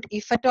good,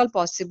 if at all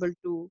possible,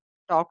 to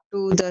talk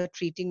to the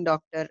treating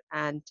doctor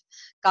and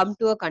come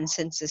to a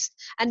consensus.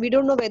 And we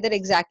don't know whether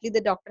exactly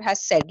the doctor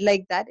has said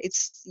like that.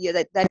 It's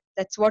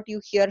that's what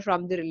you hear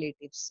from the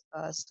relatives.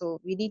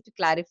 So we need to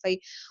clarify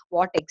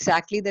what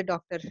exactly the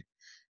doctor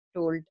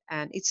told,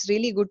 and it's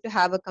really good to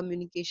have a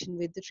communication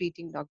with the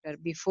treating doctor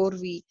before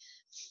we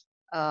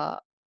uh,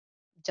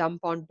 jump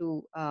on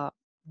to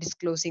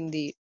disclosing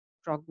the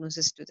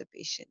prognosis to the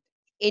patient.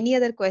 Any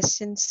other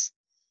questions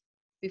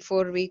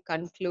before we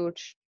conclude?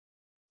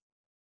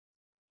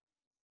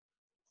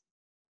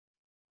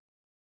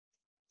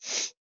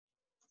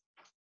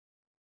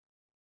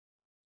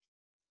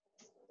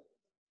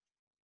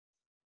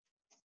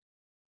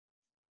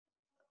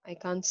 I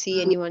can't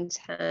see anyone's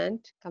hand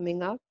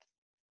coming up.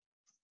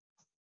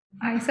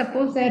 I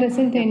suppose there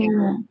isn't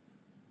anyone.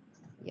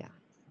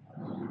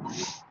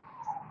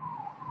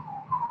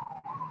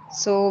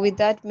 So with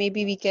that,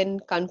 maybe we can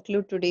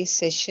conclude today's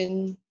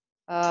session.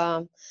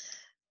 Um,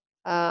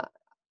 uh,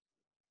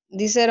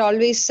 these are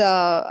always,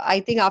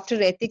 I think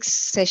after ethics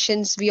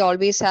sessions, we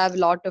always have a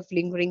lot of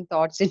lingering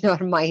thoughts in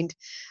our mind.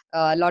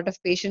 A lot of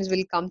patients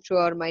will come through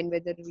our mind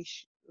whether we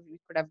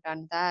could have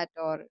done that,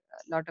 or a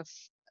lot of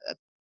uh,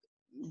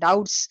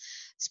 doubts,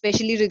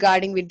 especially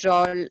regarding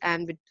withdrawal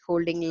and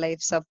withholding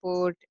life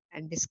support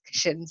and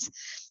discussions.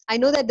 I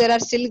know that there are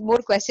still more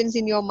questions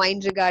in your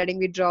mind regarding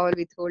withdrawal,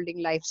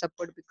 withholding life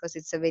support, because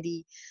it's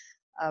a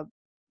uh,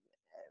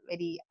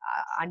 very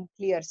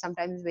unclear,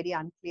 sometimes very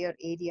unclear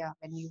area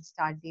when you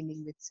start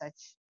dealing with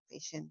such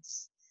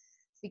patients.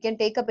 We can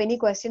take up any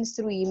questions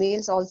through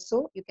emails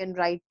also. You can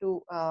write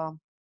to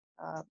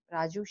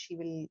Raju. She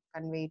will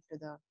convey it to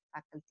the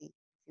faculty.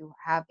 If you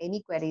have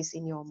any queries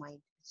in your mind,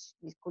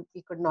 we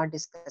could not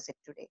discuss it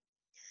today.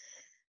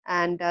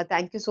 And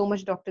thank you so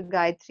much, Dr.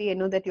 Gayatri. I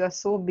know that you are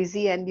so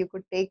busy and you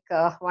could take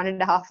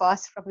 1.5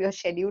 hours from your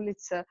schedule.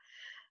 It's a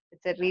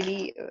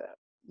really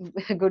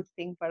good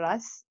thing for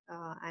us,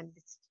 and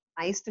it's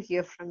nice to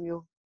hear from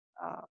you